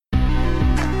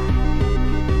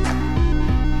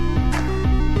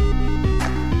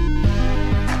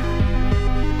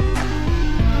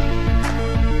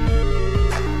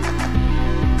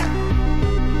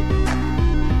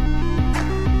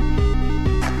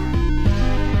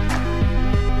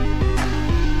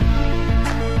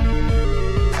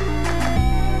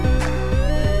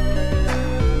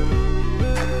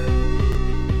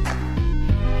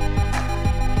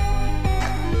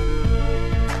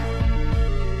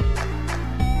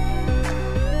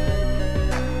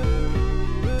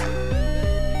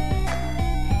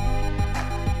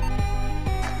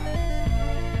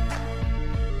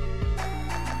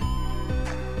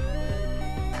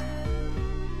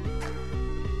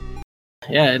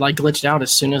Yeah, it like glitched out as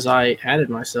soon as I added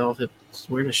myself. It's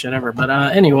weird as shit ever. But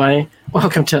anyway,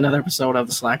 welcome to another episode of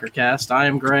the Slackercast. I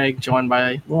am Greg, joined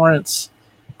by Lawrence,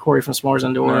 Corey from S'mores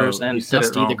Indoors, and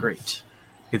Dusty the Great.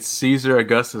 It's Caesar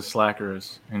Augustus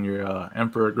Slackers and your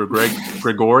Emperor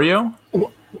Gregorio?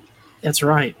 That's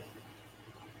right.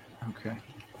 Okay.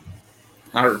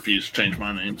 I refuse to change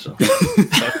my name, so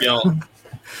fuck y'all.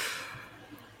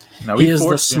 Now we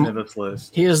forced into this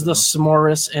list. He is the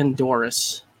S'mores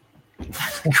Indoors.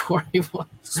 Corey,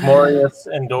 S'morius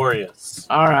and Dorius.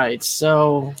 All right,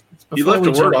 so you left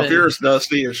a word off yours,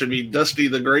 Dusty. It should be Dusty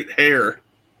the Great Hair.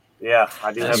 Yeah,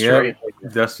 I do have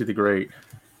Dusty the Great.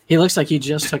 He looks like he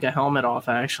just took a helmet off,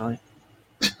 actually.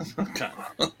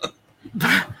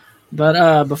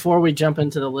 But before we jump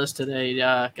into the list today,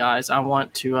 guys, I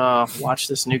want to watch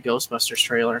this new Ghostbusters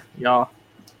trailer. Y'all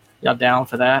down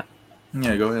for that?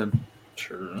 Yeah, go ahead.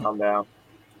 Sure. I'm down.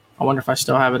 I wonder if I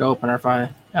still have it open or if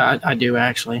I do,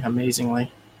 actually,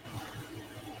 amazingly.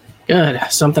 Good.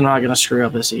 Something I'm not going to screw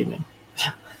up this evening.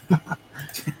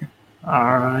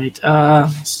 All right.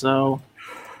 So...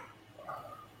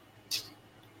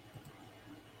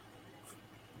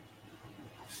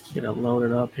 get it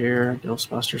loaded up here.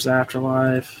 Ghostbusters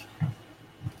Afterlife.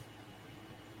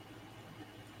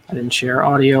 I didn't share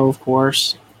audio, of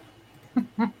course.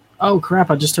 Oh, crap.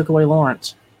 I just took away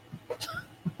Lawrence.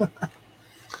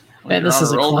 Man, this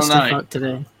is a clusterfuck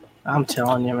today. I'm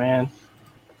telling you, man.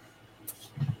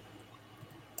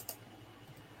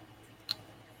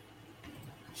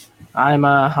 I'm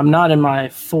not in my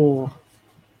full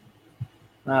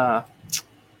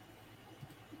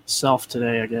self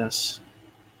today, I guess.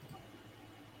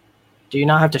 Do you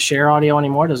not have to share audio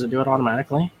anymore? Does it do it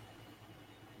automatically?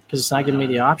 Because it's not giving me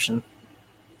the option.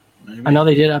 Maybe. I know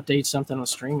they did update something with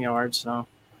StreamYard, so.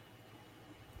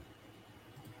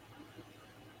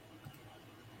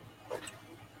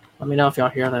 Let me know if y'all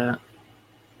hear that.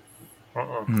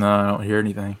 No, I don't hear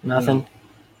anything. Nothing?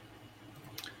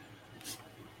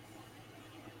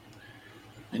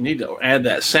 They need to add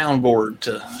that soundboard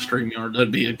to StreamYard.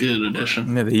 That'd be a good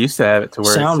addition. Yeah, they used to have it to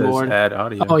where soundboard. It says add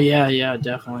audio. Oh, yeah,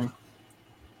 definitely.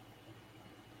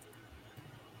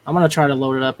 I'm going to try to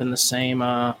load it up in the same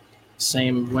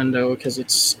window because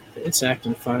it's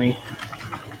acting funny.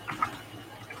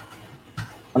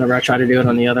 Whenever I try to do it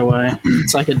on the other way.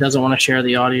 It's like it doesn't want to share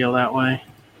the audio that way.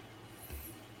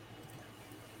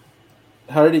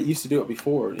 How did it used to do it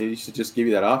before? It used to just give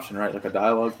you that option, right? Like a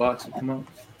dialogue box would come up?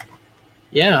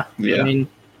 Yeah. I mean,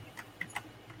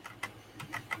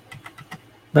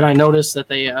 but I noticed that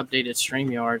they updated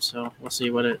StreamYard, so we'll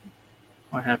see what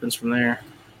happens from there.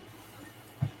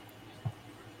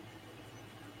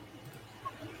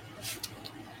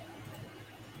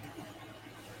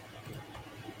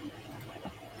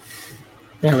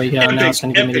 There we go. Now it's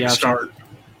going to give me the option. Start.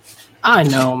 I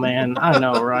know, man. I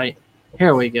know, right?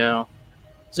 Here we go.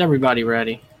 Is everybody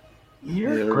ready?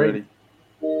 You're ready.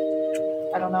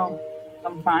 I don't know.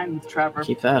 I'm fine with Trevor.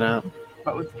 Keep that up.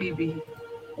 But with Phoebe,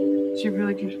 she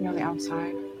really keeps me on the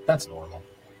outside. That's normal.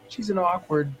 She's an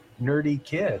awkward, nerdy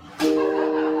kid.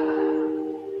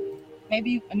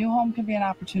 Maybe a new home could be an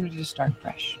opportunity to start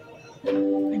fresh.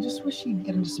 I just wish she'd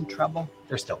get into some trouble.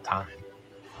 There's still time.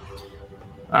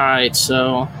 All right,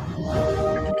 so,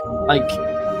 like...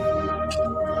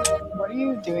 What are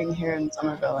you doing here in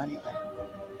Somerville anyway?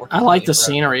 I like the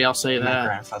scenery, I'll say that. My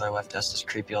grandfather left us this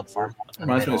creepy old farm.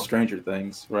 Reminds me of Stranger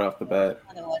Things right off the bat.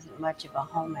 Father wasn't much of a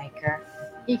homemaker.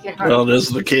 He could well, this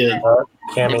is the kid.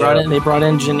 They brought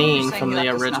in Janine from the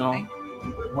original.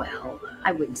 Well,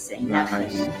 I wouldn't say nothing.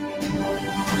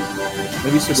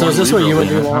 Maybe so is this what you would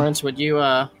do, Lawrence? Would you,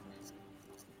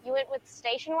 You went with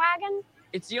station wagon?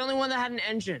 It's the only one that had an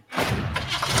engine.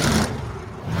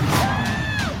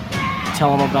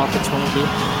 Tell him about the Twinkie?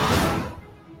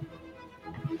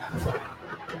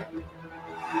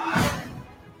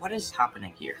 What is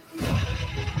happening here?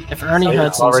 If Ernie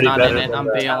Hudson's not in it, I'm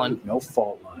bailing. No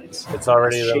fault lines. It's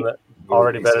already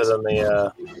better than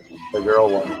the girl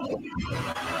one.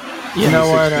 You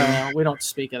know what? We don't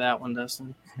speak of that one,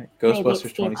 Dustin.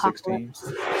 Ghostbusters 2016.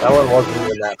 That one wasn't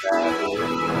even that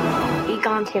bad.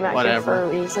 Egon came out here for a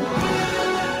reason.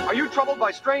 Are you troubled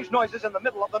by strange noises in the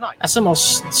middle of the night? That's the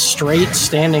most straight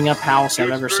standing up house I've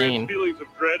ever seen. Feelings of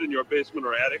dread in your basement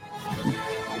or attic?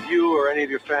 Have you or any of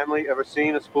your family ever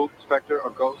seen a spook, specter, or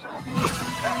ghost?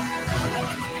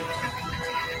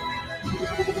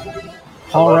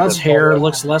 Paul Rudd's hair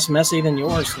looks less messy than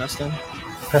yours, Dustin.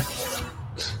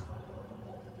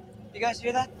 You guys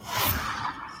hear that?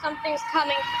 Something's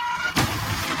coming.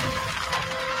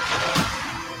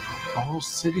 The whole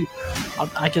city.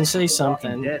 I can say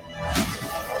something that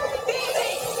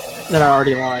I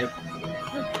already lied.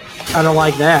 I don't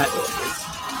like that.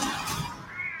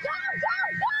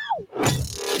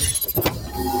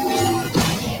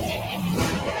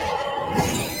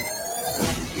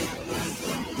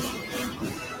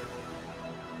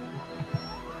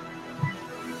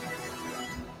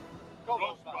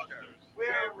 Ghostbusters,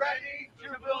 we're ready to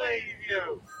believe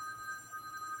you.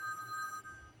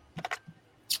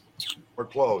 We're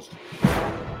closed.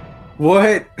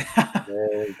 What?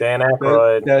 Dan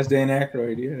Aykroyd. That's Dan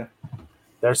Aykroyd, yeah.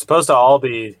 They're supposed to all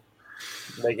be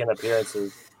making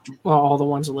appearances. Well, all the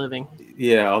ones living.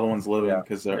 Yeah, all the ones living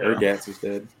because Ergatz is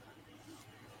dead.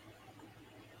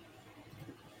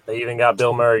 They even got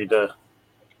Bill Murray to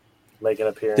make an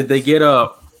appearance. Did they get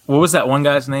what was that one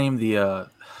guy's name? The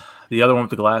other one with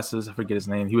the glasses. I forget his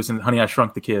name. He was in Honey, I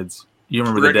Shrunk the Kids. You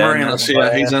remember Rick the dad? Moranis,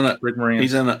 yeah, he's in it. Rick Moranis.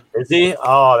 He's in it. Is he?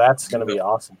 Oh, that's going to be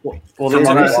awesome. Well, from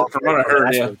what I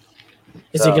heard, yeah.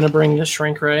 Is he going to bring the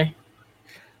shrink ray?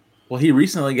 Well, he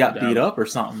recently got beat up or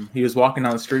something. He was walking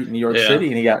down the street in New York City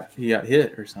and he got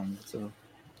hit or something. So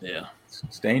yeah,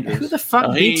 it's dangerous. Who the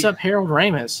fuck beats up Harold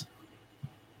Ramis?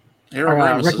 Rick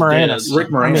Moranis. Rick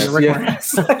Moranis. Rick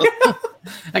Moranis.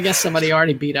 I guess somebody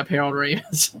already beat up Harold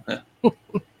Ramis.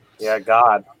 Yeah,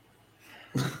 God.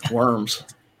 Worms.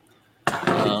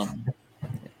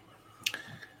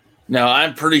 No,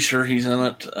 I'm pretty sure he's in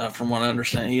it. From what I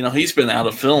understand, he's been out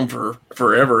of film for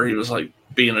forever. He was like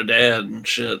being a dad and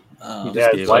shit.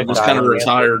 His wife was kind of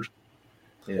retired.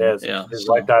 His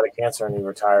wife died of cancer, and he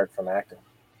retired from acting.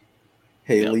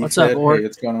 Hey, Lee, what's up, Ork? Hey,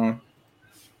 what's going on?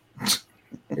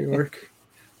 Hey, Ork.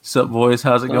 What's up, boys?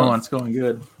 How's it going? It's going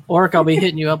good. Ork, I'll be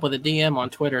hitting you up with a DM on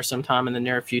Twitter sometime in the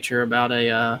near future about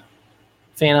a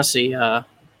fantasy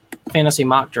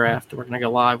mock draft we're gonna go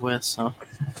live with. So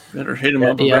better hit him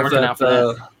up about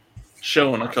that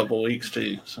show in a couple weeks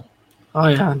too. So. Oh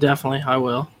yeah, definitely I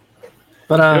will.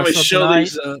 But so show tonight,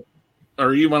 these.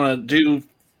 Or you want to do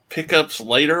pickups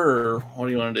later, or what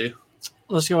do you want to do?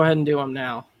 Let's go ahead and do them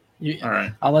now. All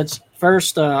right.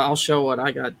 I'll show what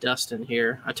I got Dustin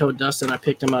here. I told Dustin I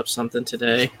picked him up something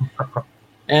today,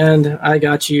 and I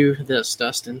got you this,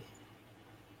 Dustin.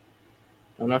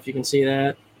 I don't know if you can see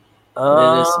that.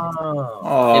 It is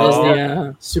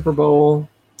the Super Bowl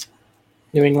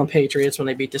New England Patriots when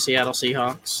they beat the Seattle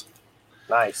Seahawks.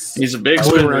 Nice. He's a big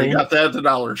spender. He got that at the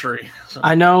Dollar Tree. So.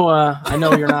 I know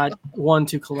you're not one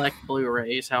to collect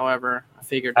Blu-rays. However, I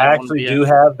figured I actually do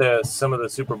have some of the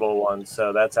Super Bowl ones,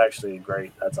 so that's actually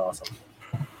great. That's awesome.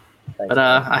 Thanks,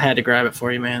 I had to grab it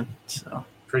for you, man. So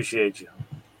appreciate you.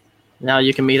 Now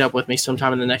you can meet up with me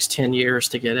sometime in the next 10 years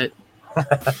to get it.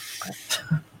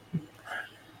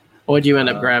 What'd you end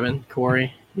up grabbing,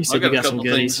 Corey? You said you got some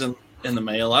goodies in the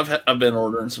mail. I've been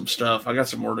ordering some stuff. I got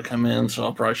some more to come in, so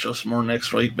I'll probably show some more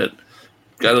next week. But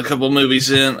got a couple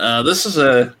movies in. This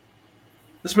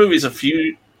movie's a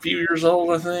few years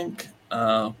old, I think.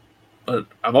 But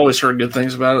I've always heard good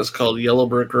things about it. It's called Yellow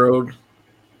Brick Road.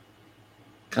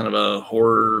 Kind of a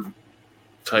horror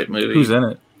type movie. Who's in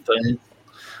it? Thing.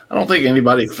 I don't think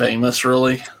anybody famous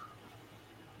really.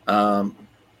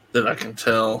 That I can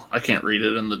tell. I can't read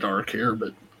it in the dark here,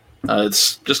 but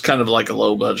it's just kind of like a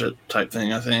low budget type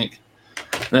thing, I think.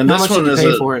 And How much did you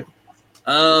pay for it?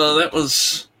 That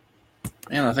was,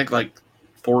 I think like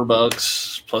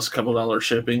 $4 plus a couple $1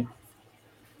 shipping.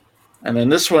 And then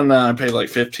this one I paid like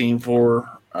 $15 for.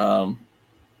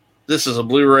 This is a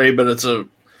Blu-ray, but it's a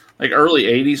like early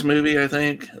 '80s movie. I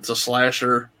think it's a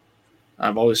slasher.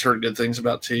 I've always heard good things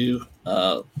about too.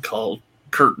 Called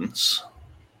Curtains.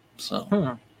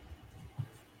 So.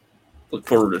 Look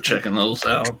forward to checking those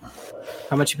out.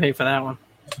 How much you pay for that one?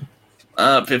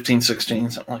 15,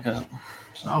 16, something like that.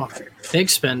 So. Oh, big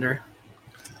spender.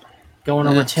 Going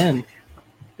over 10.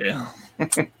 Yeah.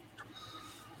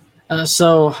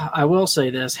 So I will say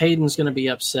this: Hayden's going to be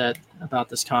upset about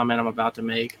this comment I'm about to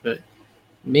make, but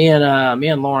me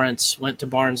and Lawrence went to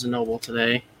Barnes & Noble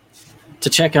today to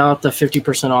check out the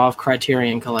 50% off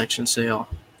Criterion Collection sale,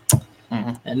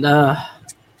 and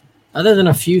other than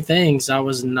a few things, I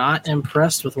was not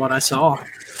impressed with what I saw.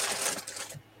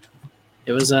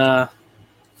 It was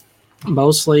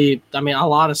mostly, a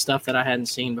lot of stuff that I hadn't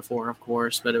seen before, of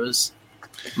course, but it was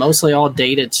mostly all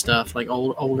dated stuff, like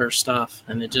older stuff,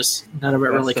 and none of it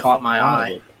really caught my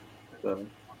eye.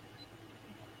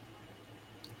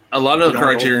 A lot of the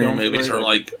Criterion movies are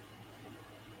like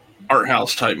art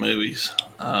house type movies,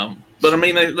 but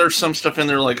there's some stuff in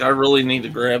there like I really need to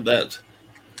grab that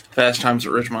Fast Times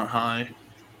at Ridgemont High.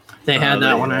 They had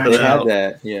that one. They had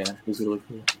that, yeah. It was really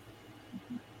cool.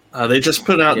 They just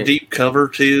put out Deep Cover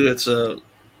too. It's a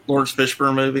Lawrence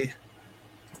Fishburne movie,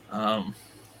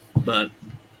 but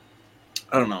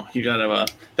I don't know. You got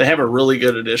to. They have a really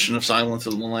good edition of Silence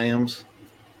of the Lambs.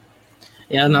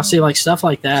 Yeah, and I'll see like stuff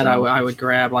like that. I would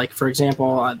grab. Like for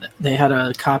example, they had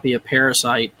a copy of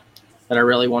Parasite that I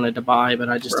really wanted to buy, but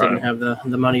I just didn't have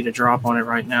the money to drop on it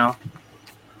right now.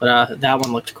 But that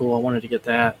one looked cool. I wanted to get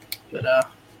that, but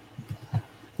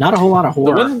not a whole lot of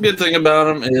horror. The one good thing about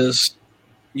them is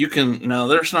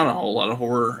there's not a whole lot of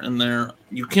horror in there.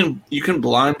 You can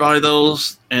blind buy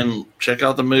those and check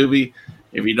out the movie.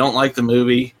 If you don't like the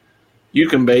movie, you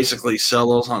can basically sell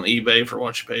those on eBay for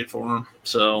what you paid for them.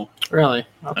 So really,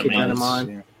 I'll keep that in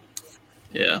mind.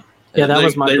 Yeah,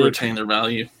 they retain their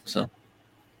value. So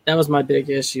that was my big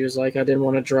issue. Is like I didn't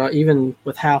want to draw even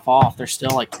with half off. They're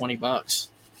still like $20.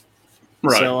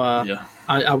 Right. So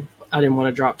I didn't want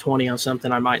to drop 20 on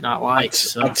something I might not like.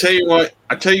 So I'll tell you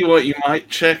what you might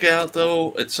check out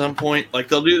though at some point. Like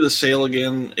they'll do the sale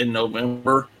again in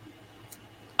November.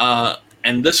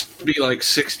 And this would be like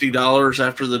 $60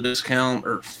 after the discount,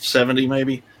 or $70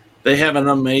 maybe. They have an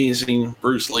amazing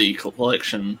Bruce Lee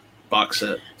collection box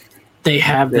set. They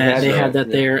have that. They had that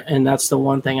there, and that's the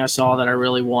one thing I saw that I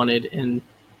really wanted. And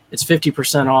it's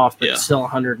 50% off, but it's still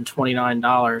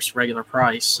 $129 regular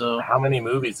price. So how many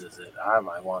movies is it? I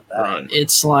might want that. Right.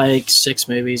 It's like 6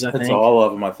 movies, I think. It's all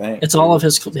of them, I think. It's all of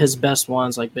his best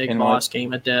ones, like Big Boss,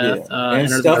 Game of Death,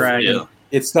 Enter the Dragon. Yeah.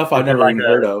 It's stuff I've never even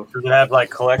heard of. Does it have like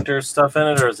collector's stuff in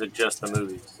it, or is it just the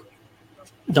movies?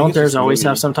 Don't theirs always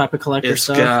have some type of collector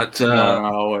stuff? It's got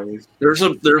not always.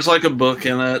 There's like a book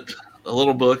in it, a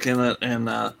little book in it, and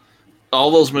all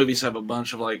those movies have a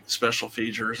bunch of like special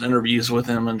features, interviews with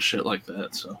him, and shit like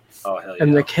that. So, hell yeah.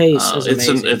 And the case is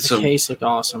amazing. The case looked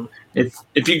awesome. If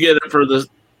you get it for the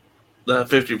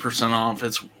 50% off,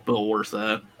 it's well worth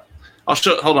that. I'll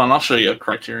show you a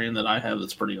Criterion that I have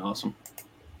that's pretty awesome.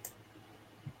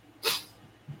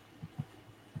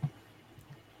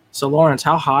 So, Lawrence,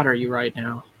 how hot are you right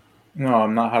now? No,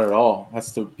 I'm not hot at all.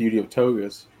 That's the beauty of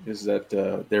togas, is that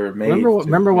they were made.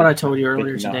 Remember what I told you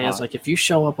earlier today? It's like if you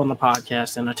show up on the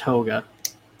podcast in a toga,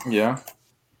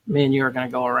 me and you are going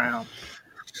to go around.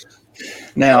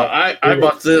 Now, I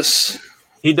bought this.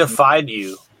 He defied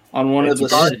you on one of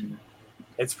the.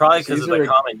 It's probably because of the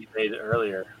comment you made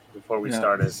earlier before we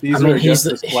started. Caesar he's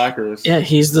the Slackers. Yeah,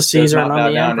 he's the Caesar, and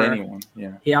I'm the Emperor. Anyone.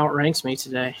 Yeah. He outranks me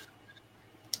today.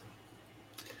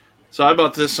 So I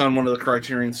bought this on one of the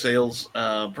Criterion sales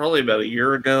probably about a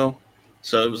year ago.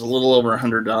 So it was a little over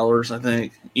 $100, I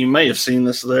think. You may have seen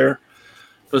this there.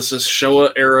 But it's this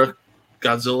Showa era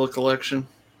Godzilla collection.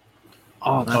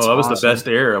 Oh, that was the best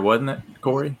era, wasn't it,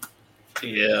 Corey?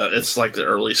 Yeah, it's like the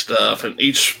early stuff. And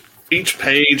each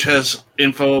page has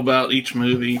info about each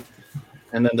movie.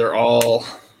 And then they're all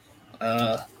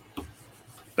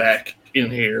back in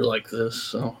here like this.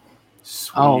 So.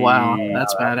 Sweet. Oh, wow.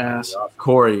 That's badass.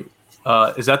 Corey.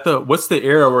 Is that what's the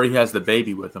era where he has the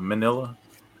baby with him? Manila?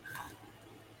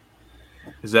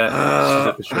 Is that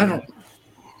the show?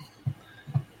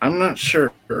 I'm not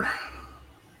sure.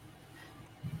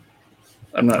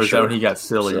 I'm not or is sure. that when he got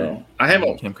silly? So, I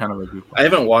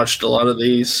haven't watched a lot of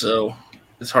these, so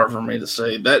it's hard for me to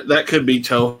say. That could be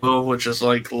Toho, which is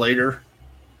like later.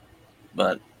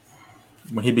 But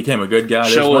when he became a good guy,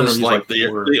 show us like the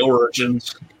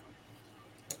origins.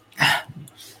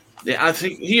 Yeah, I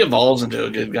think he evolves into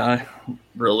a good guy.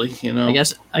 Really, you know.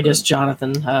 I guess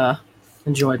Jonathan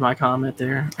enjoyed my comment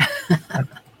there.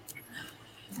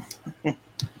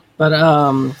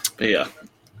 But yeah.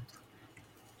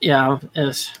 Yeah,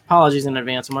 apologies in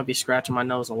advance. I might be scratching my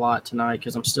nose a lot tonight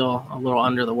because I'm still a little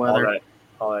under the weather.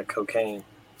 All that cocaine.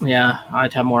 Yeah,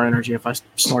 I'd have more energy if I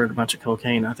snorted a bunch of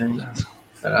cocaine, I think.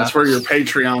 That's where your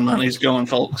Patreon money's going,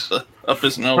 folks. Up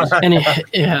his nose.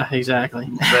 Yeah, exactly.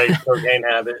 Great cocaine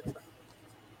habit.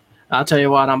 I'll tell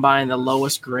you what, I'm buying the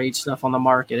lowest grade stuff on the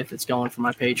market if it's going for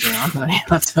my Patreon money.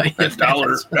 I'll tell you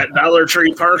that Dollar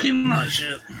Tree parking lot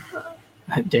shit.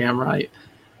 Damn right.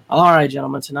 All right,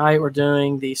 gentlemen. Tonight we're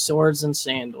doing the Swords and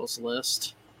Sandals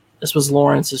list. This was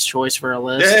Lawrence's choice for a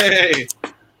list. Yay!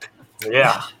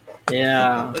 Yeah.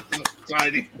 Yeah. That's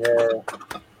exciting. Yeah.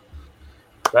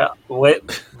 Well,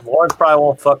 Lawrence probably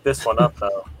won't fuck this one up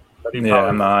though. Yeah,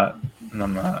 I'm not.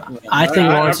 I think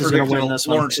Lawrence is going to win this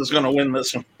one. Lawrence is going to win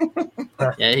this one.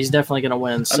 Yeah, he's definitely going to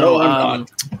win. So,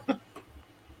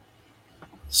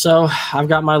 so I've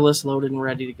got my list loaded and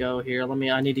ready to go here.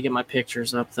 I need to get my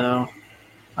pictures up though.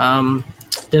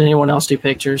 Did anyone else do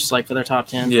pictures like for their top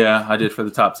 10? Yeah, I did for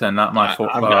the top 10, not my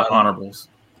honorables.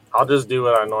 I'll just do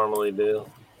what I normally do.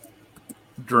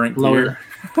 Drink beer.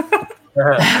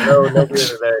 No beer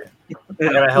today. I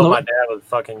gotta help my dad with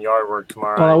fucking yard work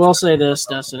tomorrow. Well, I will say this,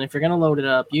 Dustin. If you're gonna load it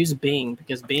up, use Bing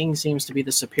because Bing seems to be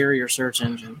the superior search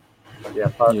engine.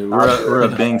 Yeah, we're a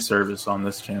Bing service on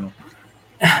this channel.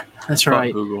 That's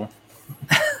right. Google.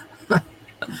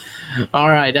 All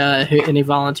right. Any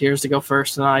volunteers to go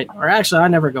first tonight? Or actually, I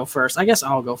never go first. I guess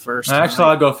I'll go first. Actually,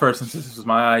 I'll go first since this was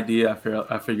my idea.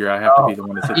 I figure I have to be the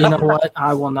one to take. You know what?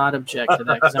 I will not object to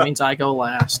that because that means I go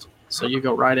last. So you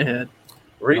go right ahead.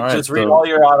 Read all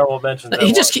your honorable mentions.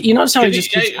 You notice how he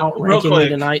just keeps outranking me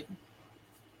tonight?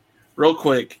 Real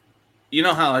quick. You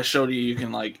know how I showed you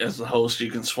can, like, as the host, you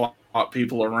can swap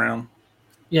people around?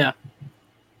 Yeah.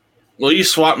 Well, you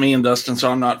swap me and Dustin,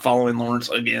 so I'm not following Lawrence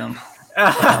again.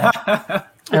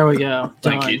 There we go.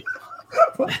 Thank you.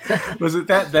 Was it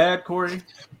that bad, Corey?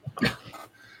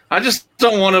 I just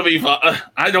don't want to be.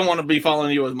 I don't want to be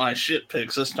following you with my shit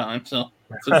picks this time, so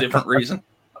it's a different reason.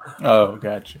 Oh,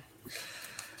 gotcha.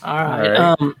 All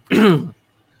right.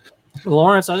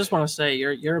 Lawrence, I just want to say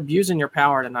you're abusing your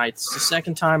power tonight. It's the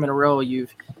second time in a row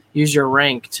you've used your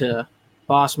rank to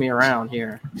boss me around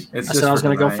here. I said I was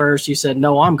going to go first. You said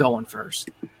no, I'm going first.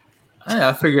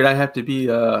 I figured I have to be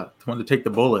the one to take the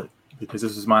bullet because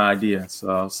this is my idea. So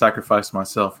I'll sacrifice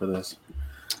myself for this.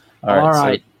 All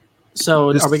right. So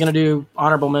are we going to do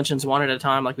honorable mentions one at a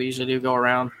time like we usually do? Go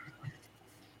around.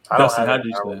 Dustin, how do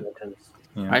you say that?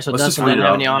 Yeah. All right. So Dustin didn't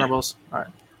have any honorables. All right.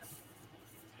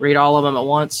 Read all of them at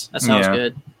once. That sounds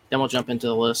good. Then we'll jump into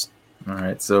the list. All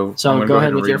right. So go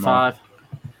ahead with your 5.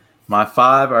 My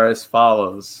 5 are as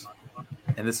follows,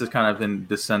 and this is kind of in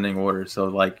descending order. So,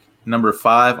 like, number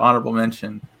 5 honorable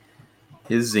mention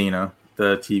is Xena,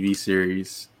 the TV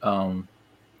series. I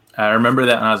remember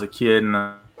that when I was a kid,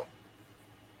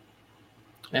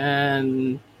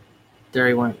 and there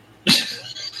he went.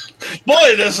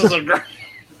 Boy, this is a great.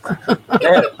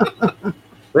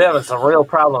 We're having some real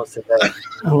problems today.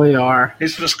 We are.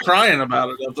 He's just crying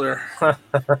about it up there.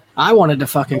 I wanted to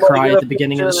fucking cry at the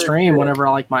beginning of the stream whenever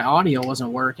my audio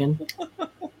wasn't working. It's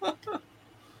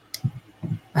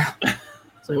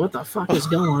like, what the fuck is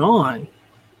going on?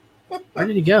 Where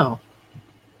did he go?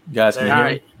 You guys, all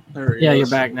right. Yeah, you're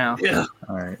back now. Yeah.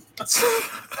 All right.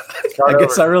 I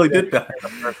guess I really did that.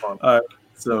 All right.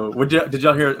 So, did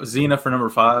y'all hear Xena for number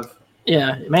 5?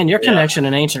 Yeah, man, your connection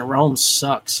in ancient Rome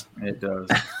sucks. It does.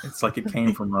 It's like it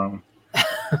came from Rome.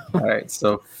 All right,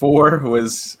 so 4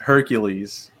 was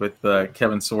Hercules with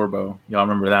Kevin Sorbo. Y'all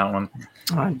remember that one?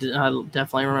 I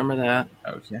definitely remember that.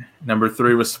 Okay. Number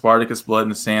 3 was Spartacus: Blood in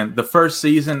the Sand. The first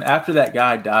season, after that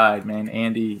guy died, man,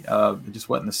 Andy, it just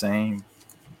wasn't the same.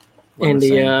 What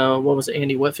was it,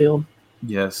 Andy Whitfield?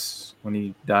 Yes, when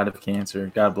he died of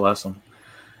cancer. God bless him.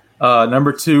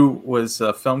 Number 2 was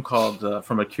a film called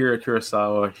from Akira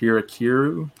Kurosawa,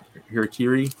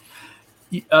 Hirakiri.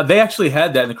 They actually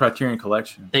had that in the Criterion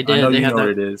Collection. They did. I know you know what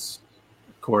it is,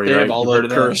 Corey. They right? have all the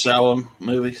Kurosawa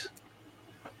movies.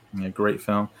 Yeah, great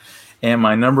film. And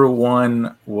my number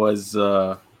 1 was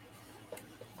it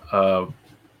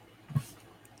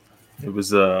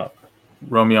was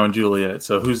Romeo and Juliet.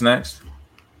 So who's next?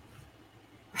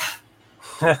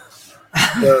 The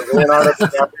Leonardo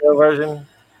DiCaprio version.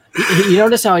 You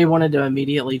notice how he wanted to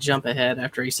immediately jump ahead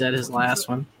after he said his last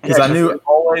one? Because I knew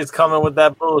always coming with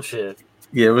that bullshit.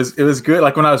 Yeah, it was good.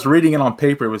 Like when I was reading it on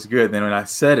paper, it was good. Then when I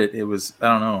said it, it was I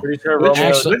don't know. Pretty sure which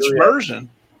version?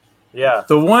 Yeah,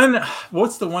 the one.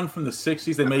 What's the one from the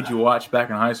 '60s they made you watch back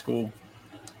in high school,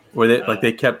 where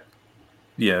they kept?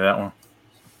 Yeah, that one.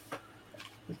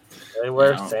 They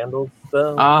wear sandals.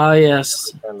 Though. Ah,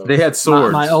 yes. They had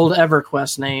swords. My old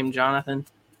EverQuest name, Jonathan.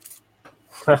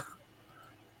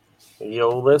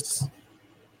 Eolus.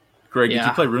 Greg, did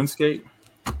you play RuneScape?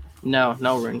 No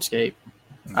RuneScape.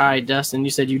 All right, Dustin,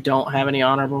 you said you don't have any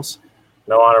honorables?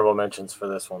 No honorable mentions for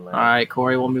this one, man. All right,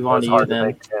 Corey, we'll move on to you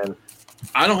then.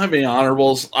 I don't have any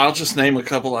honorables. I'll just name a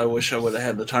couple I wish I would have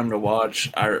had the time to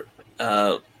watch.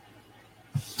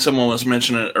 Someone was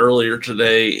mentioning it earlier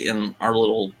today in our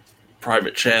little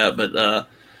private chat, but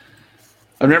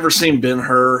I've never seen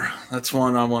Ben-Hur. That's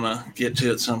one I want to get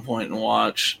to at some point and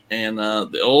watch. And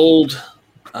the old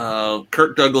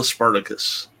Kirk Douglas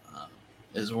Spartacus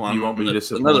is one. You won't be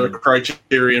disappointed. Another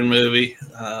Criterion movie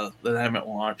that I haven't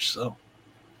watched. So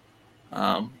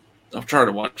I'll try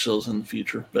to watch those in the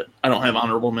future, but I don't have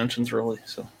honorable mentions really.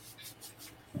 So.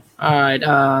 All right,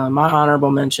 my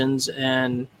honorable mentions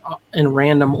and in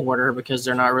random order because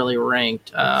they're not really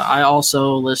ranked. I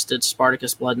also listed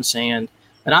Spartacus: Blood and Sand,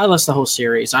 and I list the whole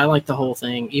series. I like the whole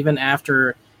thing. Even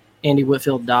after Andy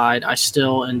Whitfield died, I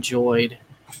still enjoyed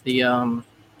the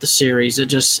series.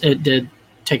 It did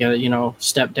take a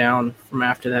step down from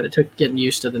after that. It took getting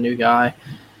used to the new guy.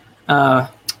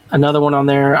 Another one on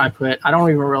there I don't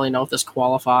even really know if this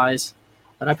qualifies,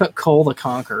 but I put Cole the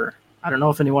Conqueror. I don't know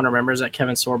if anyone remembers that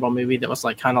Kevin Sorbo movie that was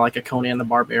like kind of like a Conan the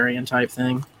Barbarian type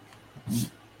thing.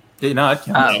 Yeah, no, it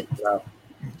counts.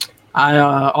 I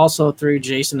also threw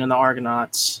Jason and the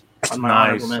Argonauts on my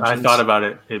honorable Nice. mentions. I thought about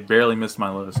it. It barely missed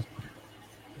my list.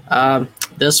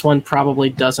 This one probably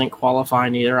doesn't qualify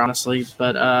neither, honestly,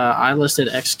 but I listed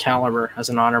Excalibur as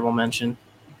an honorable mention.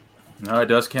 No, it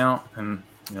does count, and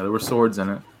there were swords in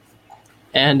it.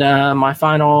 And my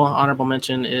final honorable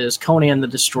mention is Conan the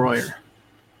Destroyer.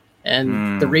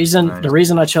 And the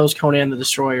reason I chose Conan the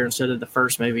Destroyer instead of the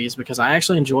first movie is because I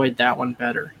actually enjoyed that one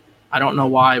better. I don't know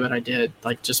why, but I did.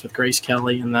 Like, just with Grace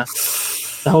Kelly and the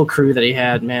whole crew that he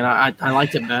had, man, I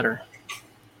liked it better.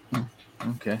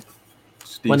 Okay.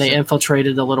 When they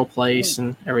infiltrated the little place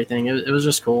and everything, it was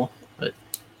just cool. But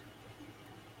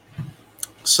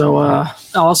so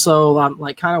also,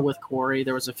 like kind of with Corey,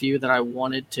 there was a few that I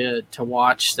wanted to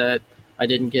watch that I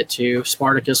didn't get to.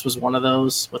 Spartacus was one of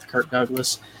those with Kirk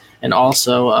Douglas, and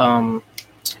also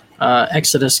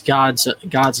Exodus: Gods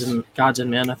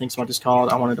and Men, I think is what it's called.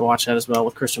 I wanted to watch that as well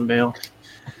with Christian Bale.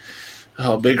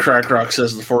 Oh, Big Crack Rock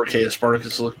says the 4K of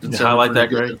Spartacus looked and highlight that,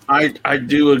 Greg. I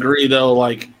do agree though.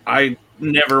 Like, I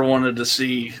never wanted to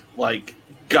see like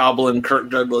Goblin Kirk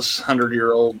Douglas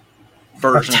 100-year-old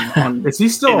version. On Is he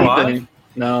still alive?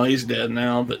 No, he's dead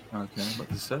now. But okay, what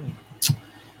to say?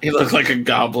 He looked like a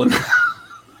goblin.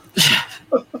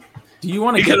 Do you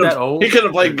want to get that old? He could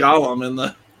have played Gollum in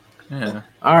the. Yeah.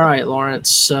 All right, Lawrence.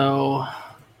 So,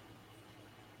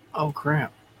 oh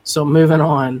crap. So moving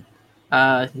on.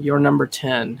 Your number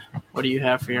 10. What do you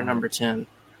have for your number 10?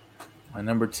 My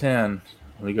number 10.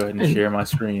 Let me go ahead and share my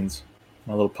screens,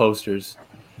 my little posters.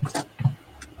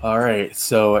 All right.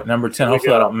 So at number 10,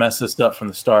 hopefully I don't mess this up from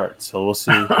the start. So we'll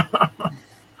see.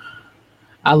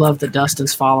 I love that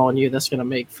Dustin's following you. That's going to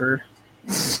make for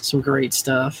some great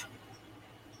stuff.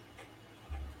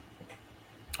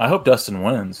 I hope Dustin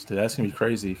wins. Dude, that's going to be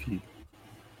crazy if you.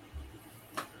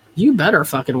 You better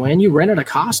fucking win. You rented a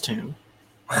costume.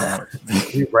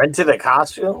 You rented a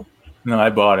costume? No, I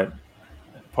bought it.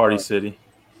 Party City.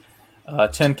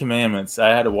 10 Commandments. I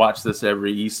had to watch this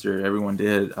every Easter. Everyone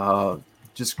did.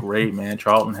 Just great, man.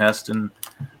 Charlton Heston.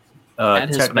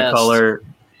 Technicolor.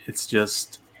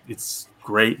 It's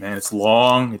great, man. It's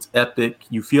long. It's epic.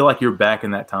 You feel like you're back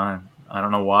in that time. I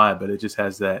don't know why, but it just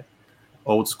has that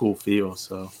old school feel.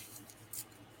 So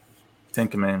 10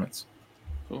 Commandments.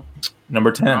 Cool.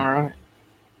 Number 10.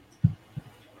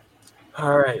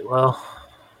 All right. Well,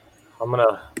 I'm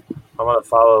gonna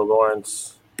follow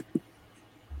Lawrence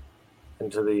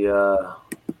into the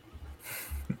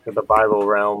Bible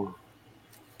realm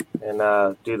and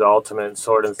do the ultimate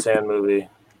sword and sandal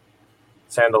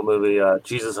movie,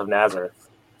 Jesus of Nazareth.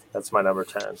 That's my number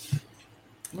 10.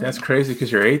 That's crazy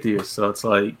because you're atheist, so it's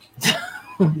like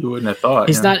you wouldn't have thought.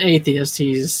 He's not atheist.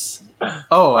 He's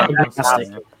agnostic.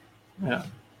 Yeah.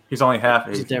 He's only half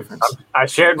There's a atheist. difference. I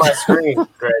shared my screen,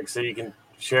 Greg, so you can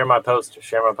share my poster.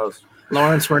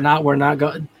 Lawrence, we're not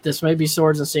going. This may be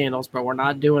swords and sandals, but we're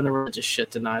not doing the religious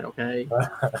shit tonight, okay?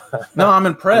 No, I'm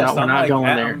impressed. We're not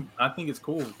going there. I think it's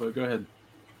cool, but go ahead.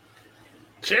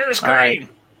 Share a screen. Right.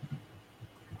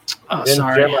 Oh, Didn't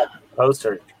sorry. share my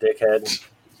poster, dickhead.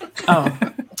 Oh,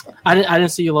 I didn't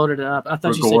see you loaded it up. I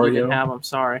thought you said you didn't have them.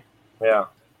 Sorry. Yeah.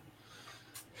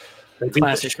 They beat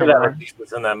the shit out of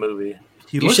Jesus in that movie.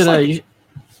 You should have.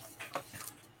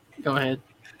 Go ahead.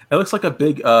 It looks like a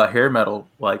big hair metal,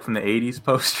 like from the '80s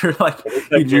poster. Like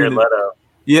Jared Leto.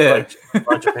 Yeah, like a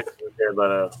bunch of pictures of Jared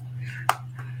Leto.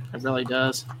 It really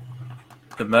does.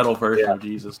 The metal version of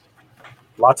Jesus.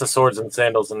 Lots of swords and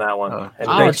sandals in that one. And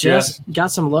thanks, Jess.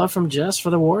 Got some love from Jess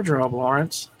for the wardrobe,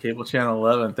 Lawrence. Cable Channel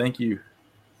 11. Thank you.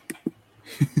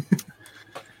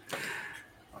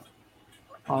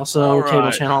 Also,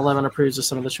 Cable Channel 11 approves of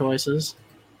some of the choices.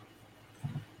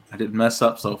 I didn't mess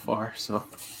up so far, so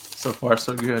far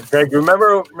so good. Greg,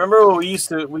 remember when we used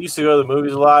to go to the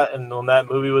movies a lot, and when that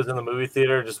movie was in the movie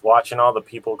theater, just watching all the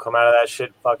people come out of that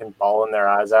shit fucking bawling their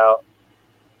eyes out.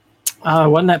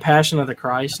 Wasn't that Passion of the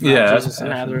Christ? Yeah, Jesus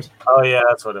and others. Oh yeah,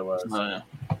 that's what it was. Oh, yeah.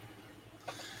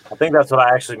 I think that's what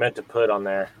I actually meant to put on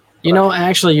there. You know,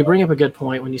 actually, you bring up a good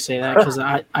point when you say that, because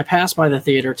I passed by the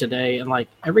theater today, and like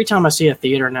every time I see a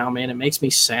theater now, man, it makes me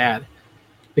sad.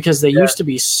 Because they used to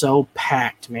be so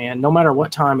packed, man. No matter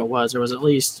what time it was, there was at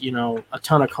least, a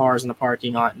ton of cars in the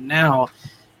parking lot. Now,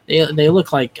 they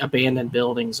look like abandoned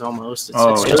buildings almost.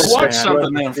 It's just watch sad.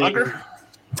 something, then, fucker.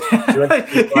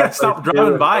 Stop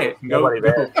driving by it. Nobody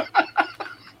there.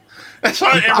 That's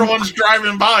why everyone's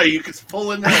driving by. You can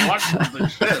pull in there and watch something.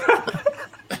 Shit.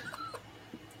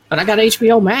 But I got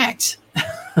HBO Max.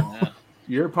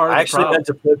 You're part of I the actually problem. meant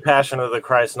to put Passion of the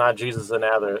Christ, not Jesus of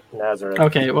Nazareth.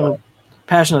 Okay, well,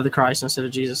 Passion of the Christ instead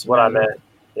of Jesus. What I meant.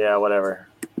 Yeah, whatever.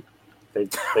 They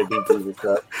beat Jesus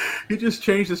up. He just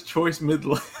changed his choice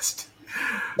mid-list.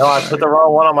 No, I put the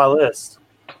wrong one on my list.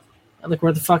 Look,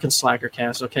 we're the fucking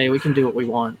Slackercast, okay? We can do what we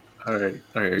want. All right.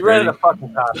 You ready to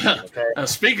fucking costume, okay?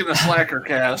 Speaking of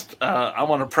Slackercast, I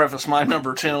want to preface my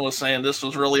number 10 with saying this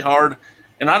was really hard,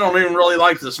 and I don't even really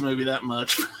like this movie that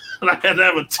much. But I had to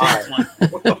have a 10th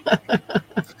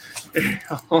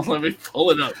one. Let me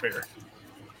pull it up here.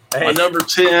 Hey. My number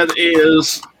 10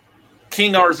 is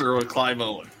King Arthur with Clive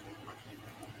Owen.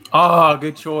 Oh,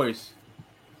 good choice.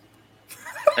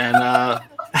 And hey,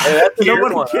 that's a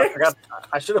good one.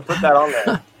 I should have put that on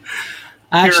there.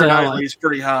 Actually, he's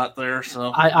pretty hot there.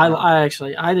 So I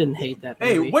didn't hate that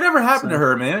movie. Hey, whatever happened to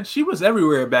her, man? She was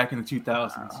everywhere back in the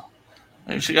 2000s.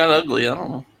 Maybe she got ugly. I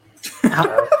don't know.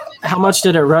 How much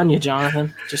did it run you,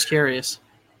 Jonathan? Just curious.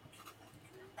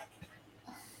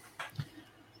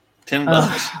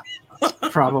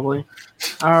 $10. Probably.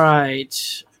 All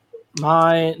right.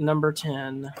 My number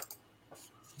 10. Let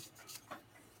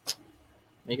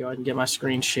me go ahead and get my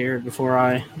screen shared before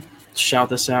I shout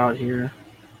this out here.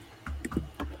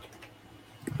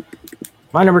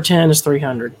 My number 10 is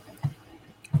 300.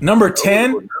 Number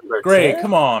 10? Number Greg, 10?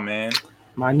 come on, man.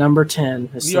 My number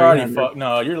 10 is You already 300.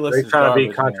 No, your list They're is trying to be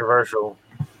garbage, controversial.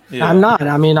 Yeah. I'm not.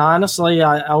 I mean, honestly,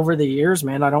 over the years,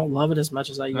 man, I don't love it as much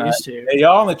as I used to. Hey,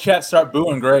 y'all in the chat start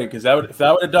booing Greg because if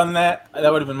I would have done that,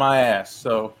 that would have been my ass.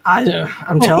 So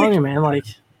I'm telling you, man, like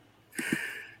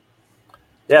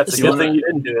yeah, it's a good thing you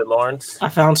didn't do it, Lawrence. I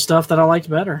found stuff that I liked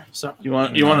better. So you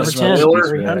want a number 10, spoiler?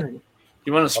 300.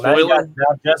 You want a Well, spoiler?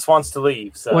 now Jess wants to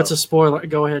leave. So What's a spoiler?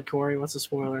 Go ahead, Corey. What's a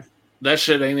spoiler? That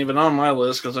shit ain't even on my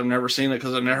list because I've never seen it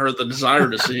because I've never had the desire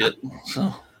to see it.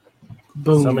 So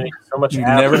boom. So much.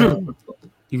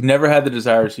 You've never had the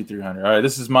desire to see 300. All right,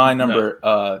 this is my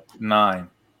number 9.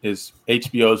 Is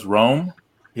HBO's Rome.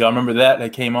 Y'all remember that?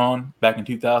 That came on back in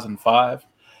 2005.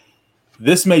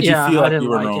 This made you feel like you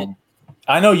were in Rome.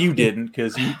 I know you didn't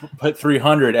because you put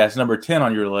 300 as number 10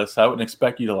 on your list. I wouldn't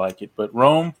expect you to like it. But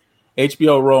Rome,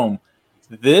 HBO Rome,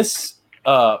 this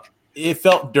it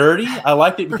felt dirty. I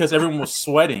liked it because everyone was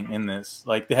sweating in this.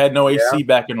 Like they had no AC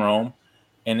back in Rome,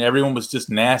 and everyone was just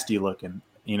nasty looking.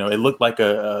 You know, it looked like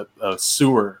a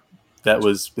sewer that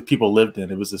the people lived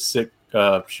in. It was a sick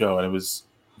show, and it was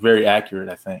very accurate,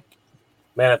 I think.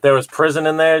 Man, if there was prison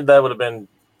in there, that would have been.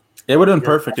 It would have been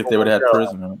perfect if they would have had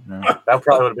prison in it. Yeah. That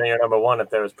probably would have been your number 1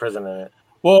 if there was prison in it.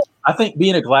 Well, I think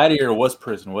being a gladiator was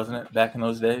prison, wasn't it, back in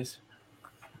those days?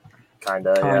 Kind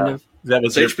of. That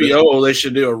was HBO. They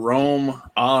should do a Rome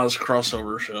Oz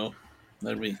crossover show.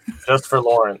 That'd be just for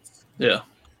Lawrence. Yeah.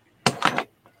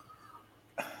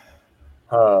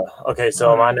 Okay,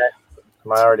 so am I next?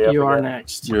 Am I already up? You are again?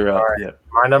 next. You're up. Right. Yeah.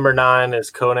 My number 9 is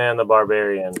Conan the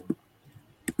Barbarian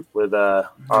with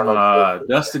Arnold.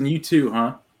 Dustin, you too,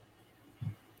 huh?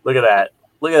 Look at that!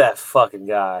 Look at that fucking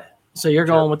guy. So you're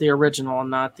going with the original and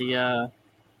not the.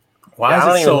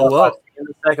 Why is it so low?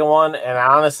 The second one, and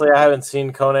honestly, I haven't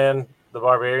seen Conan the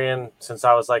Barbarian since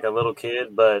I was like a little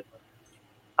kid, but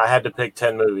I had to pick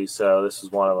 10 movies, so this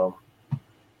is one of them.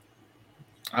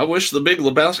 I wish The Big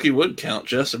Lebowski would count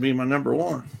just to be my number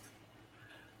 1.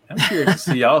 I'm curious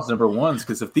to see y'all's number 1s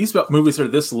because if these movies are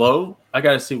this low, I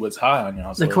got to see what's high on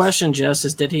y'all's The list. question, Jess,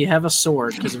 is did he have a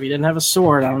sword? Because if he didn't have a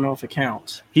sword, I don't know if it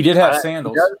counts. He did have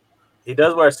sandals. He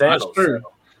does wear sandals. That's true.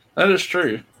 That is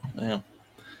true. Yeah.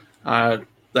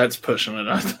 That's pushing it,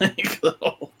 I think.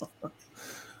 All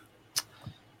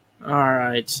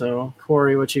right, so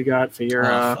Corey, what you got for your?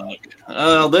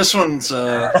 This one's.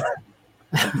 This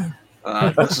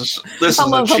is I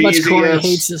love a how much cheesy Corey ass.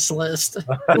 hates this list.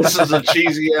 This is a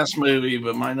cheesy ass movie,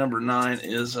 but my number 9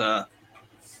 is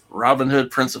Robin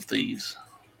Hood, Prince of Thieves.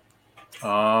 With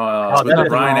the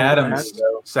Bryan Adams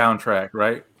soundtrack,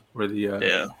 right? Where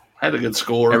the had a good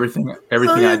score. Everything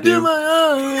I do.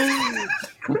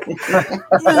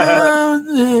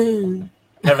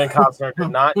 Kevin Costner did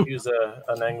not use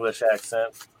an English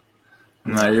accent.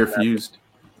 No, you're refused.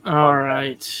 All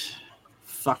right.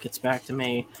 Fuck, it's back to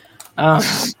me. Dude,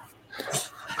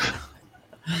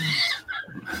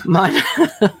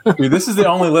 this is the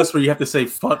only list where you have to say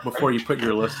fuck before you put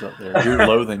your list up there. You're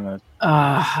loathing this.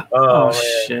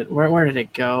 Shit. Where did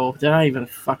it go? Do I even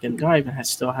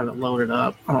still have it loaded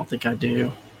up? I don't think I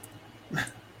do.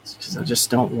 It's because I just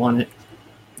don't want it.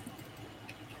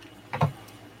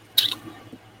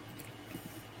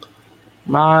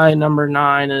 My number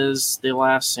 9 is The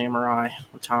Last Samurai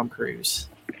with Tom Cruise.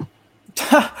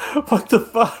 What the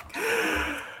fuck?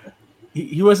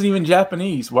 He wasn't even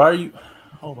Japanese. Why are you?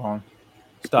 Hold on.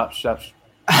 Stop.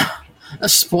 A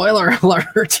spoiler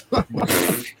alert.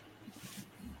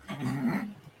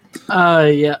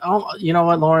 Yeah. Oh, you know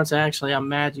what, Lawrence? Actually, I'm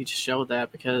mad you just showed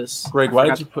that because Greg, why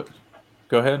did you put?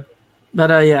 Go ahead. But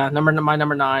yeah, my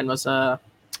number 9 was The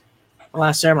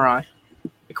Last Samurai.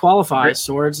 It qualifies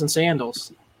swords and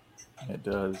sandals. It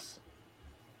does.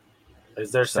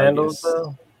 Is there sandals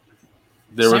though?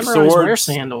 There were Samurais swords. wear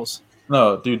sandals.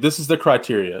 No, dude, this is the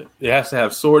criteria. It has to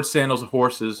have swords, sandals, and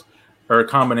horses, or a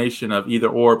combination of either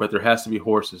or. But there has to be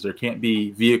horses. There can't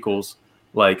be vehicles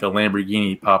like a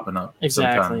Lamborghini popping up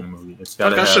sometime in the movie. It's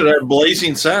got I should have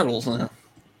blazing saddles now.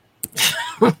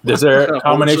 Is there a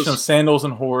combination of sandals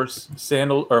and horse,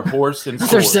 horse and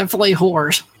sword? There's definitely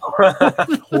horse. Horse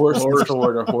and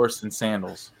sword, or horse and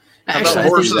sandals. How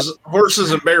about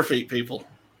horses and bare feet people?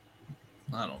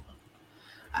 I don't know.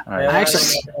 All right.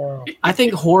 Actually, I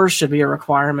think horror should be a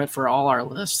requirement for all our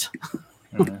lists.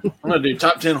 I'm gonna do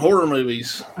top 10 horror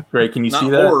movies. Great, can you Not see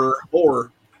that?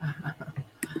 Horror.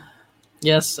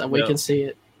 Yes, we can see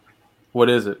it. What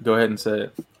is it? Go ahead and say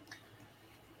it.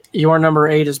 Your number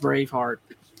 8 is Braveheart.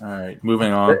 All right,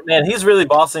 moving on. Man, he's really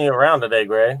bossing you around today,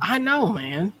 Greg. I know,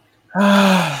 man.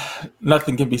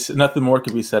 Nothing more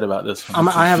can be said about this one.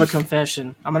 I have a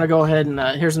confession. I'm gonna go ahead and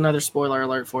here's another spoiler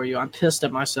alert for you. I'm pissed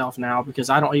at myself now because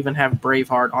I don't even have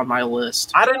Braveheart on my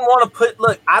list. I didn't want to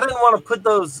put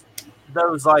those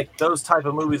type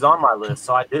of movies on my list,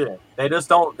 so I didn't. They just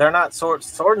don't. They're not Sword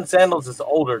and Sandals is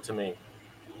older to me.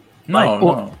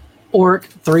 No. Orc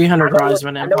 300 Rise of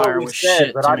an Empire was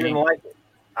shit but to I me. didn't like it.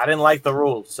 I didn't like the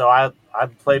rules, so I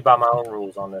played by my own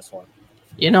rules on this one.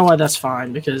 You know what? That's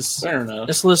fine because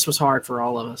this list was hard for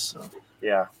all of us. So.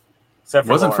 Yeah, it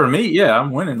wasn't for me. Yeah,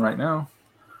 I'm winning right now.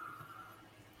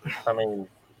 I mean,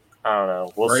 I don't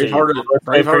know. We'll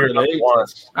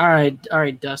Braveheart. All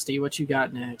right, Dusty. What you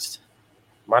got next?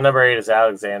 My number 8 is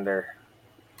Alexander,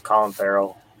 Colin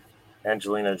Farrell,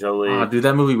 Angelina Jolie. Oh, dude,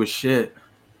 that movie was shit.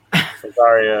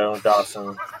 Rosario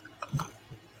Dawson.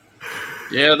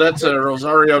 Yeah, that's a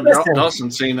Rosario Dawson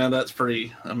scene. Now that's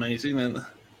pretty amazing. And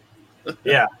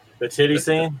yeah, the titty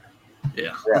scene.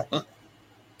 Yeah.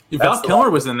 Val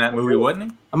Kilmer was in that movie,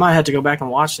 wasn't he? I might have to go back and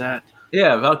watch that.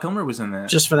 Yeah, Val Kilmer was in that.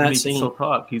 Just for that scene. So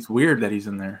pop. He's weird that he's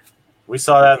in there. We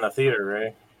saw that in the theater,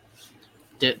 right?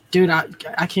 Dude,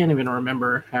 I can't even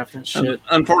remember half that shit.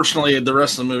 Unfortunately, the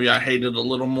rest of the movie I hated a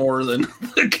little more than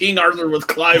King Arthur with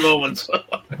Clive Owens.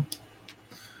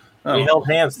 We held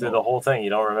hands through the whole thing. You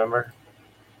don't remember?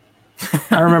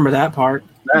 I remember that part.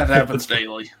 That happens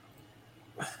daily.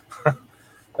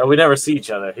 No, we never see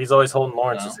each other. He's always holding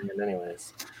Lawrence's hand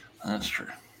anyways. That's true.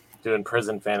 Doing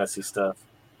prison fantasy stuff.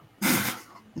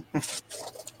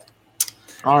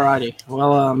 Alrighty.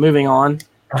 Well, moving on.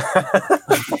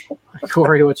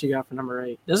 Corey, what you got for number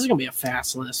 8? This is going to be a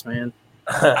fast list, man.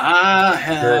 I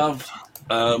have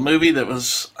a movie that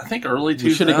was, I think, early 2000s.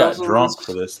 You should have got drunk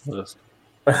for this list.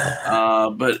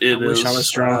 But it wish I was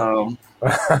drunk.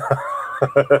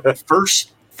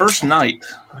 First Night.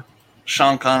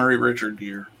 Sean Connery, Richard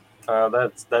Gere.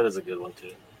 That is a good one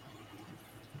too.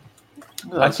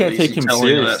 I can't take him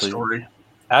seriously.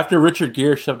 After Richard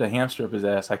Gere shoved a hamster up his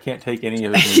ass, I can't take any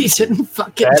of his He didn't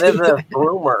fucking That do is a that.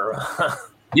 rumor.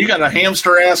 You got a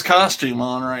hamster ass costume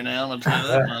on right now. I'm gonna tell you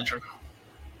that much.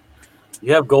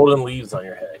 You have golden leaves on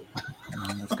your head.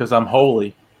 It's because I'm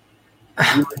holy.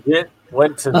 You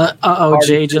went to.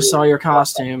 Jay just saw your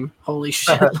costume. Holy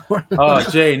shit! Oh,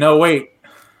 Jay, no, wait.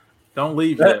 Don't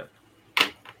leave yet.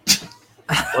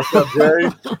 What's up, Jerry?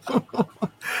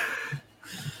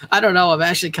 I don't know. I'm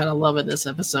actually kind of loving this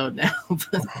episode now,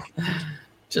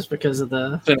 just because of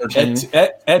the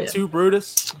Et tu,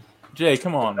 Brutus. Jay,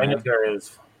 come on, man. There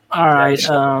is. All right.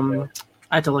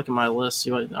 I had to look at my list.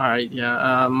 See what? All right.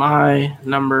 Yeah. My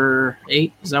number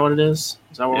 8. Is that what it is?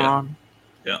 Is that what we're on?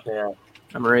 Yeah.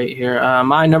 Number 8 here.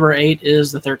 My number 8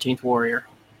 is The 13th Warrior.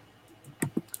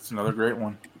 It's another great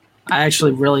one. I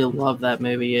actually really love that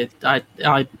movie. I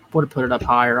would have put it up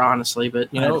higher, honestly, but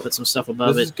I had to put some stuff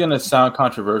above This is going to sound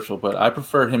controversial, but I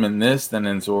prefer him in this than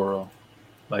in Zorro.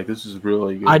 Like, this is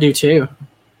really good. I do too.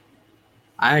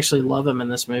 I actually love him in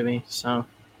this movie. So,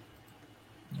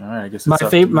 all right, I guess one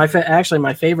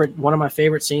of my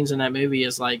favorite scenes in that movie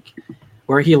is like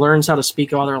where he learns how to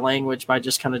speak other language by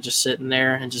just sitting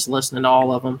there and just listening to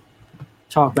all of them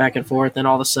talk back and forth. Then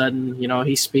all of a sudden,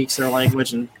 he speaks their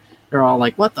language and they're all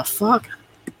like, "What the fuck?"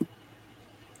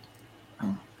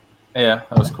 Yeah,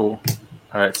 that was cool.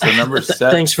 All right, so number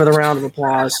 7. Thanks for the round of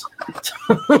applause.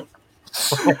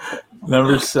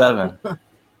 Number 7.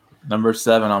 Number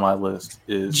 7 on my list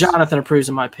is Jonathan approves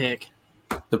of my pick.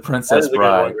 The Princess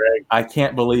Bride. One, I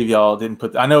can't believe y'all didn't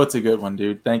put. I know it's a good one,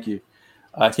 dude. Thank you.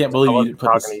 I can't believe you didn't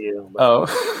put this. To you, oh,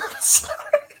 sorry.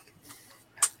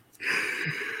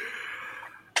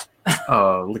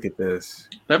 Oh, look at this.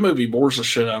 That movie bores the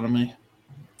shit out of me.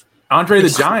 Andre the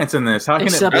Giant's in this. How can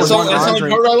it? That's the only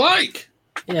part I like.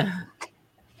 Yeah.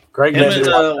 Greg Him mentioned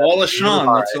and Wallace Shawn.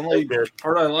 All That's the right, only good.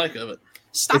 part I like of it.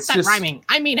 Stop that rhyming.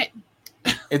 I mean it.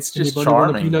 It's just Anybody want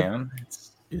a charming, peanut? man.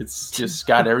 It's just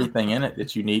got everything in it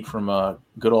that you need from a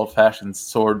good old fashioned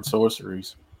sword and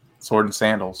sorceries, sword and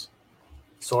sandals.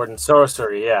 Sword and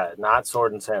sorcery, yeah, not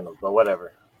sword and sandals, but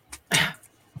whatever.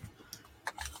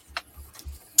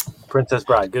 Princess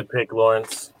Bride, good pick,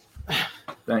 Lawrence.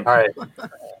 Thanks. All right,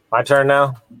 my turn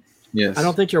now. Yes. I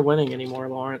don't think you're winning anymore,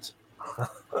 Lawrence.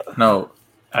 No,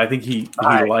 I think he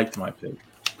right. liked my pick.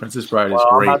 Princess Bride is Well,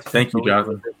 I'm great. about to Thank you, believe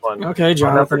Jonathan. this one. Okay,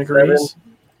 Jonathan My number agrees. 7.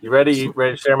 You ready? You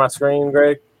ready to share my screen,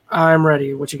 Greg? I'm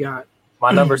ready. What you got?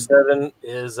 My number 7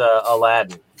 is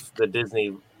Aladdin, the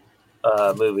Disney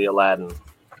movie Aladdin.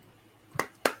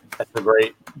 That's a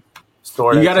great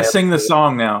story. You got to sing the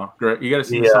song now. You got to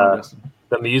sing the song, Justin.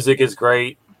 The music is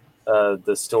great.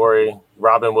 The story,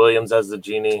 Robin Williams as the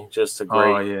genie, just a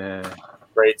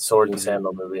great sword and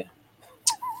sandal movie.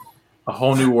 A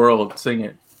Whole New World. Sing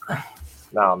it.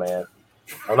 No, man,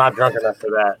 I'm not drunk enough for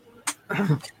that.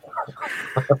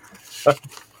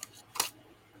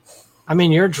 I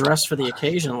mean, you're dressed for the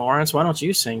occasion, Lawrence. Why don't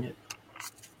you sing it?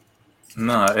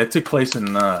 No, it took place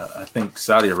in I think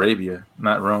Saudi Arabia,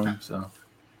 not Rome. So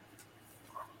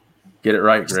get it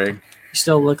right, Greg. You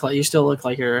still look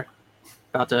like you're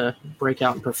about to break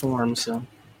out and perform. So, all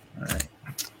right.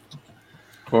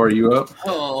 Corey, you up?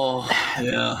 Oh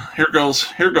yeah. Here goes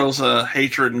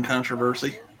hatred and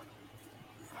controversy.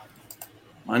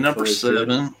 My number 7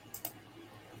 is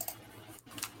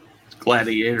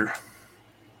Gladiator.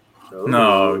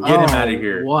 No, get him out of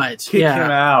here. What? Kick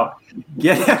him out.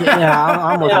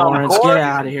 I'm with Lawrence. Get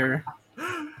out of here.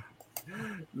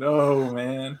 No,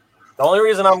 man. The only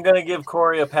reason I'm going to give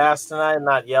Corey a pass tonight and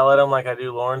not yell at him like I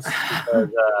do Lawrence is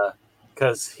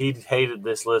because he hated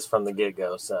this list from the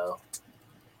get-go. So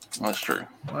that's true.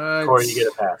 Corey, you get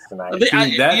a pass tonight.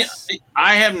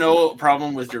 I have no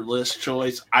problem with your list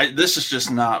choice. This is just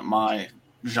not my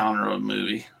genre of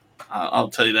movie. I'll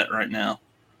tell you that right now.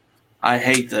 I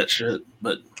hate that shit,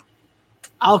 but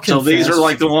so these are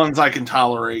like the ones I can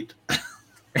tolerate.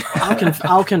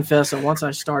 I'll confess that once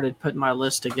I started putting my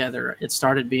list together, it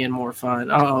started being more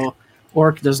fun.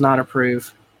 Orc does not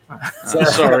approve.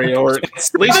 Sorry, Orc.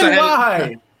 At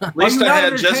least I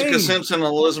had Jessica entertained. Simpson and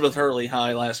Elizabeth Hurley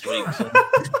high last week. So.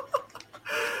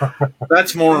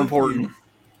 That's more important.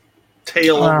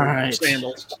 Tail over right.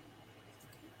 Sandals.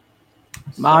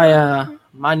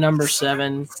 My number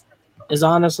 7 is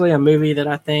honestly a movie that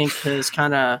I think has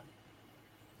kind of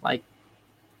like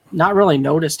not really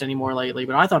noticed anymore lately,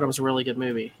 but I thought it was a really good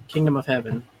movie. Kingdom of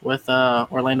Heaven with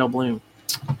Orlando Bloom.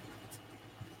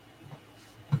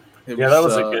 That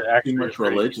was a good too much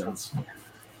religions.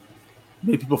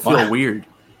 Made people feel weird.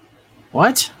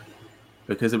 What?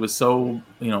 Because it was so,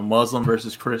 Muslim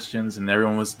versus Christians, and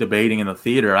everyone was debating in the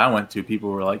theater I went to. People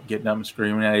were like getting up and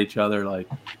screaming at each other, like,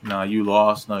 "No, you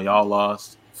lost. No, y'all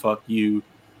lost. Fuck you."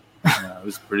 It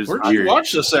was pretty Where'd weird. you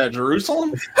watch this at,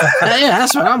 Jerusalem? Yeah,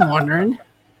 that's what I'm wondering.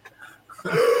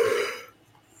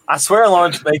 I swear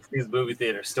Lawrence makes these movie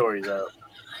theater stories up.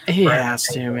 He has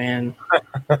to, man.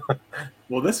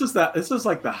 Well, this was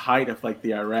like the height of like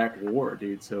the Iraq War,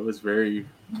 dude. So it was very.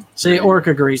 See, Orc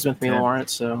agrees with me,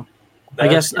 Lawrence. So I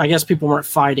guess people weren't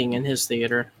fighting in his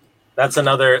theater. That's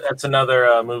another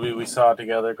movie we saw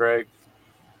together, Greg.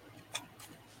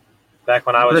 Back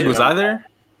when I was. Greg, was I there?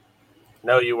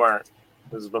 No, you weren't.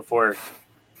 This was before.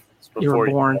 You were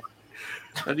born.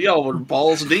 Y'all were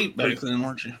balls deep back then,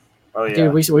 weren't you? Oh yeah,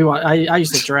 dude. I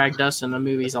used to drag Dustin in the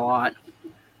movies a lot.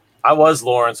 I was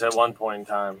Lawrence at one point in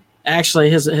time.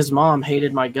 Actually, his mom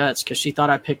hated my guts because she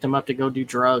thought I picked him up to go do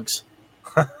drugs.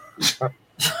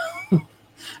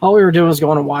 All we were doing was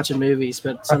going and watching movies,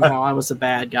 but somehow I was the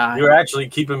bad guy. You were actually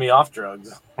keeping me off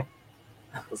drugs.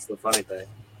 That's the funny thing.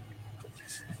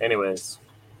 Anyways.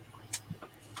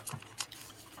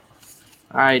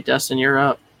 All right, Dustin, you're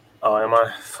up. Oh, am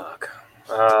I? Fuck.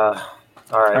 All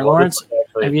right. Lawrence,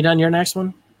 have you done your next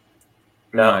one?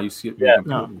 No, you skipped. Yeah.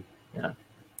 No. Yeah.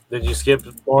 Did you skip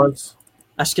Lawrence?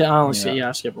 I skipped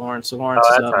Lawrence. So Lawrence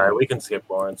that's is up. all right. We can skip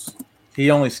Lawrence.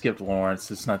 He only skipped Lawrence.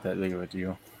 It's not that big of a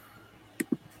deal.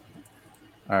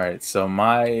 All right, so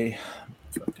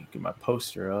get my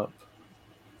poster up.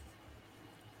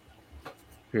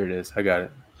 Here it is. I got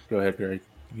it. Go ahead, Greg.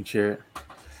 You can share it.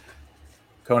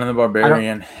 Conan the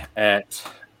Barbarian at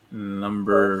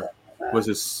number.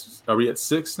 Are we at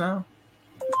 6 now?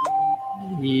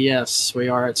 Yes, we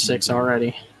are at 6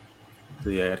 already. So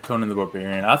yeah, Conan the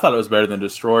Barbarian. I thought it was better than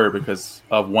Destroyer because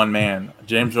of one man,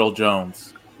 James Earl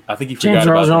Jones. I think you forgot James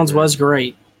Earl about Jones that. was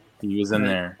great. He was in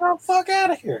there. Oh, fuck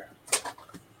out of here.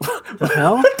 What the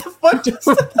hell? What the fuck just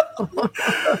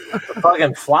A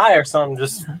fucking fly or something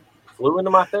just flew into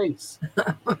my face.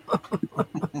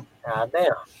 God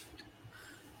damn.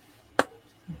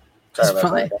 Sorry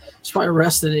about that. It's probably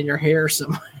rested in your hair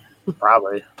somewhere.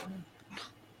 Probably.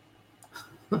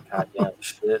 God damn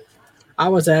shit. I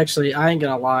ain't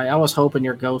gonna lie, I was hoping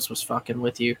your ghost was fucking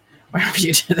with you. Whenever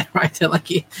you did that right there, like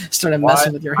he started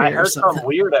messing with your hair I or heard something. something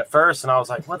weird at first, and I was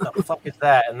like, what the fuck is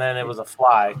that? And then it was a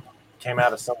fly. Came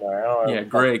out of somewhere. I don't know. Yeah,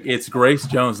 Greg. It's Grace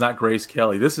Jones, not Grace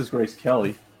Kelly. This is Grace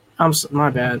Kelly. My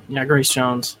bad. Yeah, Grace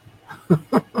Jones.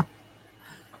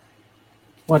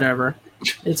 Whatever.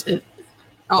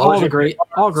 All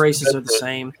Graces are the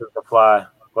same. The fly.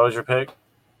 What was your pick?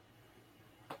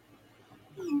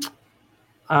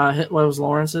 What was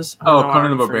Lawrence's? Oh,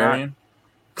 Conan the Barbarian.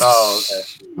 Oh, okay.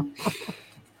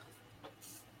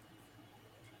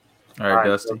 All right,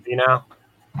 Dusty. So you know?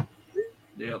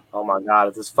 Yep. Oh my god,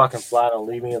 if this fucking fly don't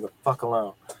leave me the fuck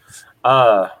alone.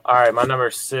 All right, my number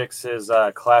 6 is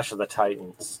Clash of the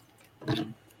Titans.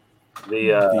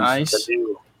 Nice.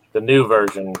 The new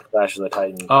version, Clash of the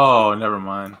Titans. Oh, never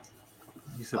mind.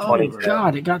 Oh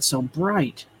god, it got so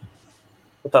bright.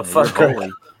 What the fuck?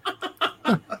 Holy.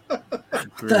 What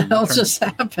the hell just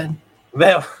happened?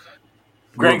 Man,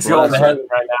 Greg's going to heaven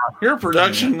right now. Your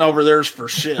production over there's for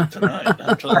shit tonight.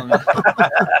 I'm telling you.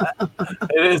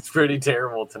 It is pretty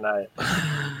terrible tonight.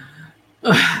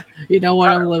 You know what?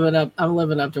 I'm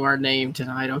living up to our name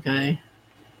tonight. Okay.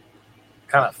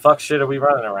 Kind of fuck shit are we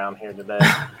running around here today?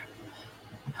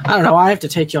 I don't know. I have to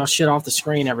take y'all shit off the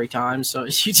screen every time. So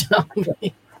you tell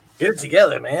me. Get it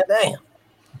together, man. Damn.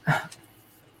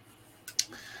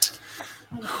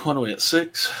 What are we at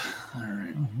 6? All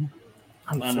right.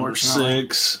 My number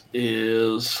 6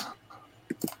 is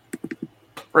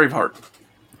Braveheart.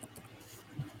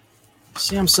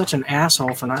 See, I'm such an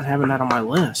asshole for not having that on my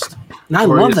list. And I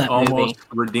love that movie. Almost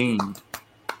redeemed.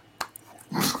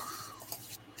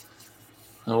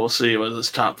 We'll see with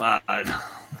this top 5.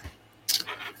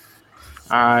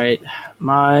 All right,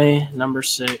 my number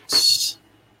 6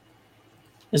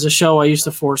 is a show I used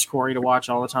to force Corey to watch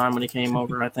all the time when he came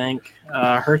over. I think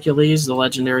Hercules: The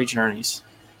Legendary Journeys.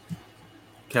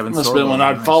 Kevin Must have been when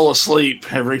I'd fall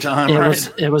asleep every time.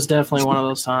 It was definitely one of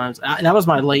those times. That was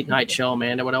my late night show,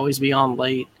 man. It would always be on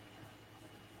late,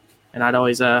 and I'd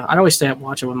always stay up and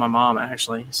watch it with my mom.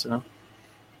 Actually, so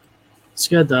it's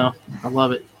good though. I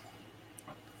love it.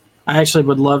 I actually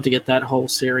would love to get that whole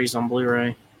series on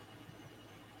Blu-ray.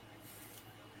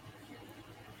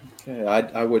 Okay,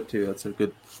 I would too. That's a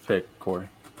good pick, Corey.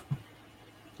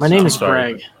 My name is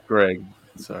Greg. Greg.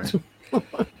 Sorry.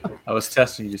 I was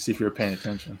testing you to see if you were paying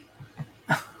attention.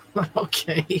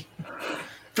 Okay.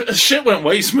 Shit went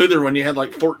way smoother when you had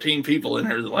like 14 people in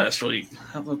here last week.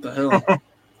 What the hell?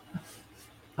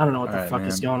 I don't know what the fuck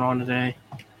is going on today.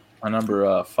 My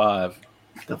number 5.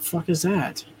 The fuck is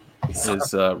that?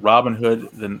 Is Robin Hood,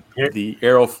 the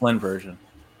Errol Flynn version.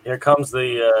 Here comes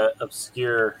the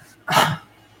obscure.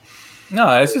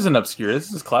 No, this isn't obscure.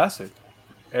 This is classic.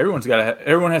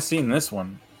 Everyone has seen this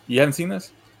one. You haven't seen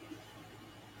this?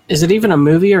 Is it even a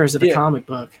movie or is it a comic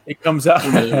book? It comes out.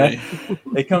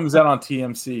 It comes out on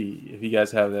TMC. If you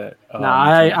guys have that. No,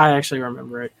 I actually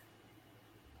remember it.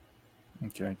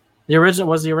 Okay.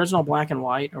 Was the original black and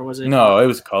white or was it? No, it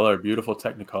was color, beautiful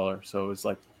Technicolor. So it was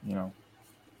like,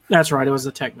 That's right. It was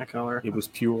the Technicolor. It was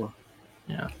pure.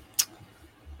 Yeah.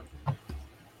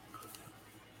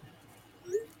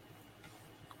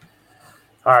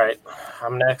 All right,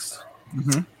 I'm next.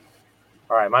 Mm-hmm.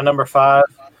 All right, my number 5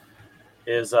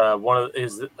 is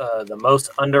the most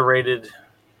underrated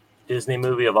Disney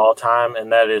movie of all time,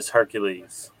 and that is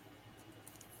Hercules.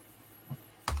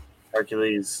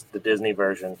 Hercules, the Disney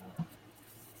version.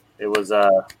 It was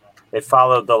it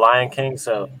followed The Lion King,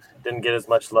 so didn't get as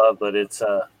much love, but it's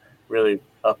really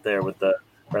up there with the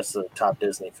rest of the top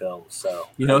Disney films. So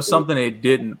something it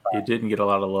didn't get a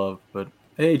lot of love, but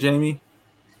hey, Jamie.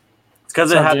 It's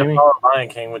because it had to follow Lion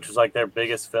King, which was like their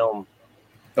biggest film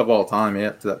of all time.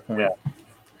 Yeah, to that point. Yeah.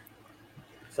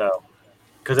 So,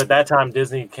 because at that time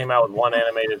Disney came out with one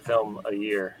animated film a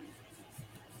year.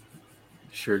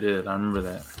 Sure did. I remember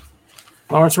that.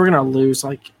 Lawrence, we're gonna lose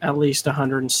like at least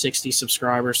 160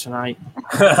 subscribers tonight.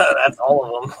 That's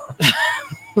all of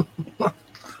them.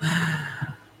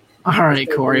 All right,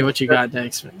 Corey, what you got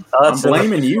next? I'm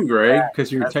blaming you, Greg,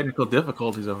 because your technical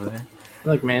difficulties over there.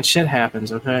 Look, man, shit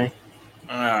happens. Okay.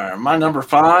 My number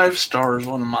 5 stars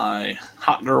one of my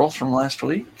hot girls from last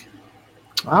week.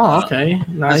 Oh, okay.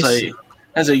 Nice.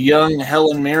 As a young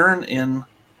Helen Mirren in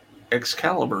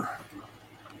Excalibur.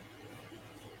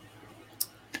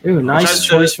 Ooh, nice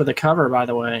choice for the cover, by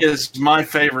the way. Is my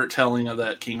favorite telling of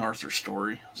that King Arthur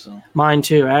story. So mine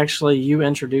too. Actually, you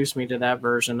introduced me to that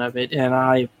version of it, and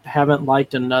I haven't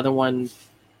liked another one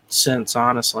since,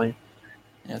 honestly.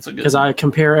 Yeah, it's a good because one. I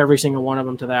compare every single one of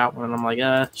them to that one, and I'm like,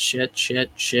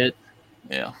 shit.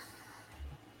 Yeah.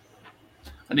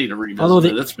 I need to revisit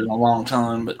it. It's been a long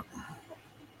time, but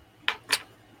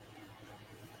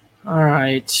all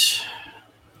right.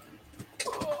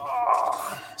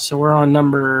 So we're on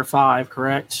number 5,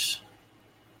 correct?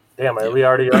 Damn, are we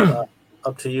already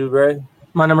up to you, Greg?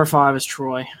 My number 5 is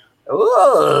Troy.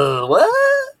 Ooh,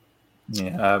 what?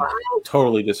 Yeah, I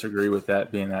totally disagree with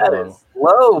that being that low. Is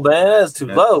low, man. That's too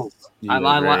low. I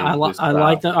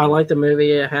like the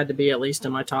movie. It had to be at least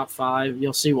in my top 5.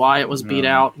 You'll see why it was beat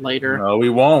out later. No, we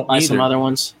won't. By some other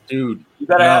ones, dude. You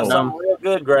better have something real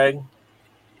good, Greg.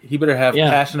 He better have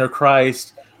Passion of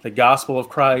Christ, the Gospel of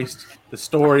Christ, the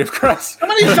story of Christ. How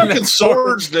many fucking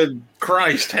swords did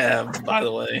Christ have, by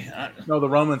the way? No, the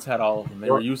Romans had all of them.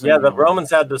 They were using. Yeah, the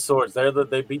Romans had the swords.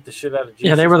 They beat the shit out of Jesus.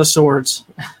 Yeah, they were the swords.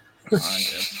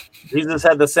 Jesus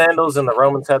had the sandals, and the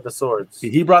Romans had the swords.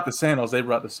 He brought the sandals. They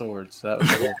brought the swords. That was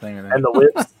the whole thing. And the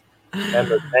whips, and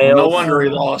the nails. No wonder he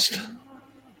lost.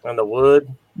 And the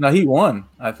wood. No, he won.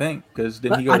 I think because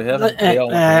didn't he go to heaven?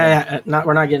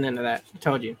 We're not getting into that. I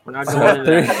told you, we're not going into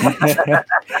that.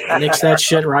 Nix that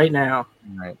shit right now. All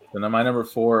right. So then my number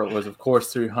 4 was, of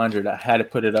course, 300. I had to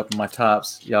put it up in my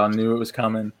tops. Y'all knew it was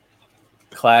coming.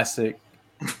 Classic.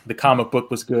 The comic book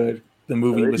was good. The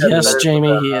movie was good. Yes,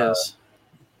 Jamie, he is.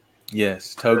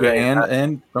 Yes, Toga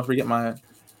and don't forget my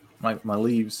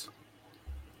leaves.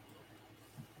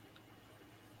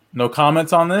 No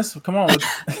comments on this? Come on.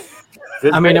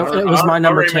 I mean, it was my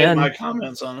number 10. My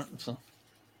comments on it. So.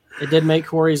 It did make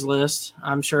Corey's list.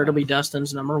 I'm sure it'll be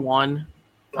Dustin's number 1.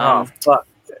 Oh fuck!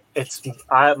 It's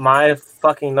my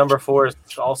fucking number 4 is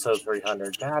also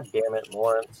 300. God damn it,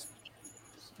 Lawrence.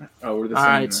 Oh, we're the all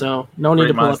same. Right, so no need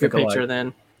to pull up your picture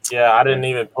then. Yeah, I didn't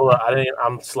even pull it.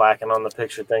 I'm slacking on the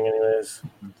picture thing, anyways.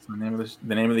 That's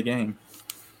the name of the game.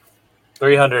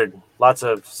 300. Lots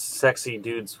of sexy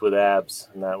dudes with abs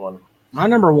in that one. My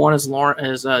number 1 is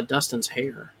Dustin's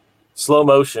hair. Slow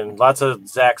motion. Lots of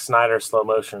Zack Snyder slow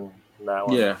motion in that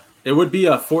one. Yeah, it would be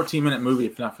a 14-minute movie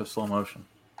if not for slow motion.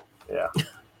 Yeah.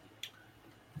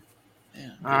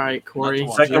 All right, Corey.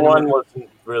 The second one wasn't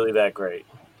really that great.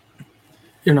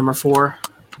 Your number 4.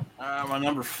 My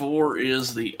number 4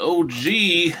 is the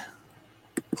OG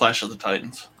Clash of the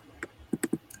Titans.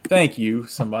 Thank you,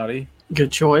 somebody.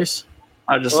 Good choice.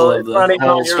 I just love the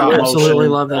whole stop motion. Absolutely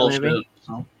love that movie.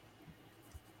 So.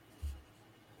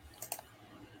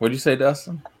 What'd you say,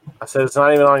 Dustin? I said it's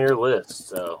not even on your list,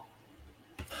 so.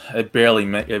 It barely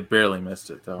missed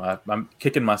it though. I'm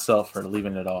kicking myself for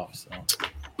leaving it off. So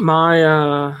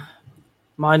my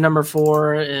number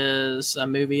 4 is a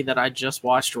movie that I just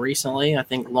watched recently. I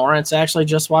think Lawrence actually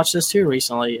just watched this too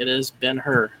recently. It is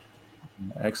Ben-Hur.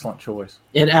 Excellent choice.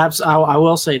 I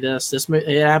will say this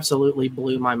it absolutely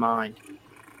blew my mind.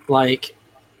 Like,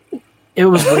 it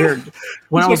was weird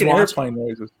when I was watching airplane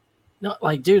noises. No,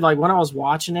 like, dude, like when I was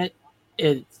watching it,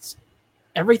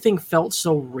 everything felt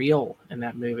so real in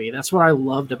that movie. That's what I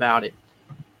loved about it.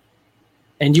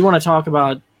 And you want to talk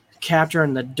about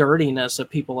capturing the dirtiness of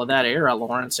people of that era,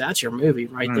 Lawrence? That's your movie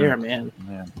right there, man.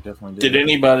 Yeah, definitely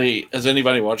did. Has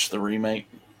anybody watched the remake?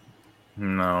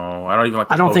 No, I don't even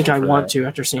like. I don't think I want to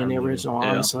after seeing the original.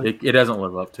 Honestly, it doesn't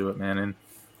live up to it, man. And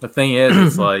the thing is,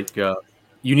 it's like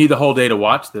you need the whole day to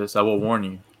watch this. I will warn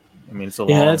you. I mean, it's a long.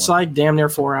 Yeah, it's like damn near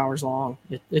 4 hours long.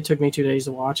 It took me 2 days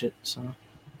to watch it. So,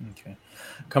 okay,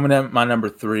 coming in my number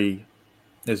 3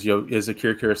 is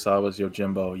Akira Kurosawa's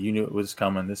Yojimbo. You knew it was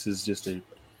coming. This is just a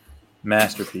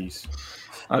masterpiece.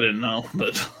 I didn't know,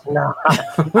 but no,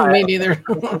 me neither.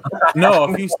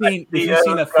 No, if you've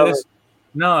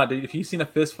seen a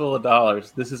fistful of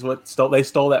dollars, this is what they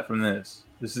stole that from this.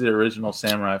 This is the original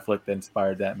samurai flick that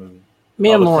inspired that movie.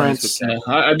 Me and Lawrence.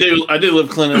 I do live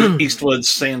Clint Eastwood's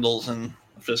Sandals and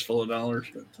a fistful of dollars.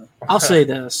 But, I'll say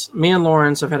this: me and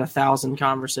Lawrence have had 1,000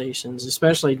 conversations,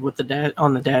 especially with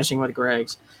on the Dashing with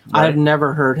Greg's. Right. I've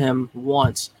never heard him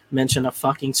once mention a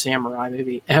fucking samurai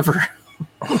movie ever.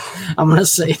 I'm gonna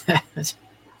say that.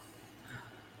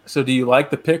 So, do you like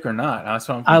the pick or not?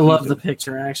 I love the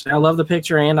picture. Actually, I love the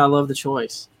picture and I love the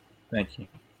choice. Thank you.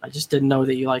 I just didn't know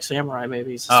that you like samurai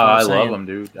movies. I love them,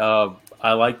 dude.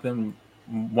 I like them.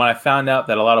 When I found out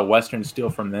that a lot of Westerns steal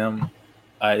from them,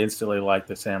 I instantly like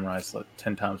the samurais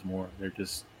 10 times more. They're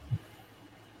just.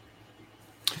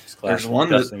 There's one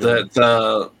that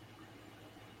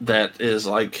is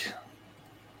like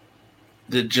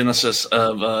the genesis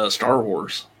of Star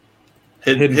Wars.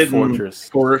 Hidden Fortress.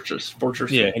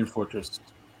 Fortress. Yeah, Hidden Fortress.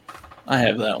 I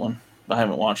have that one. I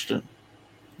haven't watched it.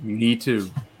 You need to.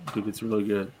 Dude, it's really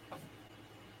good.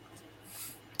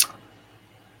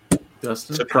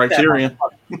 Dustin? It's a Criterion.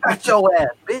 Got your ass,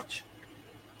 bitch.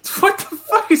 What the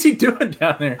fuck is he doing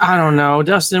down there? I don't know.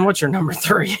 Dustin, what's your number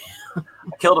 3? I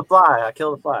killed a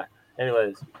fly.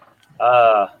 Anyways,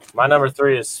 my number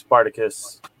 3 is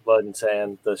Spartacus, Blood and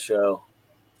Sand, the show.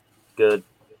 Good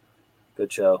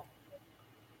show.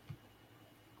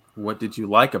 What did you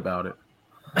like about it?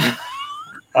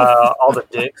 All the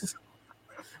dicks.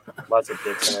 Lots of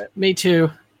dicks in it. Me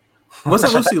too.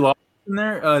 Wasn't Lucy Lawson in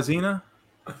there, Xena?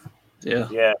 Yeah.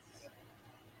 Yeah.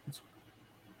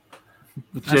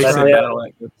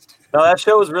 Right. No, that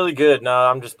show was really good. No,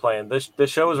 I'm just playing. The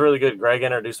show was really good. Greg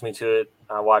introduced me to it.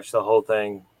 I watched the whole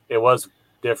thing. It was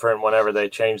different whenever they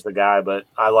changed the guy, but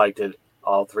I liked it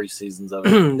all 3 seasons of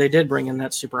it. They did bring in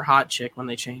that super hot chick when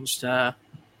they changed,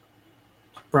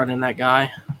 brought in that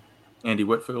guy. Andy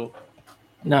Whitfield?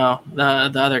 No, the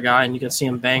other guy, and you could see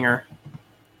him bang her.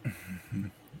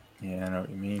 Yeah, I know what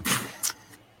you mean.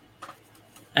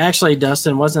 Actually,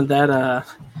 Dustin, wasn't that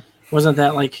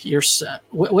like your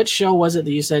which show was it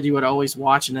that you said you would always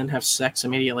watch and then have sex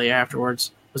immediately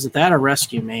afterwards? Was it that or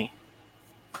Rescue Me?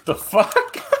 The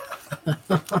fuck?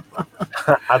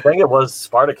 I think it was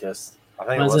Spartacus. I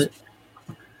think Was it?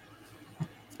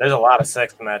 There's a lot of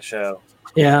sex in that show.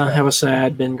 Yeah, it was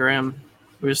sad. Ben Grimm.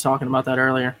 We were just talking about that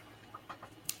earlier.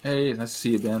 Hey, nice to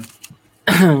see you, Ben.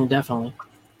 Definitely.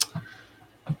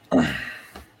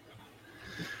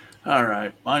 All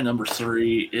right. My number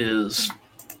 3 is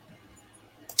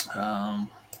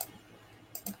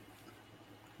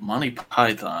Monty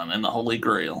Python and the Holy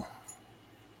Grail.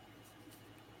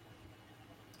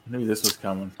 I knew this was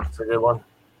coming. It's a good one.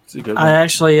 It's a good one. I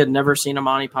actually had never seen a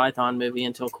Monty Python movie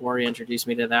until Corey introduced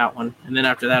me to that one. And then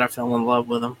after that, I fell in love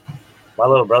with him. My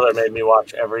little brother made me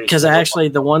watch every... Because actually,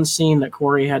 the one scene that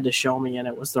Corey had to show me in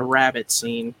it was the rabbit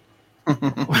scene.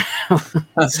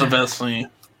 That's the best scene.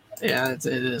 Yeah, it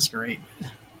is great.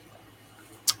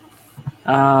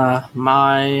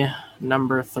 My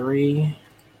number 3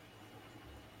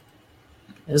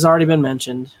 has already been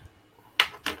mentioned.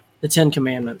 The 10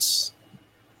 Commandments.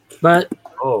 But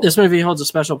this movie holds a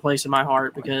special place in my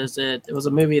heart because it was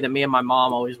a movie that me and my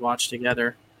mom always watched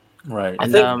together. Right.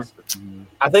 And,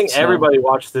 I think everybody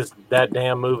watched that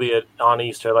damn movie on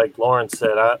Easter, like Lawrence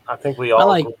said. I think we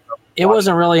all... It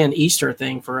wasn't really an Easter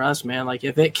thing for us, man. Like,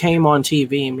 if it came on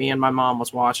TV, me and my mom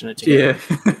was watching it together.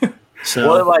 Yeah.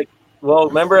 So,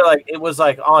 remember, like, it was,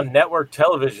 like, on network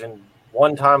television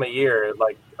one time a year,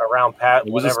 like, around Pat.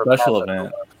 It was a special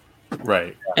event.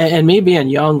 Right. And me being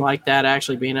young like that,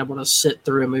 actually being able to sit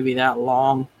through a movie that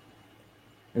long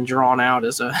and drawn out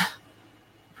is a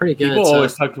pretty good. People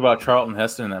always talk about Charlton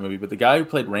Heston in that movie, but the guy who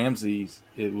played Ramses,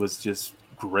 it was just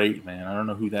great, man. I don't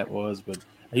know who that was, but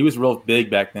he was real big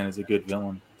back then as a good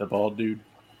villain. The bald dude.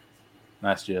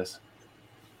 Nice, Jess.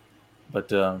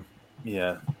 But,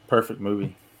 yeah, perfect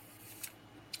movie.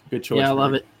 Good choice. Yeah, I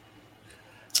love it.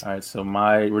 All right, so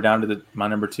we're down to my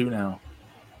number 2 now.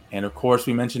 And, of course,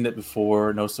 we mentioned it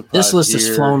before. No surprise This list here.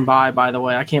 has flown by the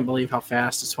way. I can't believe how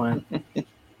fast it's went.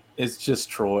 It's just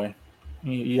Troy.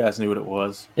 You guys knew what it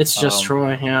was. It's just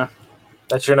Troy, yeah.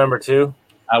 That's your number 2?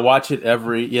 I watch it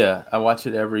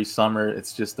every summer.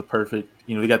 It's just the perfect,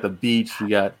 we got the beach, we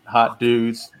got hot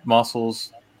dudes,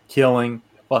 muscles, killing,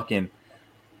 fucking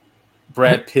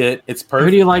Brad Pitt. It's perfect.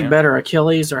 Who do you like better,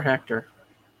 Achilles or Hector?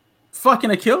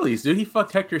 Fucking Achilles, dude. He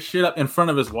fucked Hector's shit up in front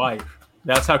of his wife.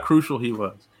 That's how crucial he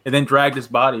was. And then dragged his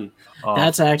body off.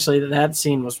 That's actually, that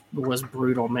scene was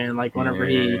brutal, man. Like, whenever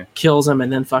he kills him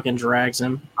and then fucking drags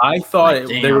him. I thought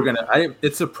they were going to...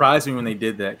 It surprised me when they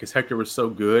did that because Hector was so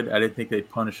good. I didn't think they'd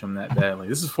punish him that badly.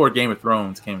 This is before Game of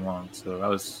Thrones came along. So I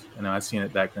was... I'd seen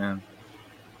it back then.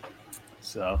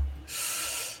 So...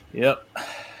 Yep.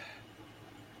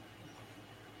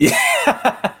 Yeah.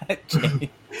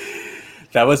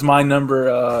 That was my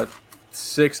number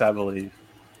 6, I believe.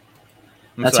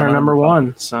 That's our number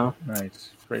 1. So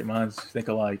nice. Great minds think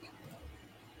alike.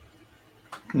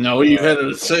 No, you had it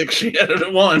at 6. She had it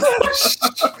at 1.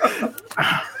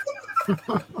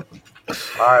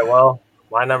 All right, well,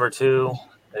 my number 2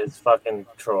 is fucking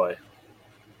Troy.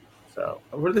 So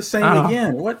we're the same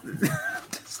again. What?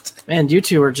 Man, you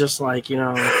two are just like,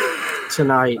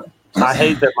 tonight. I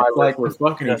hate that we're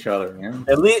fucking each other, man.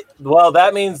 At least, well,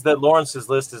 that means that Lawrence's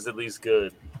list is at least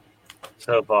good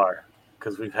so far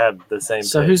because we've had the same.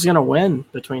 So who's gonna win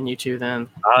between you two then?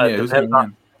 Who's gonna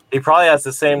win? He probably has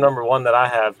the same number 1 that I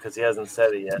have because he hasn't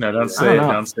said it yet. No, don't say it.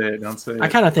 Don't say it. Don't say it. I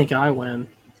kind of think I win.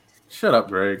 Shut up,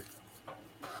 Greg.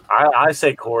 I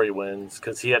say Corey wins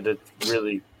because he had to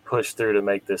really push through to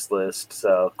make this list.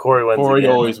 So Corey wins. Corey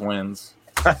again. always wins.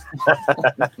 That's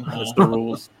the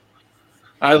rules.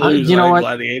 I lose. You know what?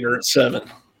 Gladiator at 7.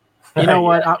 You know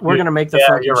what? We're gonna make the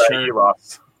fucking you're right. shirt. You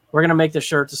lost. We're gonna make the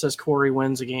shirt that says Corey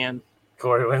wins again.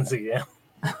 Corey wins again.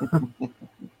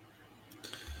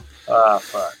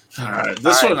 Fuck. All right.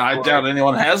 This one I doubt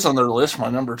anyone has on their list, my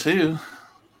number 2.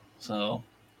 So,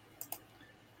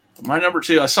 my number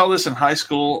 2, I saw this in high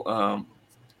school, and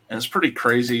it's pretty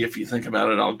crazy if you think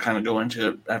about it. I'll kind of go into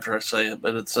it after I say it,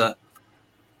 but it's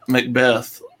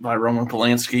Macbeth by Roman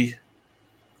Polanski.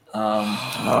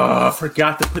 I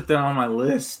forgot to put that on my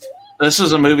list. This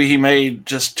is a movie he made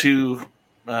just a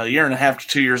year and a half to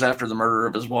 2 years after the murder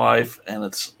of his wife, and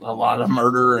it's a lot of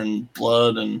murder and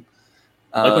blood and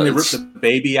like when they ripped the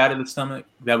baby out of the stomach.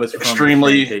 That was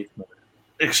extremely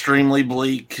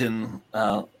bleak, and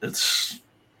it's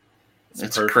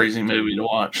a crazy movie to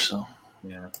watch. So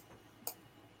yeah,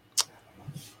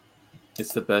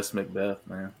 it's the best Macbeth,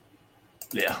 man.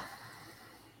 Yeah,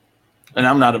 and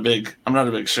I'm not a big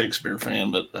Shakespeare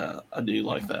fan, but I do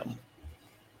like that one.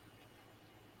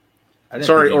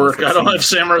 Sorry, Oric, I don't have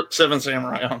Seven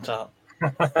Samurai on top.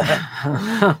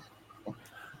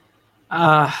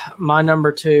 My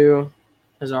number 2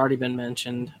 has already been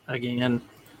mentioned again.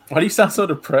 Why do you sound so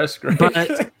depressed, Greg?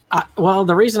 But well,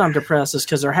 the reason I'm depressed is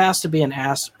because there has to be an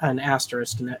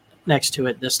asterisk next to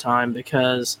it this time,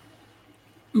 because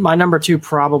my number 2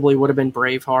 probably would have been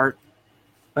Braveheart,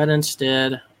 but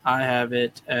instead I have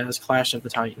it as Clash of the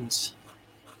Titans.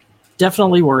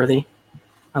 Definitely worthy.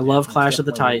 I love Clash of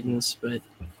the Titans, but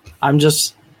I'm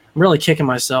really kicking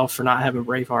myself for not having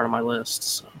Braveheart on my list.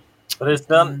 So. But it's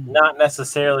not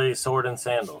necessarily Sword and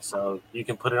Sandals, so you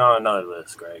can put it on another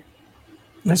list, Greg.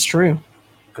 That's true.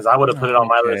 Because I would have put it on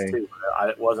my list too. But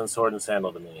it wasn't Sword and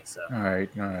Sandal to me. So. All right.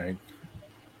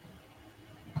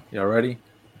 Y'all ready?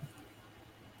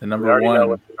 The number Know one.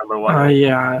 what the number one.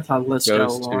 Yeah, I thought let's go.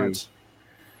 To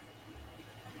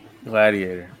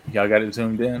Gladiator. Y'all got it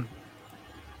zoomed in.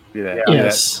 Do that. Yeah.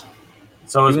 Yes.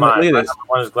 So is mine. My number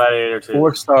 1 is Gladiator 2.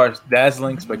 4 stars.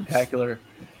 Dazzling, spectacular.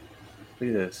 Look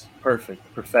at this.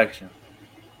 Perfect. Perfection.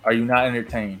 Are you not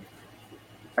entertained?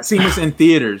 I seen this in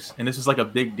theaters, and this was like a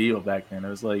big deal back then. It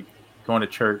was like going to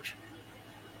church.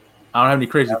 I don't have any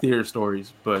crazy theater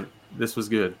stories, but this was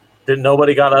good. Did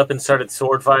nobody got up and started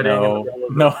sword fighting? No.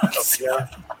 No,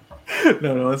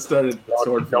 it started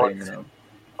sword fighting.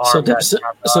 So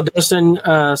Dustin,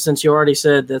 since you already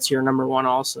said that's your number 1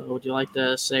 also, would you like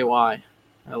to say why,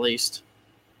 at least?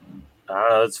 I don't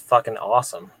know. It's fucking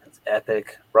awesome. It's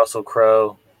epic. Russell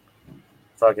Crowe.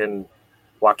 Fucking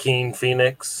Joaquin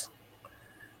Phoenix.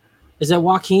 Is that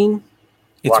Joaquin?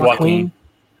 It's Joaquin.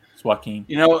 It's Joaquin.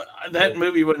 You know, that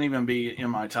movie wouldn't even be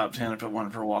in my top 10 if it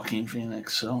wasn't for Joaquin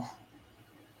Phoenix. So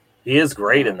he is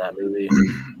great in that movie.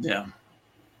 Yeah.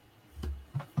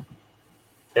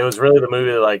 It was really the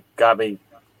movie that got me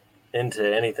into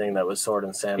anything that was Sword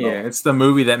and Sandal. Yeah, it's the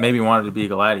movie that made me wanted to be a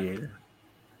gladiator.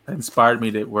 That inspired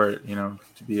me to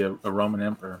be a Roman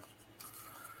emperor.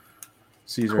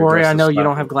 Caesar. Corey, I know you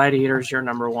don't have Gladiators your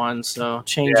number 1, so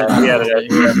change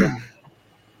it.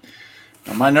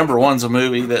 My number 1's a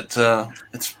movie that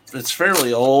it's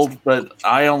fairly old, but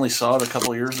I only saw it a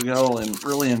couple years ago and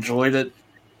really enjoyed it.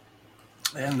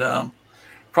 And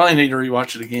probably need to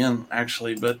rewatch it again,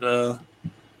 actually. But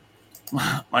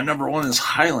my number 1 is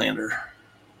Highlander.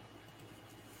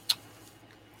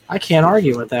 I can't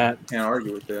argue with that.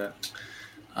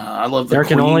 I love the There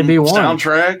can Queen only be one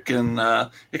soundtrack, and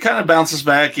it kind of bounces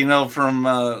back, from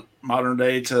modern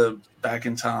day to back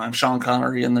in time. Sean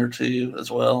Connery in there too,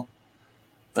 as well.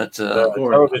 But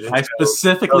I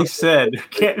specifically said there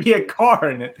can't be a car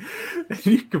in it.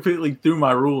 You completely threw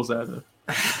my rules at it.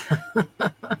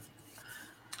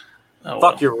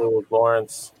 Fuck your rules,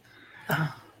 Lawrence.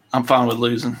 I'm fine with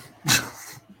losing.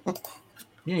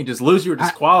 You ain't just lose, you were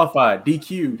disqualified,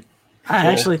 DQ'd. I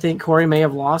actually think Corey may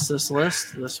have lost this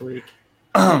list this week.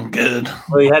 Good.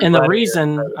 And the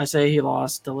reason I say he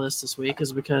lost the list this week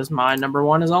is because my number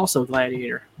 1 is also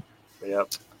Gladiator.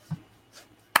 Yep.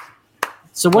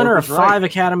 So winner of 5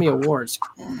 Academy Awards,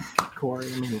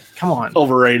 Corey. I mean, come on.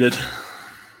 Overrated.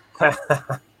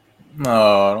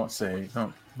 No,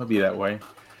 don't be that way.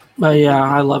 But yeah,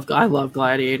 I love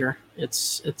Gladiator.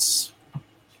 It's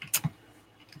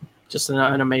just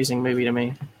an amazing movie to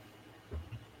me.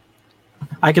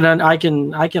 I can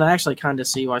actually kind of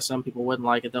see why some people wouldn't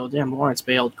like it though. Damn, Lawrence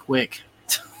bailed quick.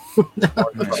 I'm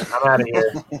out of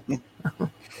here.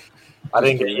 I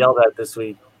didn't get yelled at this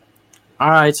week. All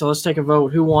right, so let's take a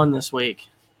vote. Who won this week?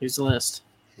 Who's the list?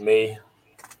 Me.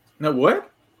 No,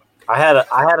 what? I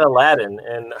had Aladdin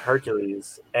and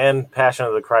Hercules and Passion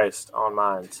of the Christ on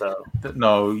mine. So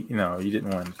No, you didn't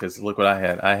win because look what I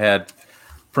had. I had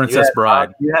Princess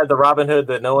Bride. You had the Robin Hood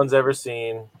that no one's ever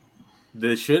seen.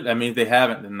 They should. I mean, if they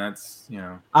haven't, then that's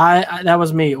I that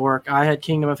was me, Orc. I had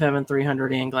Kingdom of Heaven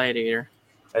 300 and Gladiator.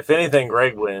 If anything,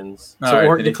 Greg wins. So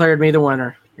Orc declared me the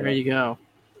winner. There you go.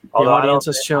 The audience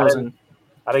has chosen.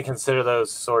 I didn't consider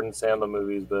those Sword and Sandal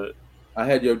movies, but I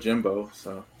had Yojimbo,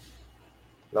 so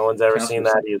no one's ever seen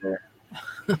that either.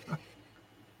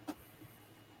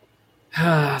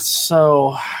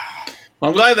 So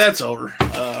I'm glad that's over.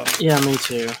 Yeah, me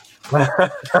too.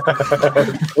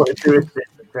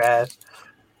 Trash.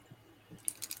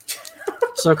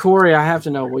 So Corey, I have to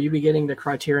know: will you be getting the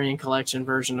Criterion Collection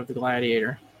version of the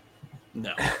Gladiator?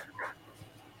 No.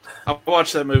 I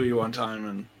watched that movie one time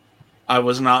and I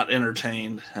was not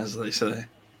entertained, as they say.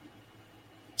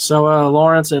 So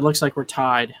Lawrence, it looks like we're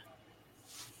tied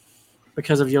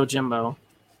because of Yojimbo.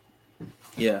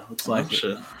 Yeah, looks like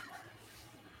it.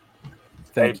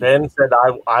 Hey, Ben said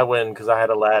I win because I had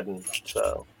Aladdin.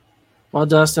 So, well,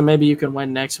 Dustin, maybe you can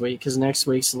win next week because next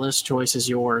week's list choice is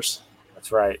yours.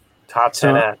 That's right. Top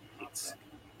 10 athletes.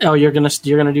 Oh, you're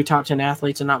gonna do top 10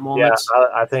 athletes and not moments. Yeah,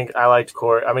 I think I liked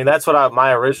Corey. I mean, that's what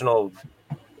my original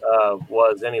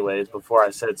was, anyways. Before I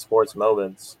said sports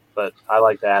moments, but I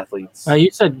like the athletes.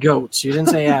 You said goats. You didn't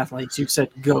say athletes. You said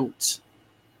goats.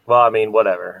 Well, I mean,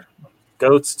 whatever.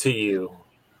 Goats to you.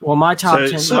 Well, my top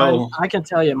 10, I can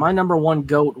tell you, my number one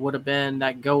goat would have been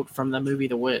that goat from the movie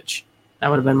The Witch. That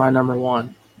would have been my number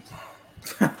one.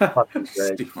 Well, if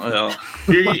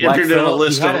you're doing a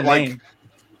list of like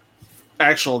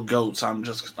actual goats,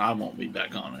 I won't be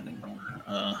back on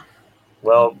anymore.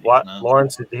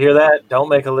 Lawrence, did you hear that? Don't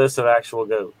make a list of actual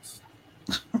goats.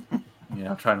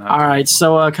 Yeah, I'm trying not. All right,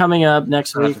 so coming up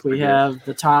next week, we have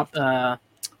the top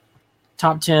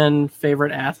 10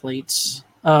 favorite athletes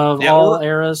of all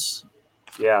eras.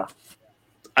 Yeah.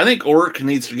 I think Orc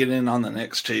needs to get in on the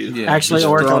next two. Yeah, actually,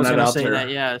 Orc, I was going to say that.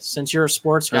 Yeah, since you're a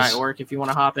sports guy, Orc, if you want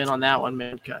to hop in on that one,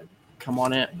 man, come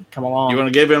on in, come along. You want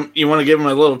to give him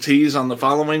a little tease on the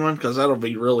following one because that'll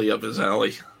be really up his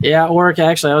alley. Yeah, Orc.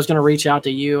 Actually, I was going to reach out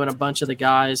to you and a bunch of the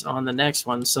guys on the next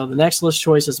one. So the next list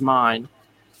choice is mine,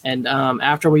 and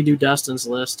after we do Dustin's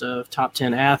list of top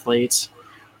 10 athletes,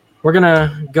 we're going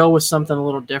to go with something a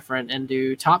little different and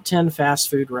do top 10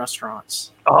 fast food restaurants.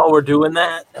 Oh, we're doing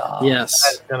that? Oh, yes.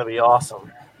 That's going to be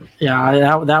awesome.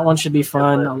 Yeah, that one should be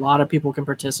fun. A lot of people can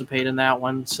participate in that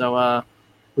one. So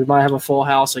we might have a full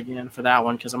house again for that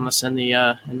one because I'm going to send the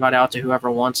invite out to whoever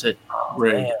wants it.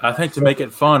 Right. I think to make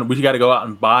it fun, we got to go out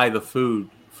and buy the food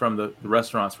from the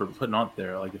restaurants we're putting out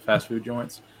there, like the fast food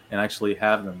joints, and actually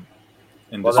have them.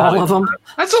 All of them?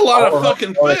 That's a lot of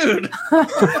fucking food.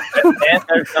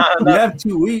 We have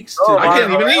 2 weeks. I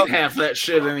can't even eat half that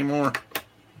shit anymore.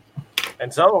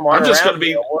 And some of them are. I'm just going to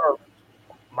be.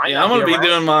 I'm going to be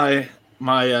doing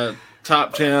my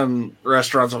top 10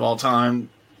 restaurants of all time,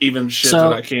 even shit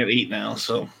that I can't eat now.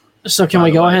 So can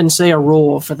we go ahead and say a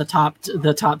rule for the top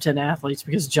 10 athletes?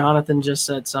 Because Jonathan just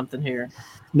said something here.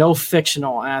 No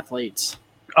fictional athletes.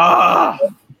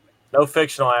 No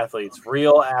fictional athletes,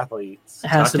 real athletes. It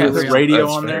has to be real. Radio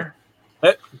on there.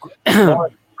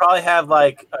 Probably have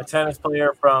like a tennis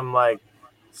player from like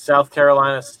South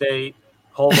Carolina State.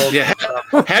 Yeah,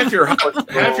 half your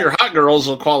hot girls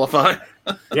will qualify.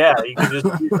 Yeah, you can just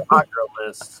use the hot girl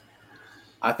list.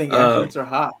 I think athletes are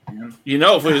hot, man. You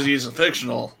know, if we was using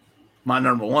fictional, my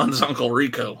number one is Uncle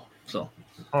Rico. So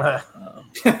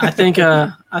I think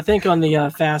on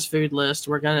the fast food list,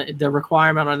 the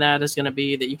requirement on that is gonna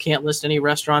be that you can't list any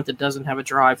restaurant that doesn't have a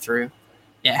drive-through.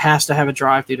 It has to have a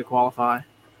drive-through to qualify.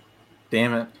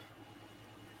 Damn it.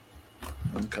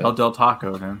 Okay. El Del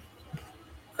Taco then.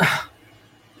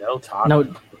 Del Taco.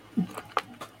 No.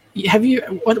 Have you?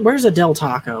 Where's a Del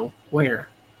Taco? Where?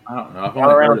 I don't know. I've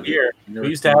Not around here. We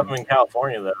used to have them in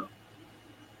California though.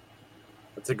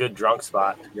 It's a good drunk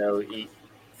spot to go eat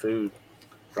food.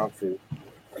 Drunk food.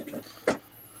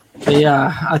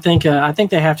 Yeah, I think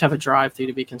they have to have a drive-through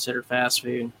to be considered fast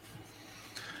food.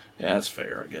 Yeah, that's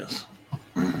fair, I guess.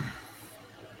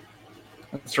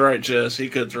 That's right, Jess. He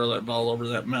could throw that ball over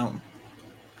that mountain.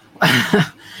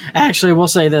 Actually, we'll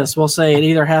say this. We'll say it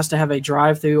either has to have a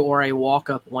drive-through or a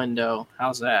walk-up window.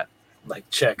 How's that? Like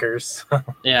Checkers.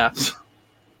 Yeah.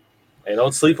 Hey,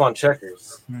 don't sleep on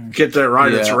Checkers. Get that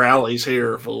right. Yeah. It's Rallies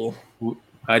here, fool.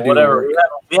 I do. Whatever.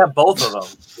 We have both of them.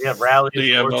 We have Rallies.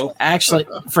 Yeah, both. Actually,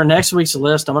 for next week's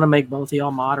list, I'm going to make both of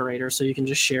y'all moderators so you can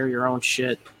just share your own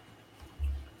shit.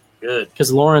 Good.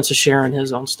 Because Lawrence is sharing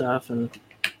his own stuff, and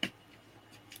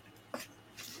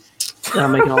that'll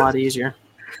make it a lot easier.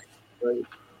 Right.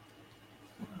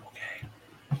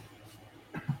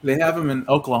 They have them in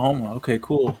Oklahoma. Okay,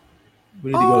 cool.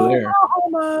 We need to go there.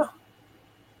 Oklahoma.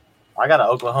 I got an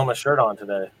Oklahoma shirt on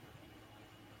today.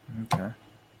 Okay.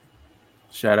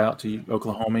 Shout out to you,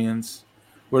 Oklahomians.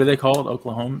 What are they called?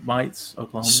 Oklahomites?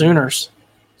 Oklahoma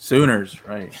Sooners,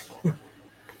 right.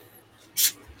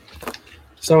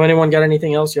 So anyone got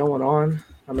anything else going on?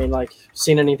 I mean, like,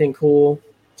 seen anything cool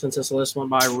since this list went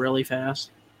by really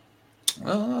fast?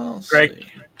 Greg,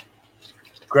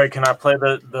 can I play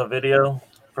the video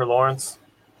for Lawrence?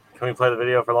 Can we play the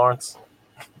video for Lawrence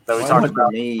that we talked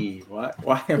about? Me?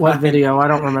 What video? I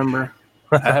don't remember.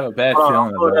 I have a bad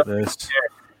feeling about this.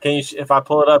 Can you? If I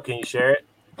pull it up, can you share it?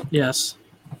 Yes.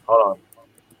 Hold on.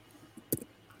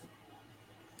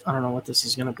 I don't know what this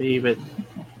is going to be, but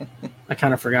I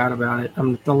kind of forgot about it.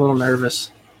 I'm a little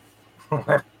nervous.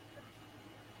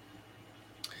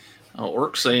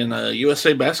 Orc's saying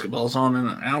USA basketball's on in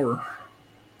an hour.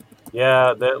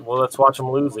 Yeah, well, let's watch them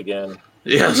lose again.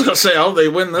 Yeah, I was going to say, they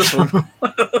win this one.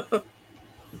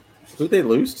 Who'd they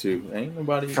lose to? Ain't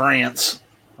nobody. France.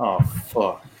 Oh,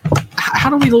 fuck. How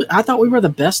do we lose? I thought we were the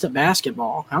best at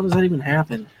basketball. How does that even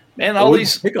happen? Man,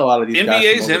 pick a lot of these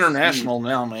NBA's international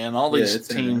now, man. All these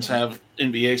teams have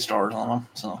NBA stars on them.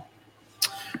 So,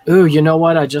 ooh, you know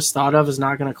what? I just thought of is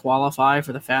not going to qualify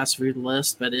for the fast food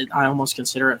list, but I almost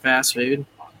consider it fast food.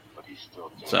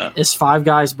 So, it's Five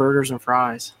Guys Burgers and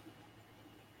Fries.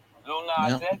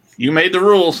 Yeah. You made the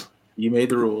rules. You made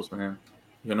the rules, man.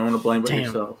 You don't want to blame but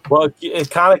yourself. Well, it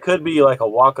kind of could be like a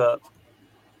walk up.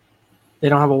 They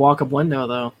don't have a walk up window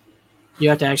though. You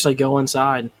have to actually go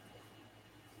inside.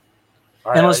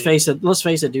 All and right, let's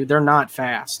face it, dude. They're not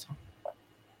fast.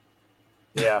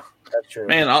 Yeah, that's true.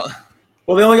 Man,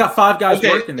 well, they only got 5 guys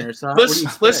working there. So let's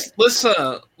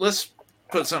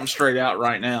put something straight out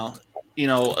right now. You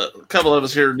know, a couple of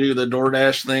us here do the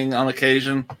DoorDash thing on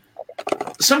occasion.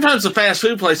 Sometimes the fast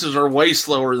food places are way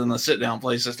slower than the sit down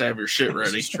places to have your shit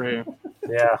ready. It's true.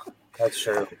 Yeah, that's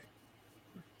true.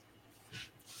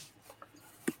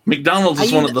 McDonald's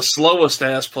is one of the slowest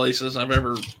ass places I've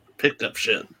ever picked up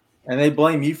shit. And they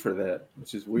blame you for that,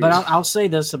 which is weird. But I'll say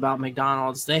this about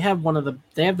McDonald's: they have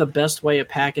the best way of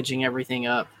packaging everything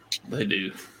up. They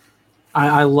do.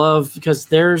 I love because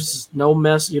there's no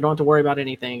mess. You don't have to worry about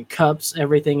anything. Cups,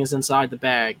 everything is inside the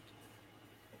bag.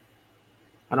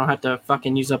 I don't have to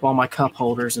fucking use up all my cup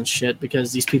holders and shit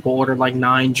because these people ordered like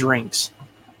 9 drinks.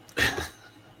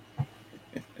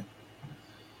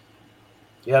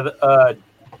 Yeah,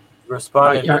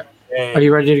 responding. Are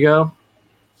you ready to go?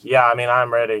 Yeah, I mean,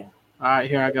 I'm ready. All right,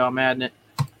 here I go. I'm adding it.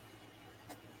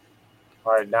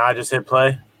 All right, now I just hit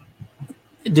play.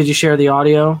 Did you share the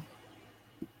audio?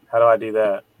 How do I do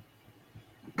that?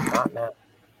 Not now.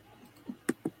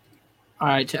 All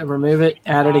right, remove it,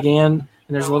 add it again,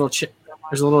 and there's a little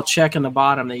check in the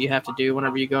bottom that you have to do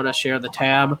whenever you go to share the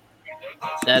tab.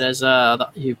 That is,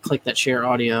 you click that share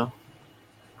audio.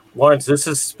 Lawrence, this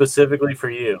is specifically for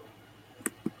you.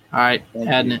 All right,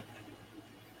 adding it.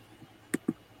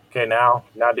 Okay, now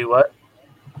do what?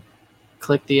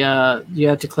 Click the you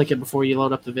have to click it before you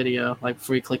load up the video, like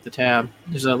before you click the tab.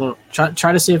 There's a little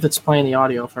try to see if it's playing the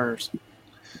audio first.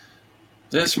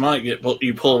 This might get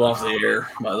you pulled off the air,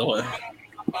 by the way.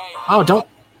 Oh, don't.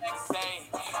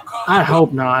 I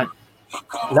hope not.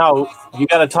 No, you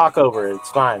got to talk over it.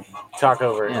 It's fine. Talk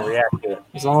over it and react to it.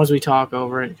 As long as we talk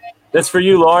over it. That's for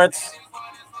you, Lawrence.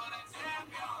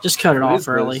 Just cut it off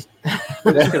early.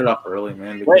 Just cut it off early,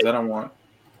 man, because I don't want.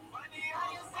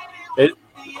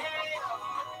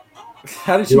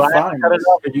 How did you find cut it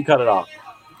off or you cut it off?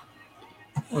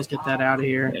 Let's get that out of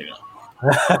here. There you go.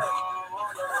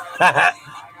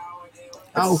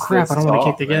 Oh crap! I don't want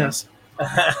to kick the gas.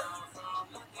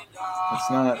 It's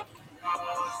not.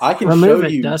 I can remove show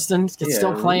it, you. Dustin. It's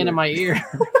still playing in my ear.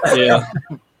 Yeah.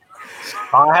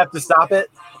 I have to stop it.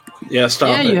 Yeah, stop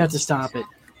it. Yeah, you have to stop it.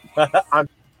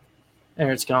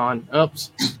 There, it's gone.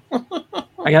 Oops.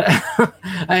 I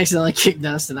accidentally kicked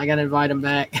Dustin. I got to invite him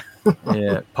back.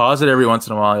 Yeah, pause it every once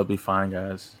in a while. You'll be fine,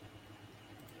 guys.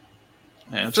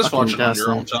 Yeah, just watch it on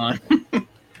your own time.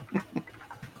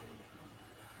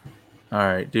 All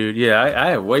right, dude. Yeah, I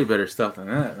have way better stuff than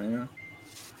that, man.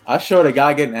 I showed a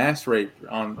guy getting ass raped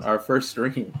on our first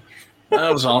stream.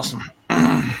 That was awesome.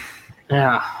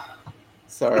 Yeah.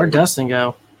 Sorry. Where'd Dustin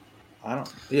go? I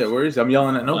don't. Yeah, where is he? I'm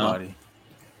yelling at nobody.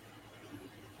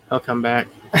 He'll come back.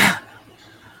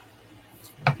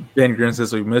 Ben Grin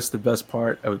says we missed the best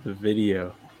part of the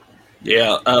video.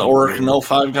 Yeah, or no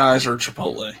Five Guys or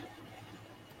Chipotle.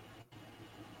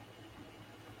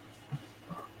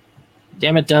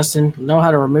 Damn it, Dustin. Know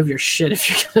how to remove your shit if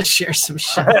you're going to share some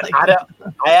shit like that.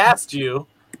 I asked you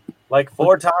like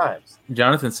 4 times.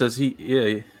 Jonathan says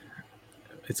is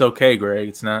It's okay, Greg.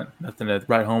 It's nothing to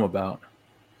write home about.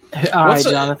 All right,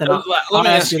 Jonathan. Let me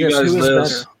ask you guys Who is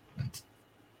this. better?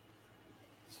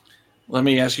 Let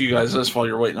me ask you guys this while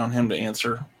you're waiting on him to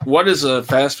answer. What is a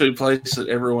fast food place that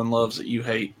everyone loves that you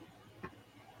hate?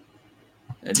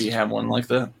 And do you have one like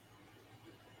that?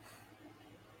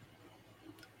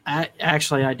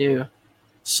 I do.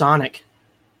 Sonic.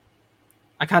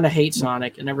 I kind of hate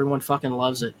Sonic, and everyone fucking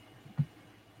loves it.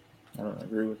 I don't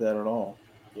agree with that at all.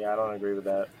 Yeah, I don't agree with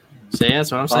that. See, that's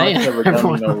what I'm saying. Never done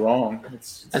me no wrong.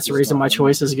 That's the reason my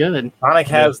choice is good. Sonic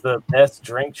has the best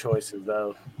drink choices,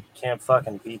 though. Can't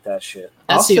fucking beat that shit.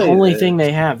 That's the only thing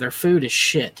they have. Their food is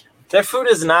shit. Their food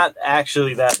is not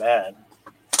actually that bad.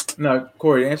 No,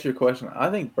 Corey, to answer your question, I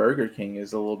think Burger King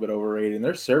is a little bit overrated, and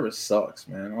their service sucks,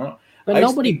 man. But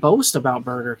nobody boasts about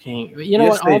Burger King. You know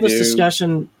what? All this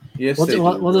discussion. Yes,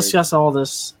 we'll discuss all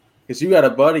this. Because you got a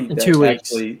buddy that 2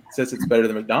 weeks. actually says it's better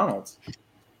than McDonald's.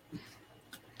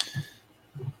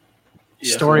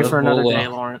 Yeah, story for another day,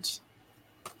 Lawrence.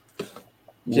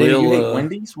 Jay, you hate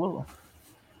Wendy's? Whoa.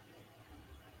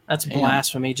 That's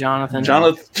blasphemy, Jonathan.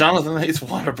 Jonathan hates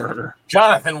Whataburger.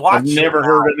 Jonathan, watch. I've never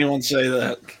heard anyone say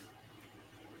that.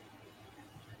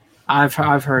 I've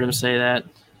heard him say that.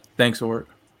 Thanks for work.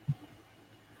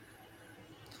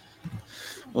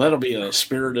 Well, that'll be a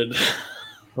spirited.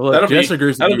 Well, look, Jess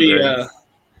agrees with you,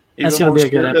 that's going to be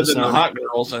a good episode. Than the Hot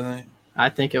Girls, I think. I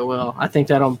think it will. I think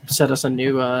that'll set us a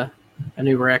new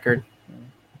record.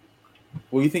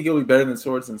 Well, you think it'll be better than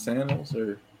Swords and Sandals,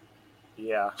 or?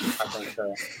 Yeah, I think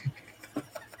so.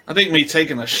 I think me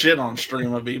taking a shit on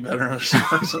stream would be better than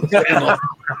Swords and Sandals.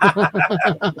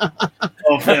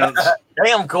 No offense.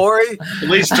 Damn, Corey. At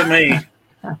least to me.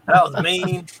 That was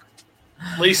mean.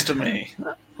 At least to me.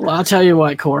 Well, I'll tell you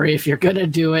what, Corey, if you're going to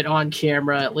do it on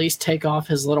camera, at least take off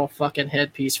his little fucking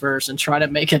headpiece first and try to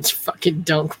make it fucking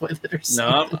dunk with it or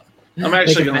something. No, I'm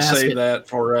actually going to save that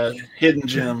for hidden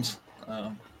gems.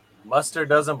 Mustard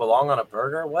doesn't belong on a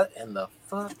burger? What in the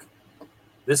fuck?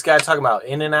 This guy talking about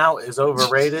In-N-Out is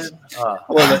overrated?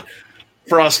 Well,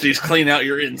 Frosties clean out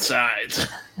your insides.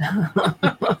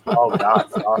 Oh, God,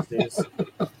 Frosties.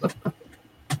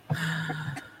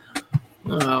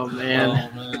 Oh,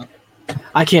 man.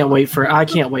 I can't wait for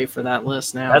that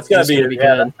list now. That's gonna be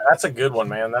good. That's a good one,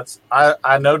 man.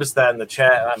 I noticed that in the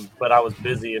chat, but I was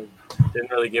busy and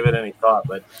didn't really give it any thought.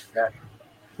 But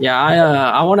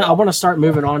I want to start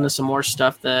moving on to some more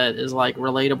stuff that is like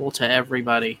relatable to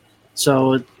everybody.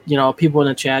 So people in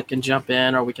the chat can jump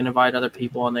in, or we can invite other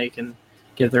people and they can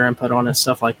give their input on it,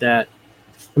 stuff like that.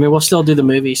 I mean, we'll still do the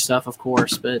movie stuff, of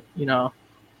course, but Am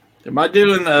I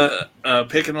doing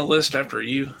picking a list after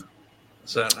you?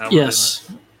 Is that how yes.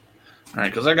 All right,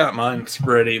 because I got mine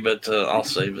ready, but I'll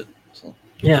save it. So.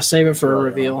 Yeah, save it for a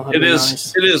reveal. It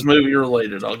is movie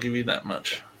related. I'll give you that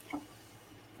much.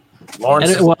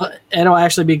 Lawrence, it'll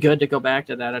actually be good to go back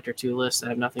to that after two lists that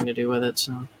have nothing to do with it.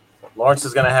 So Lawrence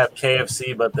is going to have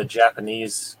KFC, but the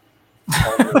Japanese.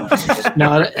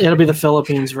 No, it'll be the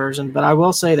Philippines version. But I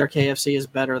will say their KFC is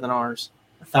better than ours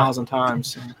 1,000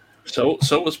 times. So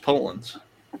was Poland's.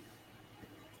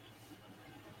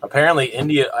 Apparently,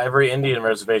 every Indian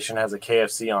reservation has a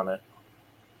KFC on it.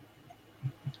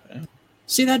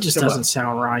 See, that just doesn't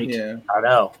sound right. Yeah, I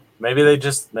know. Maybe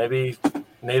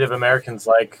Native Americans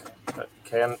like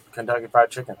Kentucky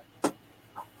Fried Chicken.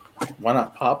 Why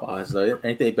not Popeyes though?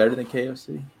 Ain't they better than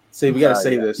KFC? See, we gotta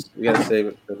save this. We gotta save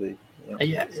it for the.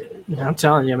 Yeah, I'm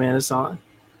telling you, man, it's on.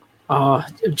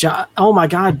 Oh my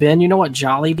God, Ben! You know what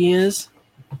Jollibee is?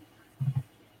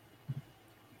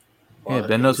 Yeah,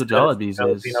 Ben knows what Jollibee's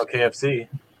is. Filipino KFC.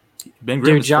 Ben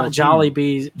Dude,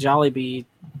 Jollibee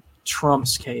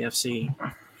trumps KFC.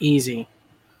 Easy.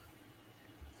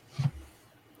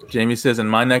 Jamie says, in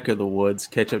my neck of the woods,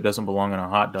 ketchup doesn't belong on a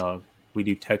hot dog. We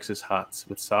do Texas hots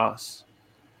with sauce,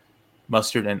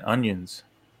 mustard, and onions.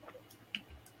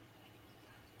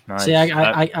 Nice. See,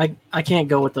 I can't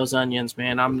go with those onions,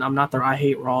 man. I'm not there. I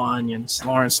hate raw onions.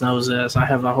 Lawrence knows this. I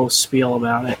have a whole spiel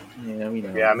about it. Yeah, we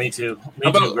know. Yeah, me too.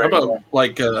 How about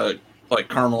like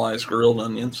caramelized grilled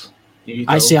onions?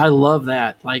 I see. I love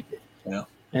that. Like, yeah.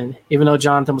 And even though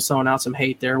Jonathan was throwing out some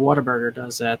hate there, Whataburger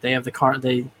does that. They have they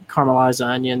caramelize the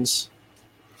onions.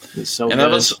 It's so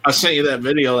good. I sent you that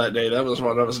video that day. That was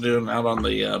what I was doing out on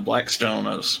the Blackstone.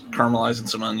 I was caramelizing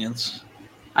some onions.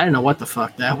 I didn't know what the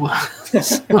fuck that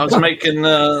was. I was making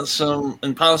some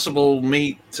Impossible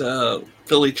Meat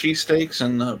Philly cheesesteaks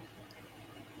and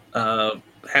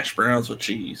hash browns with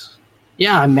cheese.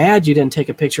 Yeah, I'm mad you didn't take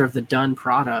a picture of the done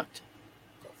product.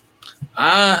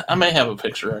 I may have a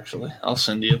picture, actually. I'll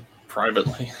send you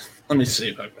privately. Let me see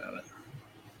if I've got it.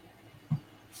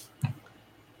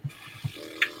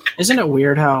 Isn't it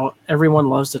weird how everyone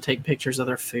loves to take pictures of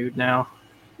their food now?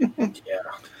 Yeah.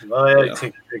 Well, they like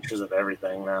take pictures of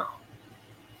everything now.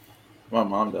 My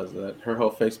mom does that. Her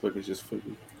whole Facebook is just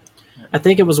food. I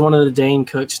think it was one of the Dane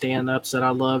Cook stand-ups that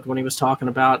I loved when he was talking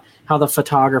about how the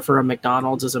photographer at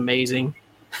McDonald's is amazing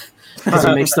because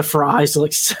it makes the fries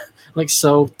look like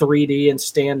so 3D and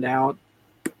stand out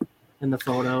in the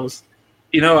photos.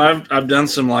 You know, I've done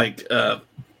some like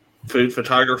food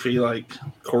photography like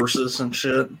courses and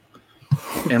shit,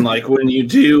 and like when you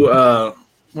do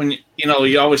when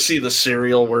you always see the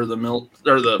cereal where the milk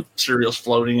or the cereal's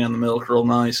floating in the milk real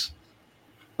nice.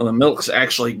 Well, the milk's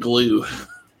actually glue.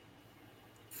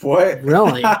 What?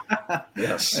 Really?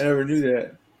 Yes. I never knew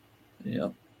that.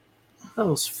 Yep.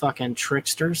 Those fucking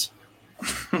tricksters.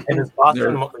 And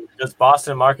does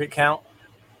Boston Market count?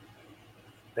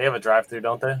 They have a drive-through,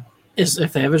 don't they?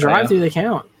 If they have a drive-through, they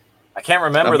count. I can't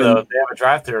remember though if they have a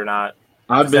drive-through or not.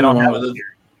 I've been to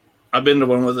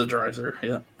one with a drive-through.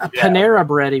 Yeah. Panera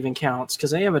Bread even counts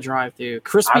because they have a drive-through.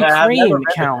 Krispy Kreme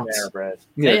counts.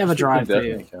 They have a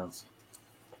drive-through.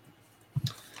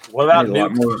 What about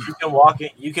Nukes? You can walk in.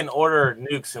 You can order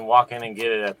Nukes and walk in and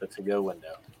get it at the to-go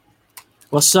window.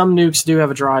 Well, some Nukes do have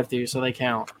a drive-through, so they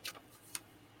count.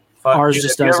 Ours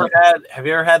just doesn't. Have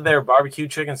you ever had their barbecue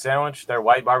chicken sandwich? Their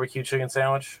white barbecue chicken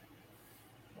sandwich?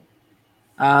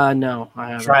 No,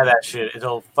 I haven't. Try that shit.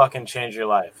 It'll fucking change your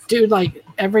life. Dude, like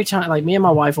every time, like me and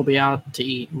my wife will be out to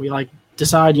eat. And we like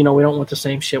decide, we don't want the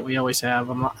same shit we always have.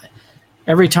 I'm like,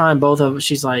 every time both of us,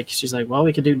 she's like, well,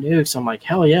 we could do Nukes. I'm like,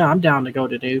 hell yeah, I'm down to go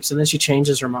to Nukes. And then she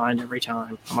changes her mind every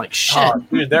time. I'm like, shit. Oh,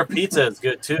 dude, their pizza is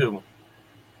good too.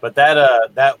 But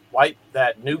that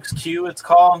Nukes Q, it's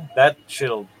called, that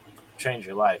shit'll change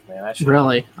your life, man. That shit.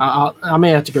 Really? I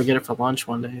may have to go get it for lunch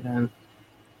one day then.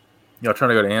 Y'all trying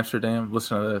to go to Amsterdam?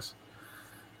 Listen to this.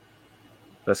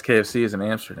 Best KFC is in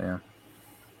Amsterdam.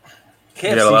 KFC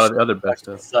you got a lot of the other best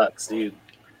stuff. Sucks, dude.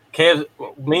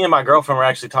 Me and my girlfriend were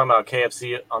actually talking about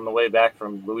KFC on the way back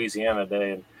from Louisiana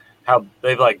today, and how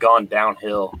they've like gone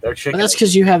downhill. Their chicken. But that's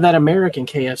because you have that American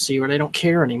KFC where they don't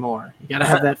care anymore. You got to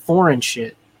have that foreign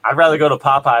shit. I'd rather go to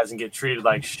Popeyes and get treated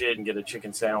like shit and get a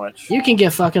chicken sandwich. You can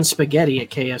get fucking spaghetti at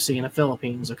KFC in the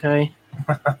Philippines, okay?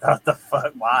 What the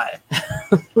fuck? Why?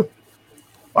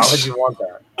 Why would you want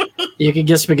that? You can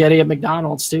get spaghetti at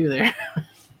McDonald's too there.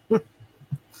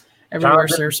 Everywhere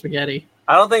serves spaghetti.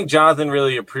 I don't think Jonathan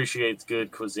really appreciates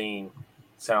good cuisine,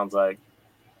 sounds like.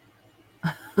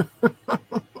 He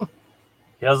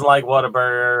doesn't like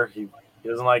Whataburger. He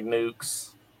doesn't like Nukes.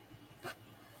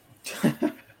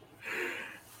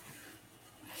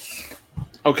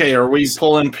 Okay, are we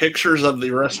pulling pictures of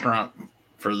the restaurant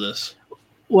for this?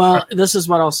 Well, this is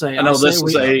what I'll say.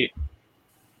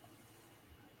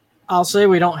 I'll say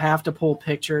we don't have to pull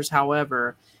pictures.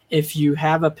 However, if you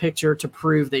have a picture to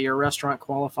prove that your restaurant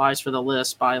qualifies for the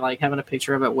list by like having a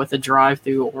picture of it with a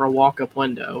drive-through or a walk-up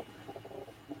window,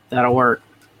 that'll work.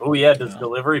 Oh yeah, does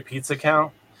delivery pizza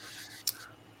count?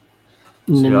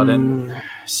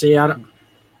 See,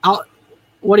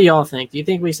 what do y'all think? Do you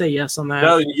think we say yes on that?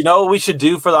 No, you know what we should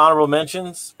do for the honorable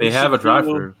mentions? They have a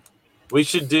drive-through. We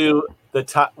should do the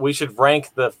top. We should rank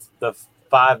the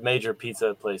 5 major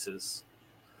pizza places,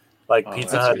 like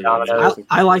Pizza Hut, Domino's.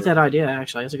 I like that idea.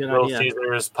 Actually, that's a good Little idea.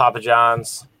 Caesars, Papa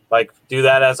John's. Like, do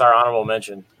that as our honorable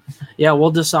mention. Yeah, we'll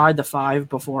decide the 5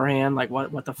 beforehand, like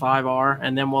what the 5 are,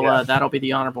 and then we'll that'll be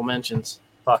the honorable mentions.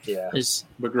 Fuck yeah! It's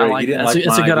a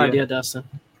good idea, Dustin.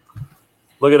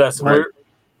 Look at us.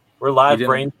 We're live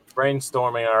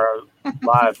brainstorming our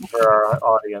live for our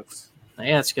audience.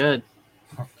 Yeah, it's good.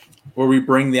 Where we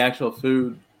bring the actual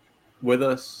food with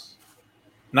us.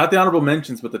 Not the honorable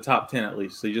mentions, but the top 10 at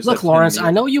least. So you just look, Lawrence, I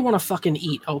know you want to fucking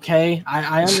eat, okay?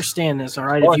 I understand this, all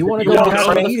right? If you want to go get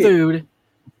some of the food.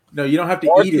 No, you don't have to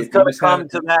eat it. You just come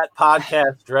to that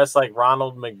podcast dressed like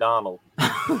Ronald McDonald.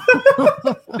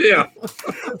 Yeah.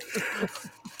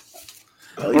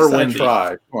 Or Wendy.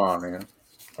 Come on, man.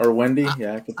 Or Wendy.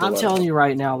 Yeah, I'm telling you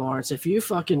right now, Lawrence, if you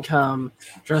fucking come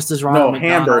dressed as Ronald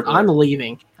McDonald, hamburger. I'm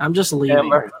leaving. I'm just leaving.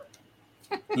 Hamburger.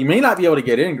 You may not be able to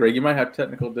get in, Greg. You might have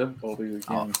technical difficulties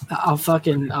again.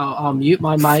 I'll mute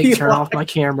my mic, turn off my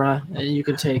camera, and you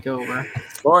can take over.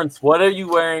 Lawrence, what are you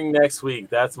wearing next week?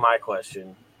 That's my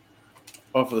question.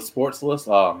 Oh, for the sports list?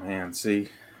 Oh, man. See,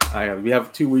 we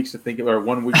have 2 weeks to think of it, or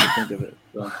 1 week to think of it.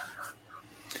 So.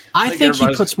 I think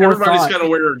he puts more thought. Everybody's got to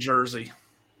wear a jersey.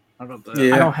 How about that?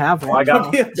 Yeah. I don't have one. I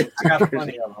got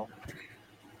plenty of them.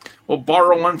 Well,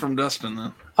 borrow one from Dustin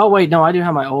then. Oh, wait, no, I do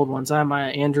have my old ones. I have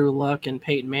my Andrew Luck and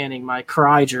Peyton Manning, my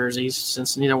Cry jerseys,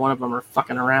 since neither one of them are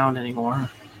fucking around anymore.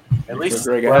 At least,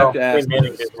 Greg, I well, have to ask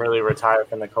Manning this. didn't really retire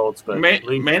from the Colts, but at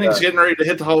least, Manning's getting ready to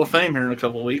hit the Hall of Fame here in a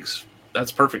couple of weeks.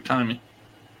 That's perfect timing.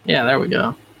 Yeah, there we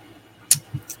go.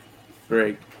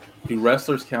 Greg, do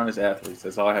wrestlers count as athletes?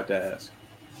 That's all I have to ask.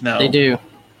 No, They do.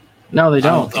 No, they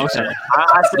don't. think so. Okay.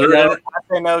 I say no. I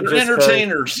say no. They're Just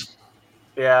entertainers.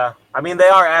 yeah, I mean they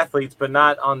are athletes, but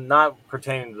not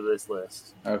pertaining to this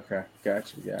list. Okay,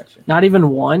 gotcha. Not even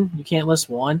one? You can't list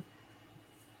one?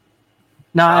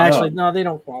 No, actually, no, they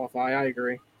don't qualify. I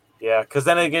agree. Yeah, because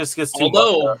then it just gets too.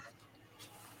 Although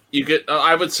you get,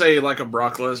 I would say like a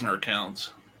Brock Lesnar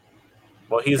counts.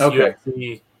 Well, he's Okay.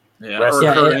 UFC. Yeah, Wrestler.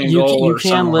 or Kurt Yeah, Angle you or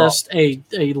can someone list a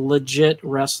legit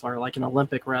wrestler, like an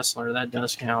Olympic wrestler. That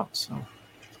does count. So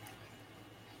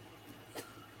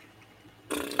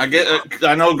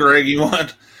I know, Greg.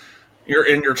 You're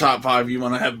in your top 5. You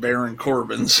want to have Baron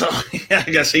Corbin, so yeah,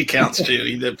 I guess he counts too.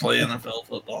 He did play NFL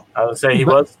football. I would say he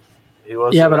was.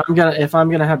 Yeah, but if I'm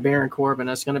gonna have Baron Corbin,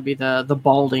 it's gonna be the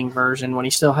balding version when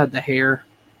he still had the hair.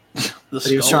 But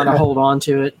he was trying to hold on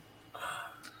to it.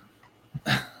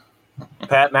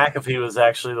 Pat McAfee was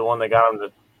actually the one that got him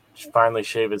to finally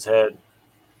shave his head.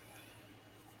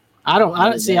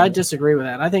 I disagree with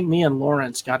that. I think me and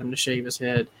Lawrence got him to shave his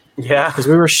head. Yeah, because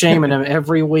we were shaming him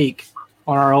every week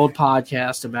on our old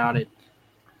podcast about it.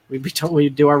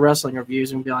 We'd do our wrestling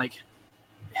reviews and be like,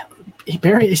 "Hey,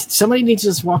 Barry, somebody needs to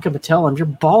just walk up and tell him you're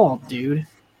bald, dude.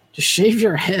 Just shave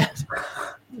your head."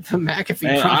 The McAfee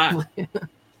Man, probably.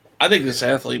 I think this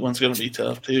athlete one's going to be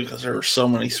tough too because there are so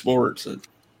many sports that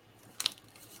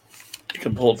you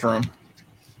can pull from.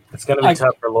 It's going to be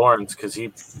tough for Lawrence because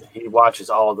he watches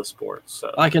all the sports.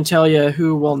 So I can tell you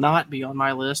who will not be on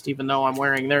my list, even though I'm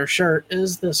wearing their shirt,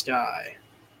 is this guy.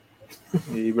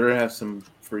 Yeah, you better have some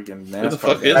freaking NASCAR. Who the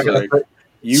fuck is that?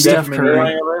 You Steph got Curry.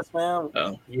 on your list, man?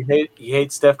 Oh. You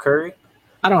hate Steph Curry?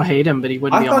 I don't hate him, but he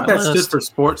wouldn't I be on thought my that list. stood for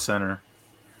Sports Center.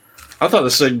 I thought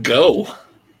it said go.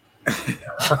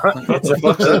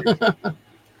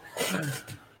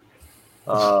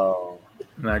 Oh,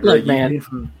 Now, Greg, Look,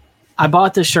 man, I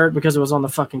bought this shirt because it was on the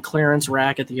fucking clearance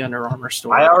rack at the Under Armour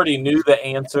store. I already knew the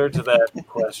answer to that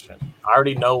question. I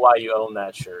already know why you own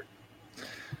that shirt.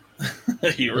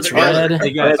 It's red.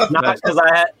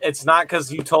 It's not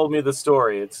because you told me the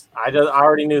story. I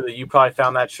already knew that you probably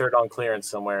found that shirt on clearance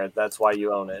somewhere. That's why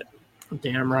you own it.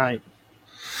 Damn right.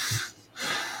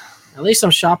 At least I'm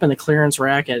shopping the clearance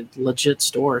rack at legit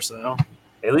stores, though.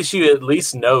 At least you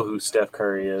know who Steph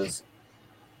Curry is.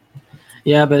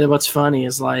 Yeah, but what's funny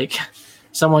is like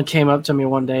someone came up to me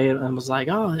one day and was like,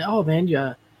 "Oh man, you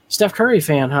a Steph Curry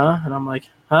fan, huh?" And I'm like,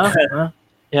 "Huh? Huh?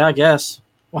 Yeah, I guess."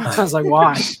 I was like,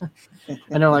 "Why?"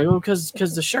 And they're like, "Oh, because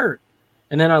the shirt."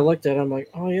 And then I looked at it, I'm like,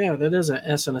 "Oh yeah, that is a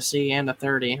S and a C and a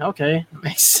 30. Okay, that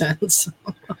makes sense."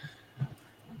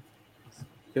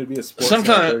 Could be a sports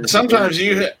Sometimes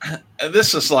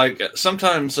this is like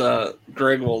sometimes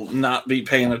Greg will not be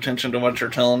paying attention to what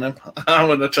you're telling him. I'm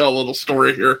going to tell a little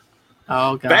story here.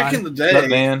 Oh god! Back in the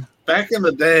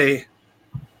day,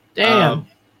 damn.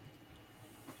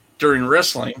 During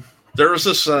wrestling, there was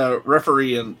this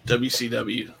referee in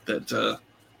WCW that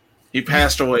he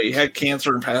passed away. He had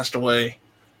cancer and passed away.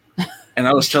 And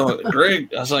I was telling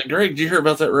Greg, I was like, "Greg, did you hear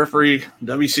about that referee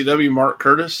WCW, Mark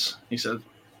Curtis?" He said.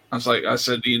 I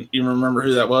said, do you remember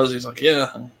who that was? He's like, yeah.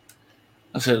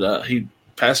 I said, he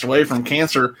passed away from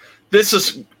cancer. This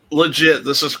is legit.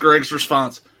 This is Greg's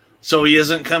response. So he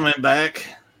isn't coming back?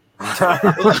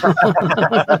 Fuck.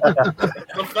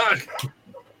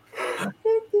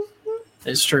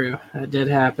 It's true. That did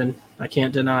happen. I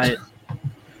can't deny it.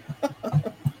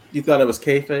 You thought it was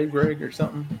kayfabe, Greg, or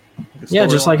something? Yeah,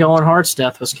 just like Owen Hart's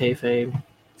death was kayfabe.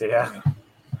 Yeah.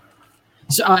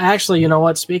 So actually, you know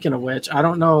what? Speaking of which, I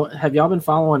don't know. Have y'all been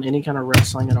following any kind of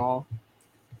wrestling at all?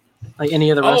 Like any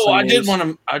of the wrestling?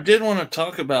 I did want to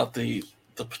talk about the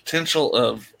potential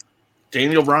of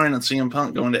Daniel Bryan and CM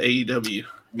Punk going to AEW.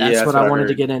 That's what I wanted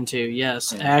to get into.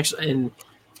 Yes, actually, and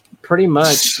pretty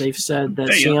much they've said that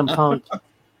CM Punk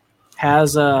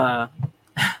has a.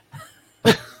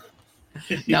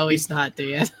 No, he's not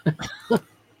dead.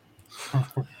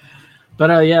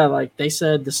 But yeah, like they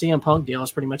said, the CM Punk deal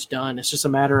is pretty much done. It's just a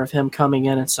matter of him coming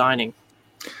in and signing.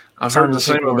 I've heard the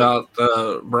same about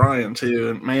Bryan too.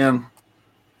 And man,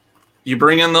 you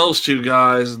bring in those two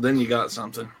guys, then you got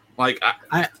something. Like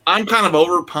I'm kind of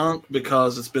over Punk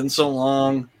because it's been so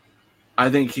long.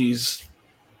 I think he's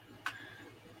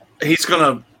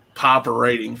gonna pop a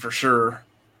rating for sure.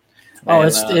 Oh,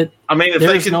 and, I mean, if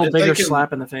there's they can, no bigger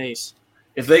slap in the face.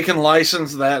 If they can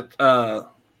license that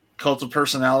Cult of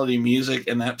Personality music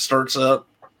and that starts up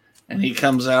and he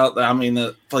comes out, I mean,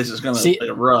 the place is going to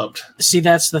erupt. See,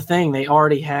 that's the thing. They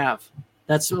already have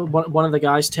That's one of the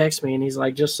guys texted me, and he's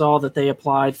like, just saw that they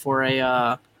applied for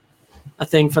a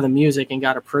thing for the music and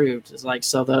got approved. It's like,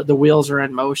 so the wheels are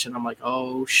in motion. I'm like,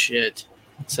 oh shit.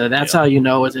 So that's how you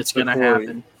know it's going to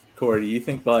happen. Corey, do you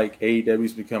think like AEW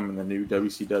is becoming the new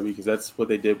WCW? Because that's what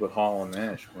they did with Hall and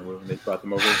Nash when they brought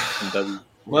them over from W.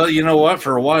 Well, you know what?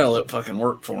 For a while, it fucking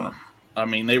worked for them. I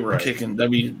mean, they were kicking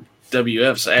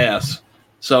WWF's ass.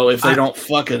 So if they don't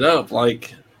fuck it up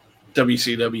like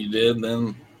WCW did,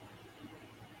 then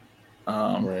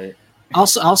right.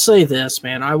 I'll say this,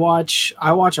 man. I watch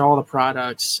all the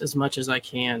products as much as I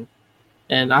can,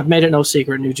 and I've made it no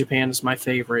secret. New Japan is my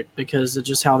favorite because of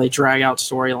just how they drag out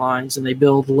storylines and they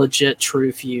build legit,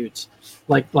 true feuds,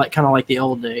 like kind of like the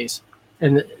old days,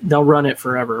 and they'll run it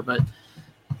forever. But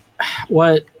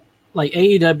what like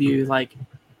AEW, like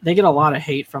they get a lot of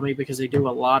hate from me because they do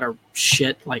a lot of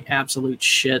shit, like absolute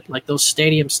shit, like those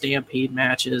Stadium Stampede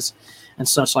matches and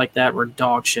such like that were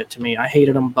dog shit to me. I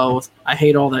hated them both. I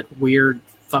hate all that weird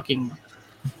fucking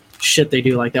shit they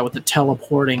do like that with the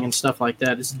teleporting and stuff like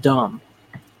that. It's dumb.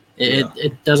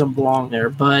 It doesn't belong there.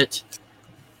 But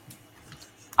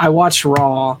I watched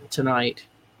Raw tonight,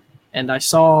 and I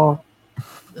saw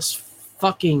this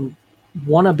fucking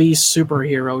wannabe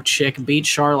superhero chick beat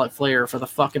Charlotte Flair for the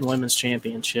fucking women's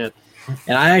championship.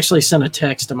 And I actually sent a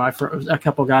text to a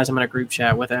couple guys I'm in a group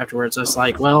chat with afterwards. I was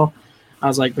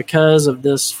like, because of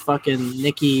this fucking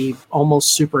Nikki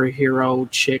almost superhero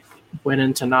chick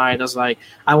winning tonight, I was like,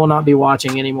 I will not be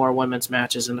watching any more women's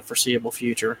matches in the foreseeable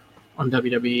future on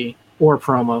WWE or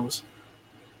promos.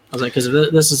 I was like, because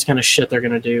this is the kind of shit they're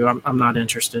going to do. I'm not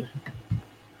interested.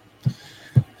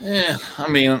 Yeah, I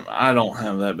mean, I don't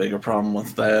have that big a problem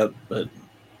with that. But,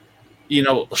 you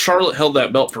know, Charlotte held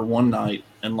that belt for one night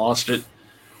and lost it.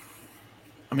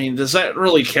 I mean, does that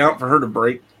really count for her to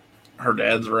break her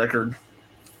dad's record?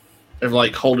 Of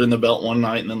like holding the belt one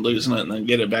night and then losing it and then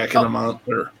get it back in a month?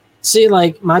 Or see,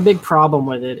 like my big problem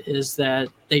with it is that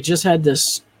they just had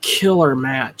this killer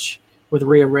match with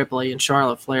Rhea Ripley and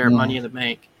Charlotte Flair, Money in the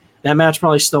Bank. That match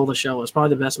probably stole the show. It was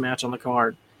probably the best match on the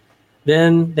card.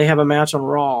 Then they have a match on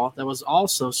Raw that was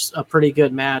also a pretty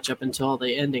good match up until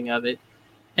the ending of it.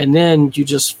 And then you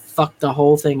just fuck the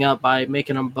whole thing up by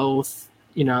making them both,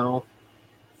 you know,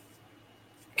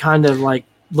 kind of like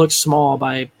look small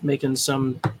by making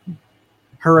some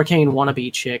Hurricane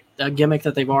wannabe chick, a gimmick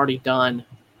that they've already done,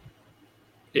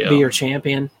 be your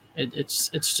champion. It's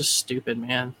just stupid,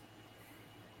 man.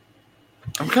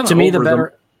 I'm kind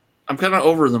of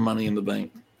over the Money in the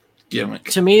Bank gimmick.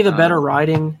 To me, the better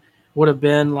writing would have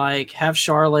been like have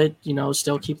Charlotte, you know,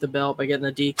 still keep the belt by getting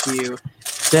the DQ,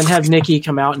 then have Nikki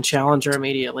come out and challenge her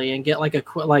immediately and get like a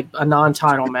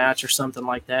non-title match or something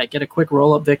like that. Get a quick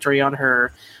roll-up victory on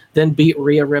her, then beat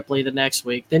Rhea Ripley the next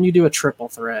week. Then you do a triple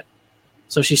threat.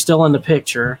 So she's still in the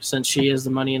picture since she is the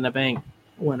Money in the Bank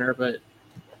winner. But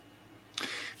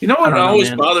you know what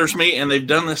always bothers me, and they've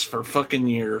done this for fucking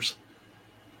years.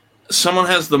 Someone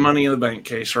has the Money in the Bank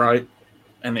case, right?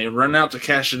 And they run out to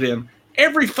cash it in.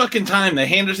 Every fucking time they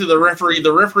hand it to the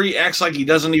referee acts like he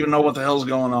doesn't even know what the hell's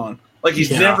going on. Like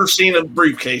he's never seen a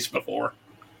briefcase before.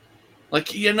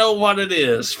 Like, you know what it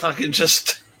is. Fucking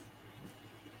just...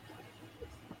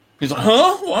 He's like,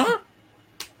 huh? What?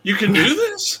 You can do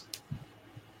this?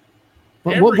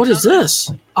 What is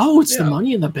this? Oh, it's the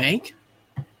Money in the Bank?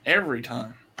 Every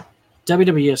time.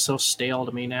 WWE is so stale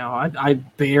to me now. I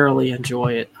barely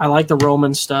enjoy it. I like the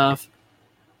Roman stuff.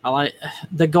 I like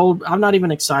the Gold. I'm not even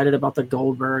excited about the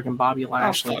Goldberg and Bobby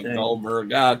Lashley thing.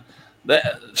 Goldberg, God,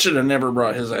 that should have never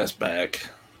brought his ass back.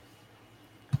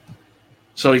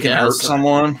 So he can hurt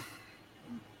someone.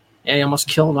 Yeah, he almost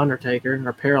killed Undertaker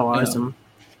or paralyzed him.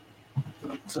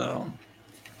 So,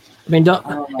 I mean,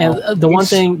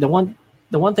 the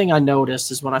one thing I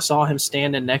noticed is when I saw him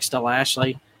standing next to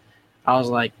Lashley, I was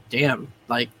like, damn,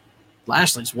 like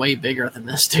Lashley's way bigger than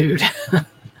this dude.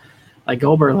 Like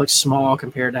Goldberg looks small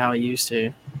compared to how he used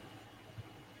to.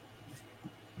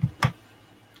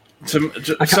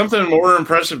 Something more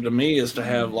impressive to me is to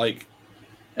have like,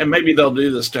 and maybe they'll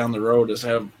do this down the road, is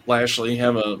have Lashley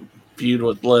have a feud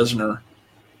with Lesnar,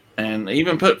 and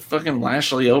even put fucking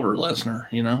Lashley over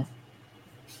Lesnar. You know.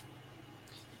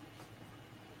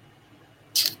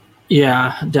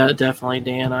 Yeah, definitely,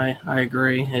 Dan. I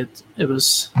agree. It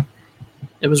was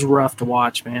rough to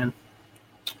watch, man.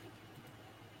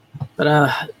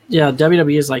 But yeah,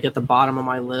 WWE is like at the bottom of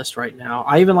my list right now.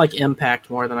 I even like Impact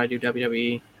more than I do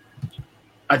WWE.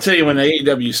 I tell you, when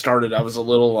AEW started, I was a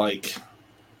little like,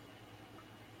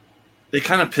 they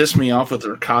kind of pissed me off with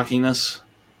their cockiness,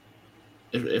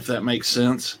 if that makes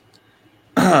sense.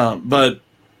 But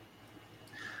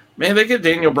Man, they get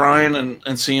Daniel Bryan and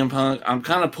CM Punk. I'm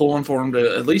kind of pulling for him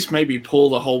to at least maybe pull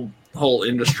the whole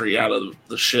industry out of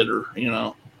the shitter. You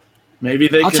know, maybe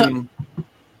they can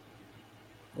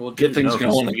get things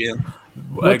going again.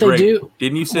 What they do?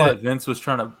 Didn't you say that Vince was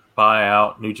trying to buy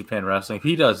out New Japan Wrestling? If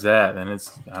he does that, then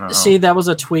it's I don't know. See, that was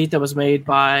a tweet that was made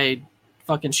by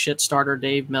fucking shit starter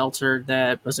Dave Meltzer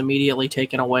that was immediately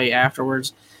taken away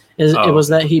afterwards. It was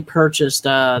that he purchased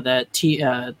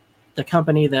the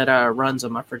company that runs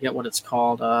them. I forget what it's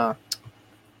called. I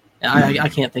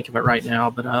can't think of it right now,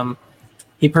 but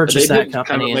he purchased that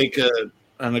company. Kind of make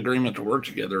an agreement to work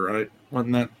together, right?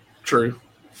 Wasn't that true?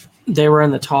 They were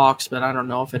in the talks, but I don't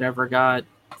know if it ever got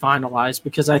finalized,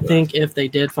 because I think if they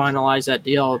did finalize that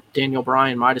deal, Daniel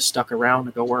Bryan might have stuck around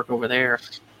to go work over there.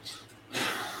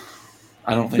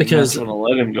 I don't think Vince would have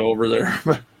let him go over there.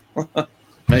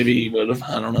 Maybe he would have.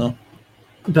 I don't know.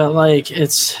 But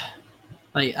it's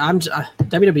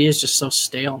WWE is just so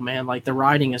stale, man. Like the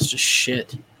writing is just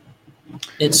shit.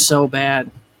 It's so bad.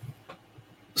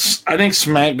 I think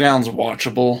SmackDown's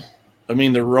watchable. I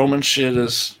mean, the Roman shit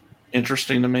is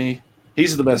interesting to me.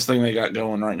 He's the best thing they got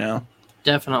going right now.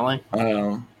 Definitely.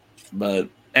 And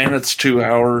it's 2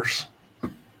 hours.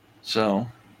 So,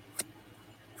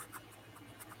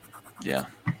 yeah.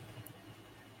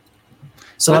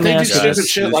 So let me ask you this.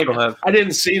 Shit, like, I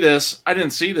didn't see this,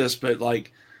 but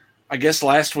like, I guess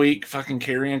last week, fucking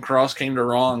Karrion Kross came to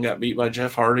Raw and got beat by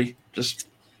Jeff Hardy. Just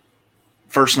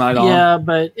first night on. Yeah,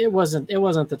 but it wasn't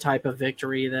the type of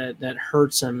victory that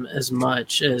hurts him as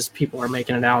much as people are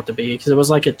making it out to be, because it was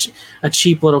like a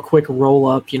cheap little quick roll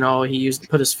up. You know, he used to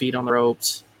put his feet on the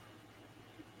ropes.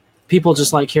 People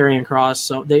just like Karrion Kross,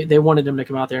 so they wanted him to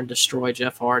come out there and destroy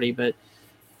Jeff Hardy, but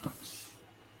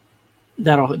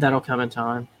that'll come in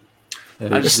time. I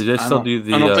don't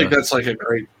think that's like a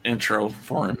great intro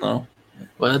for him, though.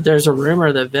 Well, there's a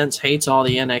rumor that Vince hates all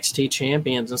the NXT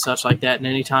champions and such like that, and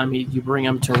anytime you bring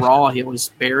them to Raw, he always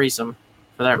buries them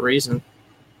for that reason.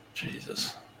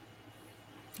 Jesus.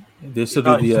 They still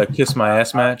do the Kiss My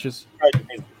Ass matches? He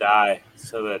needs to die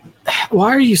so that.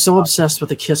 Why are you so obsessed with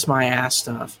the Kiss My Ass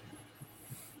stuff?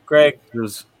 Greg,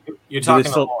 you're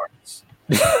talking to Lawrence.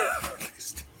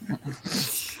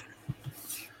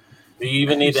 Do you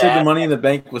even need to said the Money in the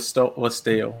Bank was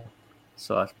stale,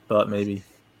 so I thought maybe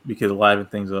we could liven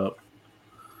things up.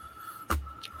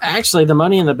 Actually, the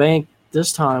Money in the Bank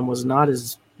this time was not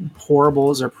as horrible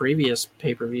as their previous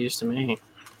pay-per-views to me.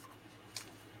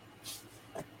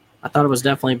 I thought it was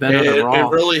definitely better than Raw.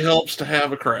 It really helps to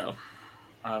have a crowd.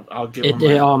 I'll give it.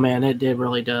 Oh man, it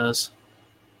really does.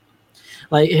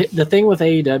 Like the thing with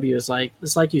AEW is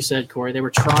it's like you said, Corey. They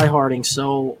were try-harding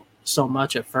so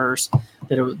much at first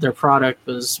that their product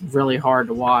was really hard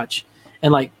to watch.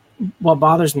 And like, what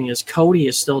bothers me is Cody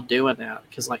is still doing that,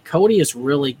 because like Cody is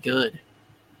really good,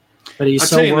 but he's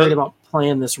so worried about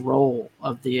playing this role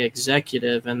of the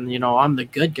executive and I'm the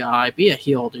good guy. Be a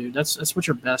heel, dude. That's what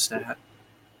you're best at.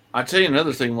 I tell you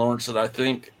another thing, Lawrence, that I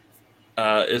think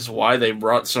is why they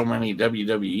brought so many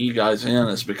WWE guys in,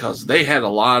 is because they had a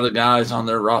lot of guys on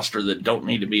their roster that don't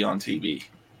need to be on TV.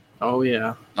 Oh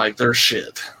yeah, like they're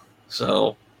shit.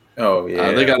 So,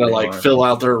 they got to fill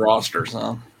out their rosters,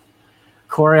 huh?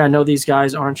 Corey, I know these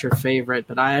guys aren't your favorite,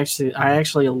 but I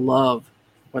actually love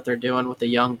what they're doing with the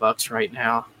Young Bucks right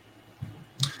now.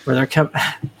 Where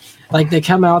they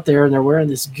come out there and they're wearing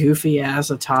this goofy ass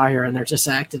attire and they're just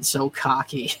acting so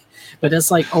cocky, but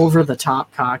it's like over the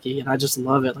top cocky, and I just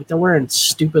love it. Like they're wearing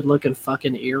stupid looking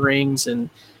fucking earrings and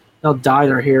they'll dye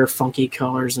their hair funky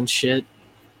colors and shit.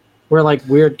 We're like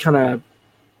weird kind of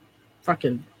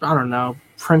fucking, I don't know,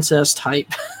 princess type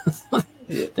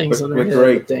things.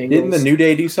 Great. Didn't the New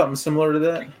Day do something similar to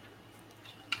that?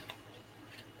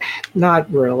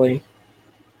 Not really.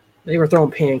 They were throwing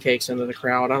pancakes into the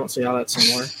crowd. I don't see how that's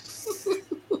similar.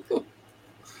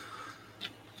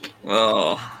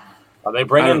 Oh, are they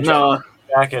bringing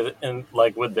back in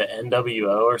like with the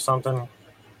NWO or something?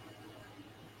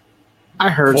 I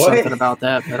heard something about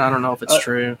that, but I don't know if it's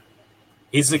true.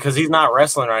 Because he's not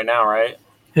wrestling right now, right?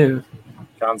 Who?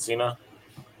 John Cena.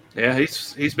 Yeah,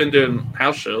 he's been doing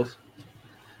house shows.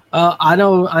 I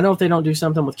know if they don't do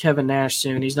something with Kevin Nash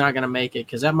soon, he's not going to make it,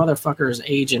 because that motherfucker is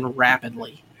aging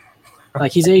rapidly.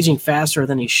 Like, he's aging faster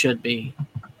than he should be.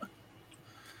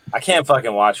 I can't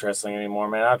fucking watch wrestling anymore,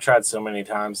 man. I've tried so many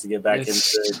times to get back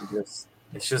into it.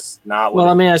 It's just not. Well,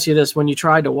 let me ask you this: when you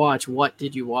tried to watch, what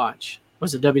did you watch?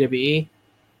 Was it WWE?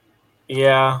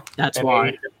 Yeah, that's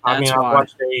why. I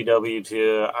watched AEW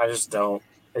too. I just don't.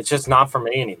 It's just not for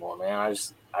me anymore, man.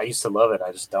 I used to love it.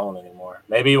 I just don't anymore.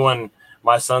 Maybe when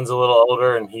my son's a little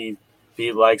older and he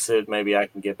likes it, maybe I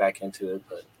can get back into it.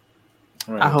 But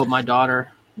I hope my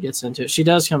daughter gets into it. She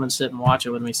does come and sit and watch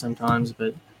it with me sometimes,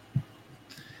 but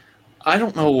I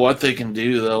don't know what they can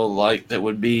do though. Like that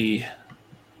would be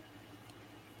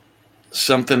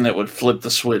something that would flip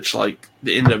the switch, like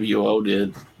the NWO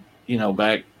did. You know,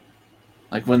 back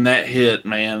like when that hit,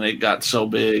 man, it got so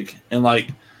big, and like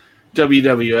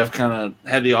WWF kind of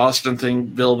had the Austin thing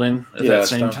building at that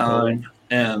same time,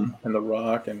 and The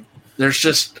Rock, and there's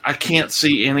just I can't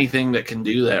see anything that can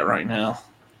do that right now.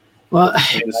 well,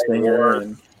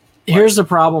 and here's the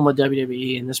problem with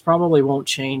WWE, and this probably won't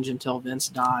change until Vince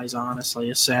dies. Honestly,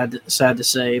 it's sad to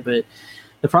say, but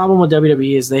the problem with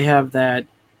WWE is they have that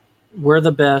we're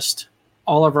the best.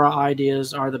 All of our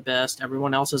ideas are the best.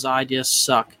 Everyone else's ideas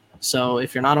suck. So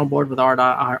if you're not on board with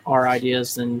our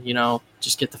ideas, then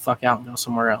just get the fuck out and go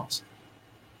somewhere else.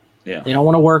 Yeah, they don't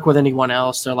want to work with anyone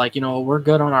else. They're like, we're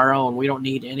good on our own. We don't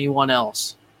need anyone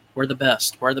else. We're the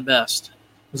best. We're the best.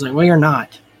 It's like, well, you're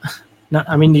not.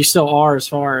 I mean, you still are as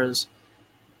far as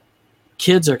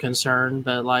kids are concerned,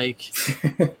 but like,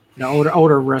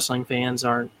 older wrestling fans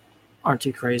aren't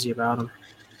too crazy about them.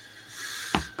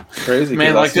 Crazy,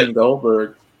 man. Like seeing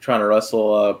Goldberg trying to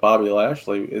wrestle Bobby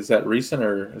Lashley. Is that recent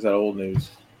or is that old news?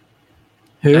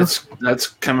 Who? That's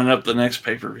coming up the next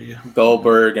pay-per-view.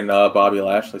 Goldberg and Bobby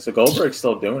Lashley. So Goldberg's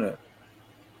still doing it.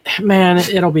 Man,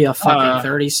 it'll be a fucking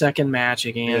 30-second match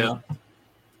again. Yeah.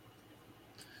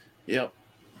 Yep.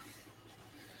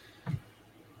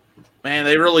 Man,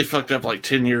 they really fucked up like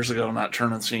 10 years ago not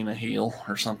turning Cena heel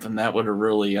or something. That would have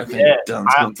really, I think, done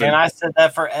something. And I said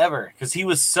that forever because he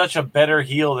was such a better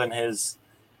heel than his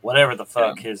whatever the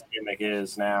fuck his gimmick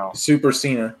is now. Super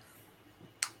Cena.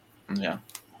 Yeah.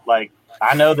 Like,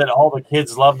 I know that all the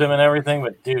kids loved him and everything,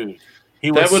 but dude,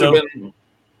 that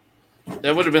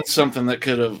would have been something that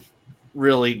could have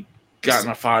really gotten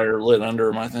a fire lit under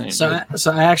him, I think.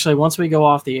 So actually, once we go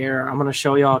off the air, I'm going to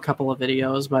show y'all a couple of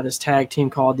videos by this tag team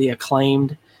called The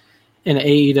Acclaimed in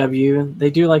AEW. They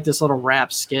do like this little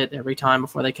rap skit every time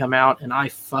before they come out, and I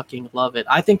fucking love it.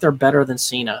 I think they're better than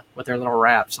Cena with their little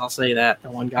raps. I'll say that, the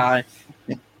one guy.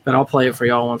 But I'll play it for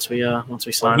y'all once we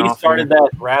sign off. He started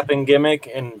that rapping gimmick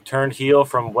and turned heel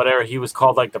from whatever he was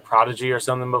called, like the Prodigy or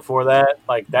something before that.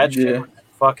 Like that shit was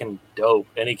fucking dope.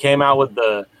 And he came out with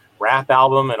the rap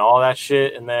album and all that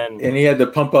shit, and he had the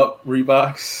pump up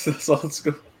Reeboks. That's old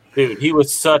school. Dude, he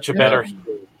was such a better heel.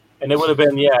 And it would have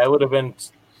been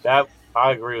that.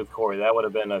 I agree with Corey. That would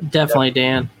have been definitely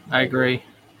Dan. I agree.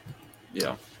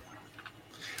 Yeah.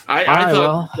 I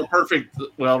thought the perfect,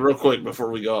 real quick before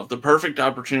we go off, the perfect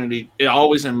opportunity,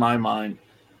 always in my mind,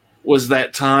 was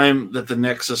that time that the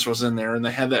Nexus was in there and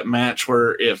they had that match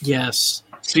where if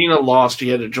Cena lost, he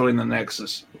had to join the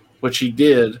Nexus, which he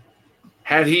did.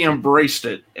 Had he embraced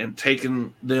it and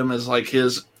taken them as like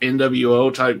his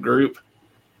NWO type group,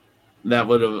 that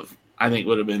would have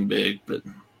been big, but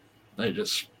they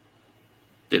just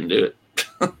didn't do it.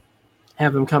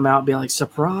 Have him come out and be like,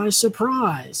 surprise,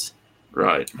 surprise.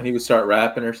 Right. And he would start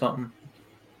rapping or something,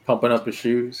 pumping up his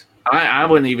shoes. I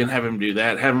wouldn't even have him do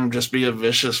that. Have him just be a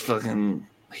vicious fucking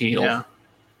heel. Yeah.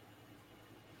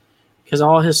 Because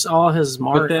all his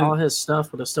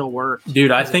stuff would have still worked.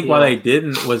 Dude, I think why they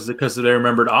didn't was because they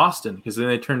remembered Austin. Because then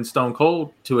they turned Stone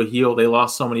Cold to a heel. They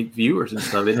lost so many viewers and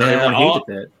stuff. Everyone hated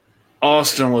that.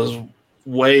 Austin was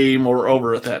way more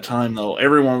over at that time, though.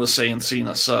 Everyone was saying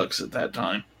Cena sucks at that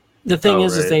time. The thing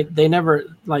is they never,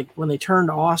 like, when they turned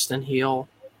Austin heel,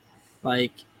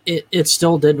 like, it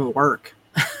still didn't work.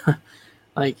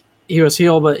 Like, he was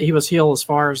heel, but he was heel as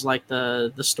far as, like,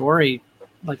 the story,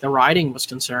 like, the writing was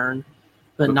concerned,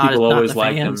 but not the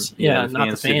fans. Yeah,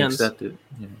 not the fans. Accept it.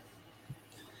 Yeah.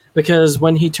 Because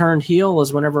when he turned heel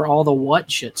is whenever all the what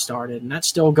shit started, and that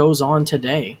still goes on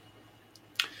today.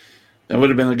 That would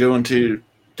have been a good one, too,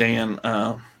 Dan.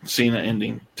 Cena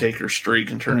ending Taker's streak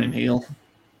and turning heel.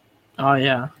 Oh,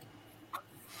 yeah.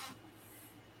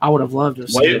 I would have loved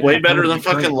to way better than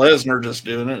fucking Lesnar just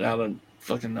doing it out of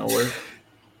fucking nowhere.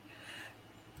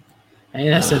 Hey,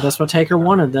 that's what Taker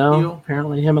wanted, though.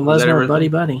 Apparently him and Lesnar are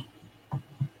buddy-buddy.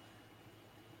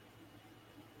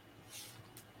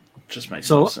 Just makes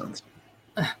no sense.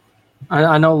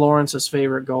 I know Lawrence's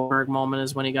favorite Goldberg moment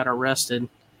is when he got arrested and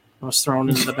was thrown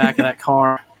into the back of that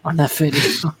car on that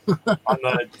video. On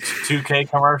the 2K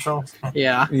commercial?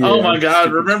 Yeah. Oh, my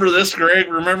God. Remember this, Greg?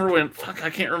 Remember when,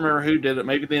 I can't remember who did it.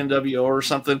 Maybe the NWO or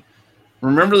something.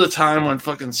 Remember the time when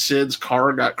fucking Sid's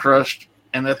car got crushed?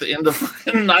 And at the end of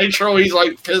fucking Nitro, he's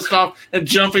like pissed off and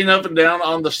jumping up and down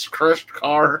on the crushed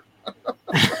car.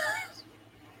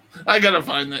 I gotta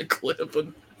find that clip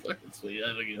and fucking see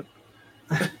that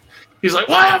again. He's like,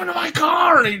 "What happened to my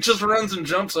car?" And he just runs and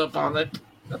jumps up on it.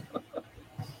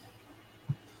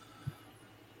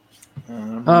 All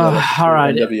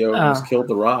right. NWO almost killed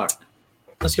The Rock.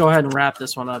 Let's go ahead and wrap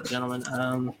this one up, gentlemen.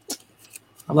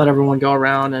 I'll let everyone go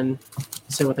around and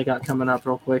see what they got coming up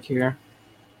real quick here.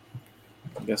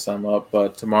 I guess I'm up.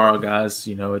 But tomorrow, guys,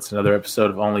 it's another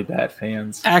episode of Only Bad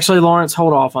Fans. Actually, Lawrence,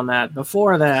 hold off on that.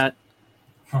 Before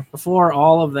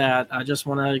all of that, I just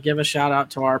want to give a shout out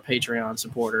to our Patreon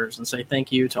supporters and say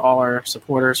thank you to all our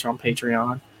supporters from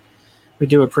Patreon. We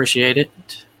do appreciate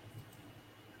it.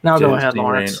 Now go ahead,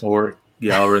 Lawrence. Or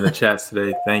y'all were in the chats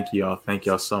today. Thank you all. Thank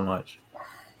y'all so much.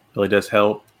 Really does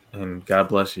help, and God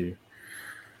bless you.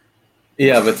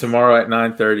 Yeah, but tomorrow at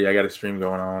 9:30, I got a stream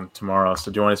going on tomorrow,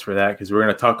 so join us for that because we're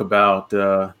going to talk about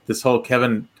this whole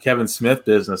Kevin Smith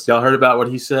business. Y'all heard about what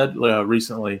he said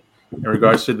recently in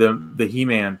regards to the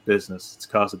He-Man business? It's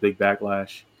caused a big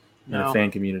backlash in the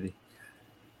fan community.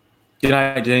 Good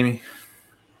night, Jamie.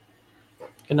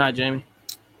 Good night, Jamie.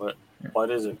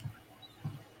 What is it?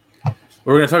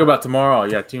 We're going to talk about tomorrow.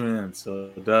 Yeah, tune in. So,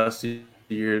 Dusty,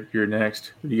 you're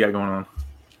next. What do you got going on?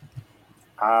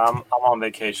 I'm on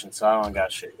vacation, so I don't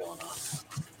got shit going on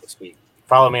this week.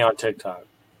 Follow me on TikTok.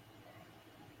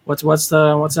 What's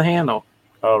the handle?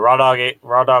 Oh, Raw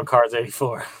Dog Cards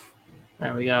 84.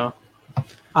 There we go.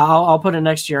 I'll put it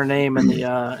next to your name in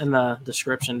the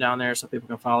description down there so people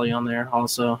can follow you on there.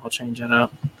 Also, I'll change that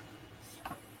up.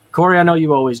 Corey, I know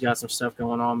you always got some stuff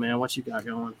going on, man. What you got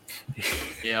going?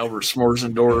 Yeah, over S'mores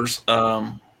Indoors.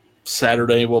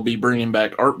 Saturday we'll be bringing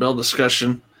back Art Bell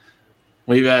Discussion.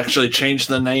 We've actually changed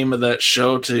the name of that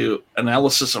show to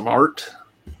Analysis of Art.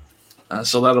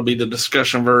 So that'll be the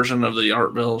discussion version of the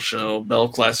Art Bell show. Bell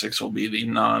Classics will be the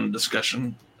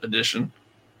non-discussion edition.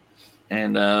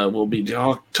 And we'll be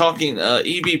talking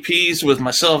EVPs with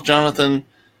myself, Jonathan.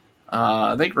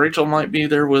 I think Rachel might be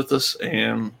there with us,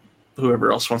 and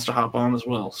whoever else wants to hop on as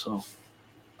well. So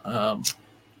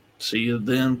see you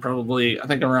then, probably, I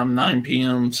think around 9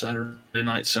 p.m. Saturday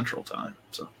night Central Time.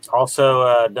 So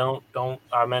also, don't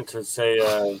I meant to say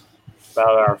about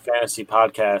our fantasy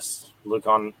podcast.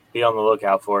 Be on the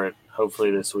lookout for it.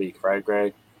 Hopefully this week, right,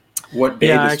 Greg? What day?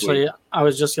 Yeah, this actually, week? I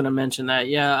was just going to mention that.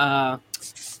 Yeah,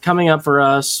 coming up for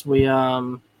us, we're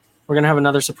going to have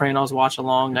another Sopranos watch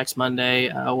along next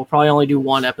Monday. We'll probably only do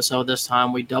one episode this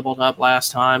time. We doubled up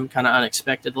last time, kind of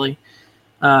unexpectedly,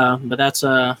 but that's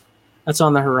on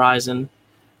the horizon.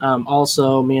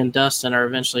 Also, me and Dustin are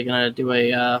eventually going to do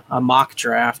a mock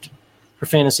draft for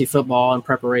fantasy football in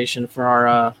preparation for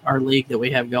our league that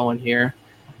we have going here.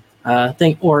 I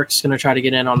think Orc's going to try to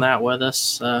get in on that with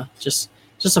us. Just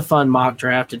a fun mock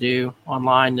draft to do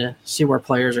online to see where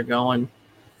players are going,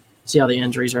 see how the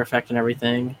injuries are affecting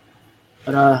everything.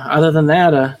 But other than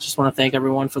that, just want to thank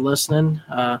everyone for listening.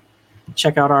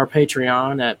 Check out our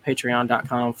Patreon at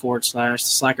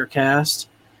patreon.com/Slackercast.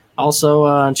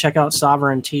 Also, check out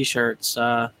Sovereign T-shirts.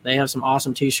 They have some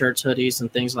awesome T-shirts, hoodies,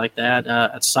 and things like that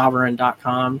at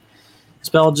sovereign.com.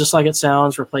 Spelled just like it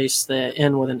sounds. Replace the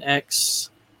N with an X.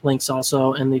 Links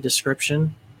also in the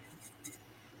description.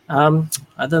 Other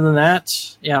than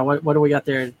that, yeah, what do we got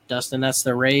there, Dustin? That's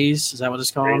the Raise. Is that what it's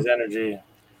called? Raise Energy.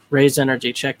 Raise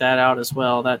Energy. Check that out as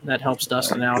well. That helps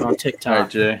Dustin out on TikTok. All right,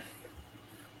 Jay.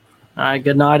 All right,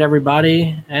 good night,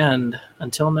 everybody, and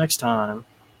until next time.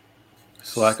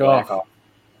 Slack off.